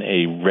been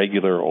a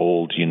regular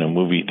old,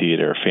 movie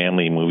theater,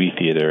 family movie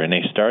theater, and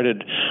they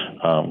started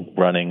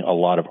running a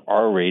lot of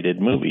R-rated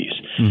movies.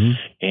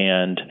 Mm-hmm.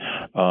 And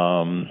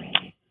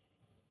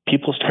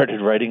people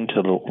started writing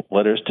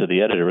letters to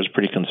the editor. It was a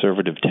pretty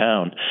conservative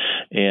town,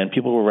 and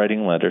people were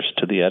writing letters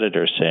to the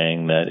editor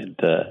saying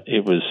that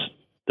it was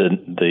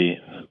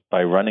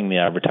by running the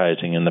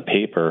advertising in the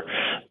paper,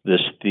 this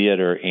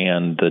theater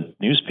and the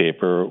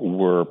newspaper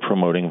were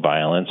promoting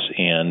violence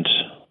and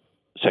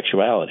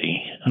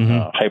sexuality,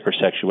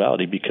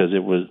 hypersexuality, because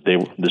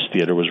this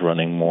theater was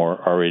running more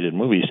R-rated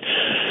movies,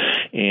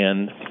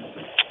 and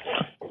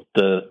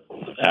the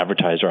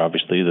advertiser,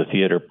 obviously, the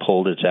theater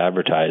pulled its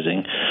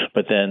advertising,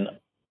 but then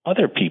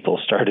other people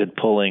started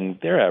pulling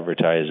their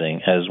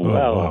advertising as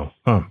well.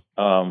 Wow.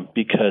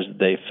 Because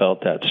they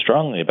felt that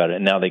strongly about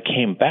it. Now they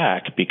came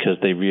back because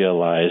they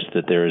realized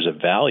that there is a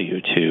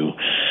value to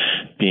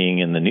being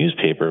in the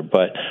newspaper.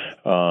 But,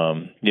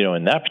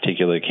 in that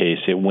particular case,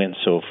 it went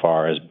so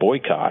far as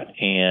boycott.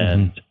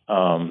 And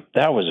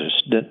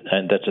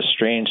that's a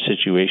strange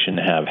situation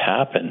to have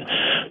happen.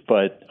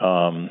 But,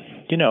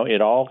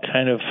 it all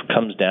kind of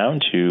comes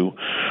down to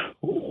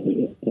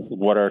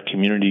what our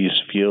communities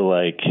feel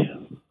like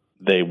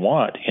they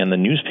want, and the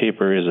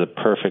newspaper is a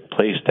perfect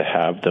place to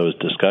have those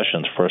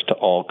discussions, for us to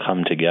all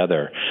come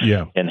together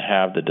and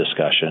have the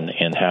discussion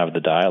and have the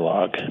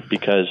dialogue,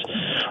 because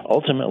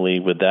ultimately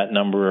with that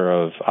number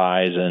of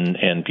eyes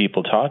and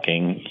people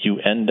talking, you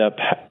end up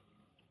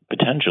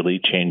potentially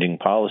changing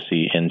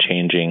policy and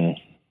changing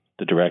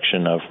the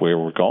direction of where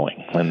we're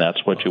going, and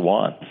that's what you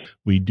want.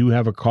 We do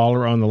have a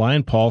caller on the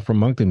line, Paul from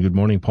Moncton. Good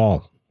morning,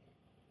 Paul.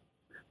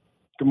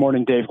 Good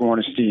morning, Dave. Good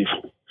morning, Steve.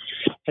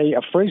 Hey,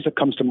 a phrase that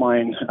comes to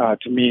mind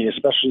to me,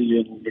 especially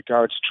in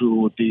regards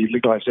to the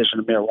legalization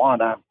of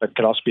marijuana, but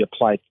could also be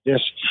applied to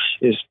this,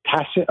 is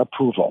tacit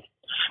approval.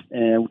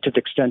 And to the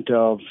extent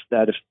of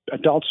that, if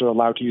adults are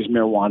allowed to use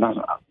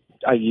marijuana,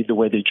 i.e. the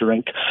way they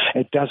drink,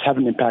 it does have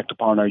an impact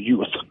upon our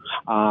youth.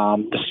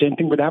 The same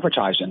thing with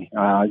advertising.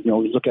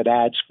 We look at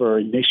ads for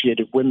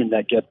emaciated women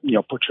that get,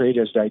 portrayed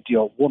as the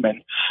ideal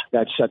woman.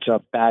 That sets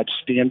a bad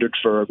standard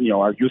for,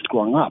 our youth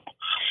growing up.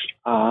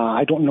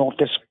 I don't know if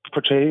this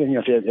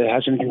if it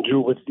has anything to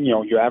do with,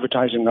 your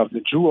advertising of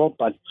the Juul,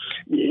 but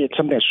it's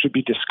something that should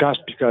be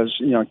discussed, because,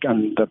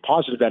 on the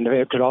positive end of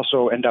it could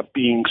also end up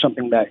being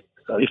something that,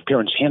 if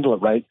parents handle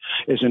it right,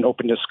 is an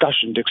open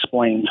discussion to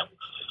explain,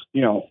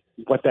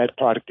 what that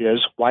product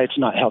is, why it's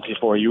not healthy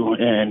for you,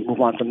 and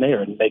move on from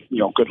there and make,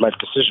 good life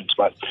decisions.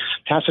 But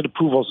tacit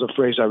approval is a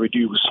phrase I would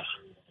use.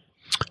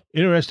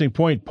 Interesting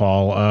point,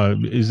 Paul.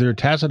 Is there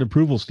tacit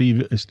approval,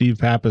 Steve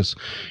Pappas,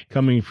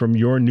 coming from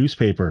your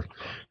newspaper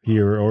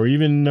here, or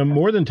even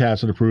more than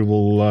tacit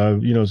approval,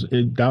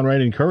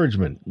 downright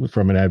encouragement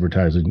from an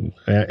advertising,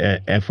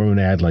 from an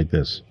ad like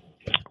this?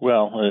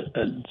 Well,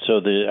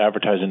 so the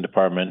advertising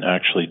department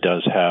actually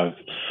does have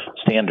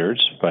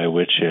standards by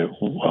which it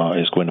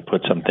is going to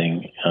put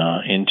something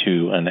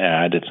into an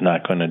ad. It's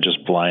not going to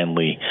just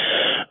blindly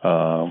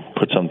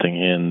put something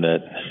in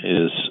that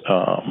is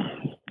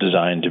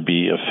designed to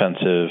be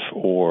offensive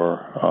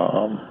or,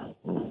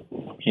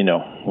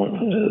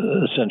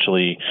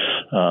 essentially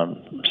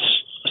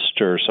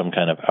stir some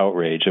kind of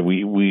outrage.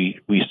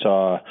 We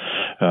saw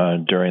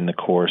during the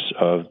course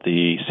of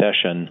the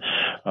session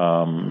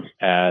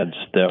ads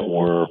that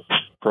were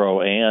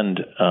pro and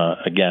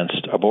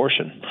against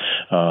abortion,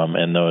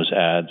 and those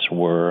ads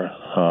were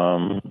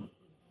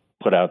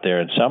put out there,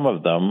 and some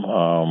of them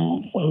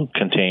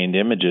contained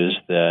images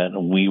that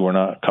we were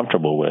not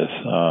comfortable with,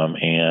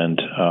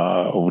 and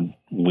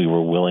we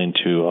were willing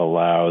to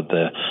allow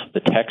the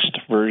text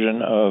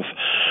version of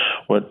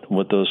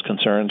what those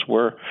concerns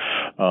were,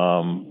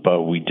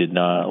 but we did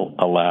not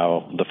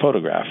allow the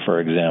photograph,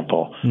 for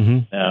example. Mm-hmm.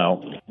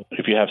 Now,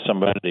 if you have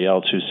somebody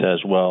else who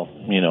says, well,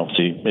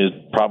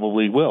 it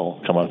probably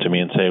will come up to me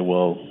and say,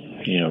 well,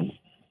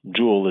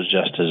 Juul is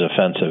just as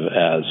offensive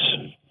as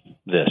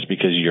this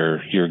because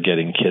you're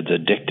getting kids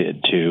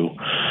addicted to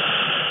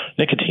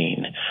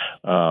nicotine.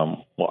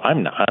 Well,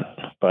 I'm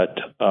not, but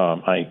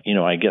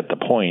I get the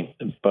point.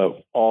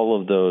 But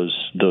all of those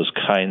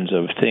kinds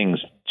of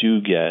things do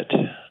get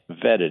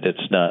vetted.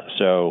 It's not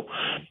so.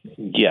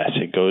 Yes,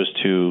 it goes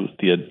to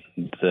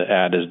the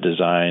ad is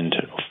designed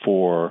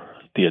for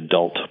the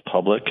adult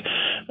public.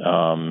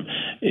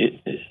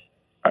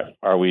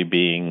 Are we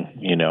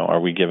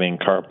giving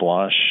carte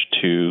blanche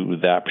to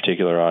that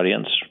particular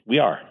audience? We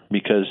are,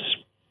 because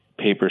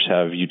papers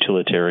have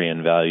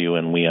utilitarian value,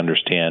 and we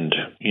understand,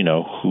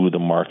 who the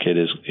market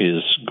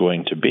is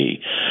going to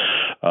be.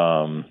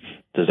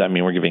 Does that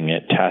mean we're giving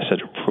it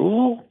tacit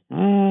approval?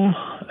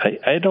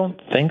 I don't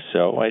think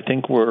so. I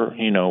think we're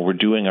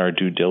doing our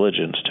due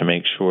diligence to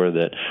make sure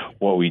that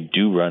what we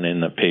do run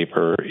in the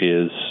paper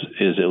is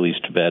at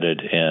least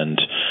vetted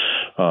and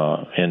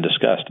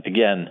discussed.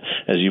 Again,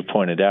 as you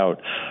pointed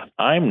out,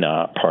 I'm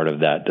not part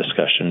of that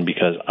discussion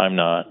because I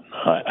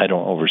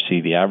don't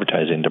oversee the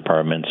advertising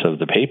departments of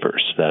the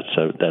papers. That's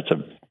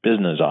a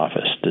business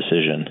office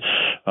decision.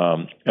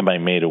 Am I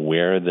made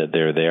aware that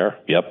they're there?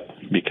 Yep,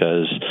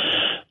 because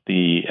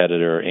the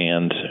editor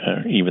and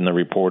even the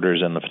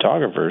reporters and the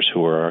photographers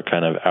who are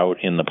kind of out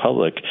in the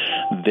public,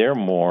 they're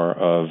more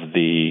of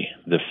the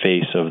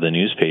face of the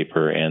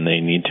newspaper, and they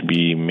need to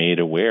be made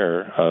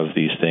aware of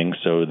these things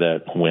so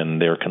that when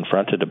they're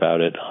confronted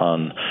about it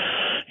on,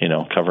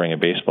 covering a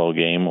baseball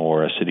game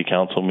or a city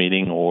council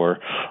meeting or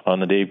on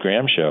the Dave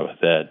Graham show,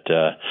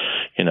 that,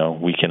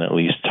 we can at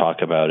least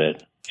talk about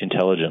it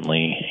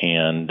intelligently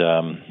and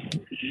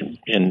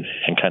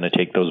kind of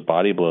take those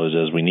body blows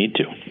as we need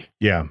to.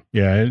 Yeah.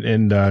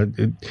 And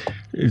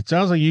it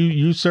sounds like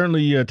you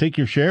certainly take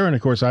your share. And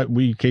of course,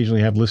 we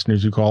occasionally have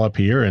listeners who call up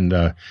here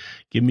and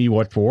give me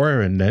what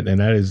for, and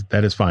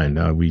that is fine.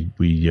 We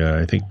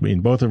I think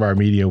in both of our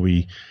media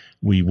we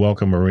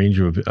welcome a range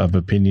of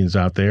opinions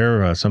out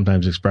there.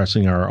 Sometimes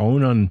expressing our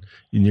own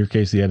in your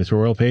case, the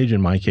editorial page.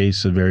 In my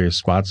case, various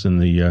spots in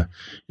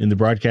the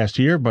broadcast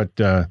here. But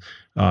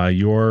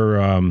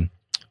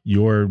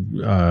your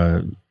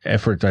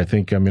efforts, I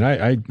think. I mean,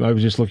 I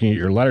was just looking at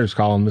your letters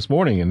column this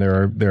morning, and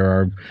there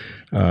are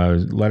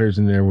letters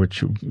in there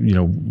which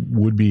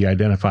would be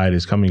identified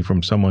as coming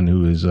from someone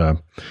who is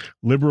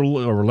liberal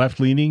or left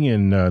leaning,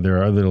 and there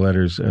are other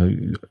letters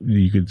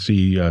you could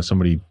see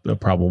somebody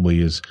probably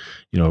is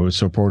a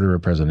supporter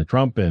of President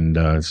Trump,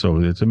 and so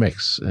it's a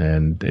mix,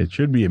 and it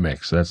should be a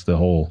mix. That is the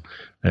whole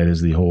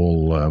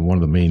one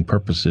of the main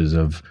purposes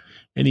of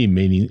any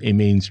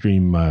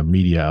mainstream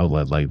media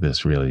outlet like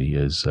this. Really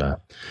is,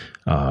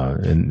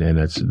 and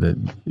it's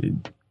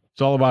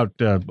all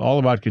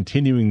about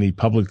continuing the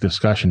public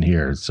discussion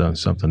here. It's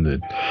something that,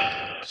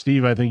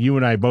 Steve, I think you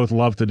and I both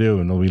love to do,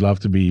 and we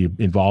love to be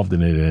involved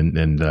in it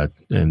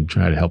and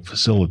try to help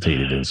facilitate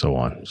it and so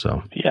on.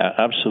 So yeah,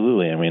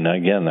 absolutely. I mean,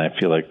 again, I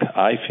feel like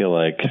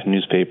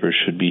newspapers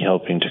should be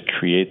helping to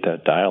create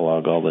that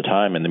dialogue all the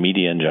time, and the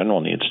media in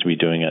general needs to be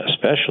doing it,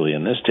 especially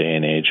in this day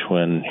and age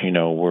when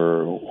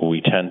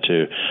we tend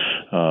to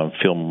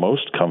feel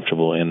most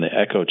comfortable in the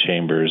echo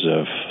chambers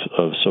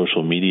of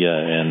social media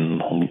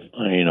and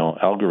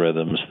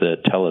algorithms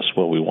that tell us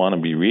what we want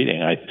to be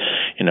reading.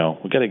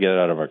 We got to get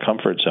out of our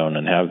comfort zone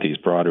and have these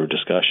broader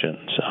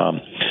discussions.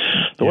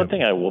 One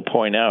thing I will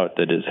point out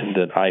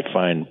that I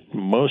find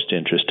most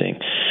interesting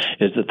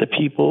is that the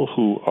people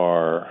who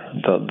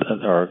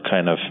are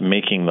kind of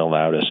making the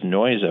loudest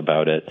noise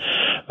about it,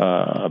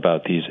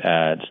 about these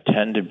ads,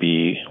 tend to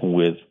be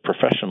with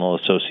professional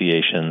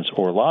associations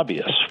or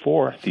lobbyists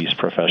for these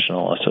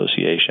professional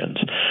associations.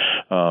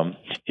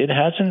 It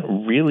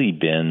hasn't really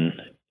been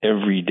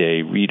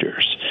everyday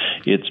readers.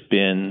 It's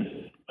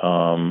been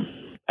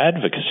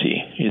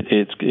advocacy.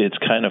 It's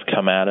kind of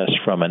come at us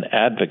from an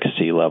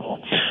advocacy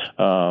level,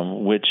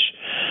 which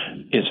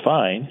is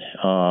fine,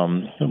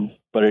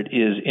 but it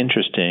is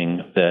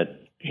interesting that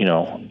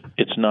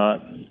it's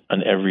not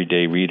an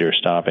everyday reader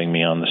stopping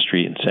me on the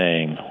street and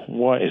saying,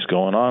 "What is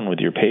going on with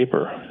your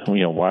paper?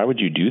 Why would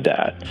you do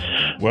that?"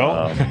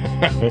 Well,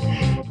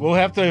 we'll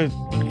have to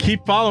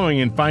keep following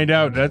and find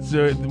out. That's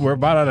we're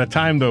about out of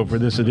time, though, for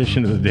this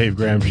edition of the Dave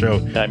Graham Show.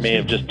 I may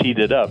have just teed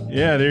it up.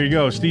 Yeah, there you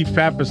go. Steve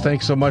Pappas,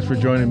 thanks so much for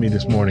joining me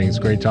this morning. It's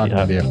great talking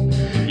with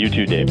you. You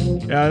too,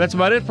 Dave. That's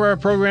about it for our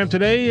program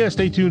today.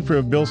 Stay tuned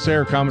for Bill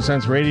Sayre, Common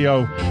Sense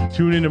Radio.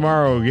 Tune in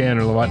tomorrow again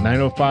at about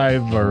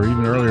 9:05 or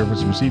even earlier for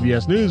some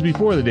CBS News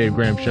before the Dave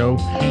Graham Show.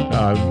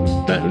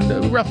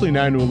 Roughly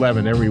 9 to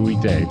 11 every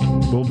weekday.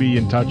 We'll be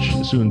in touch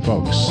soon,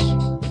 folks.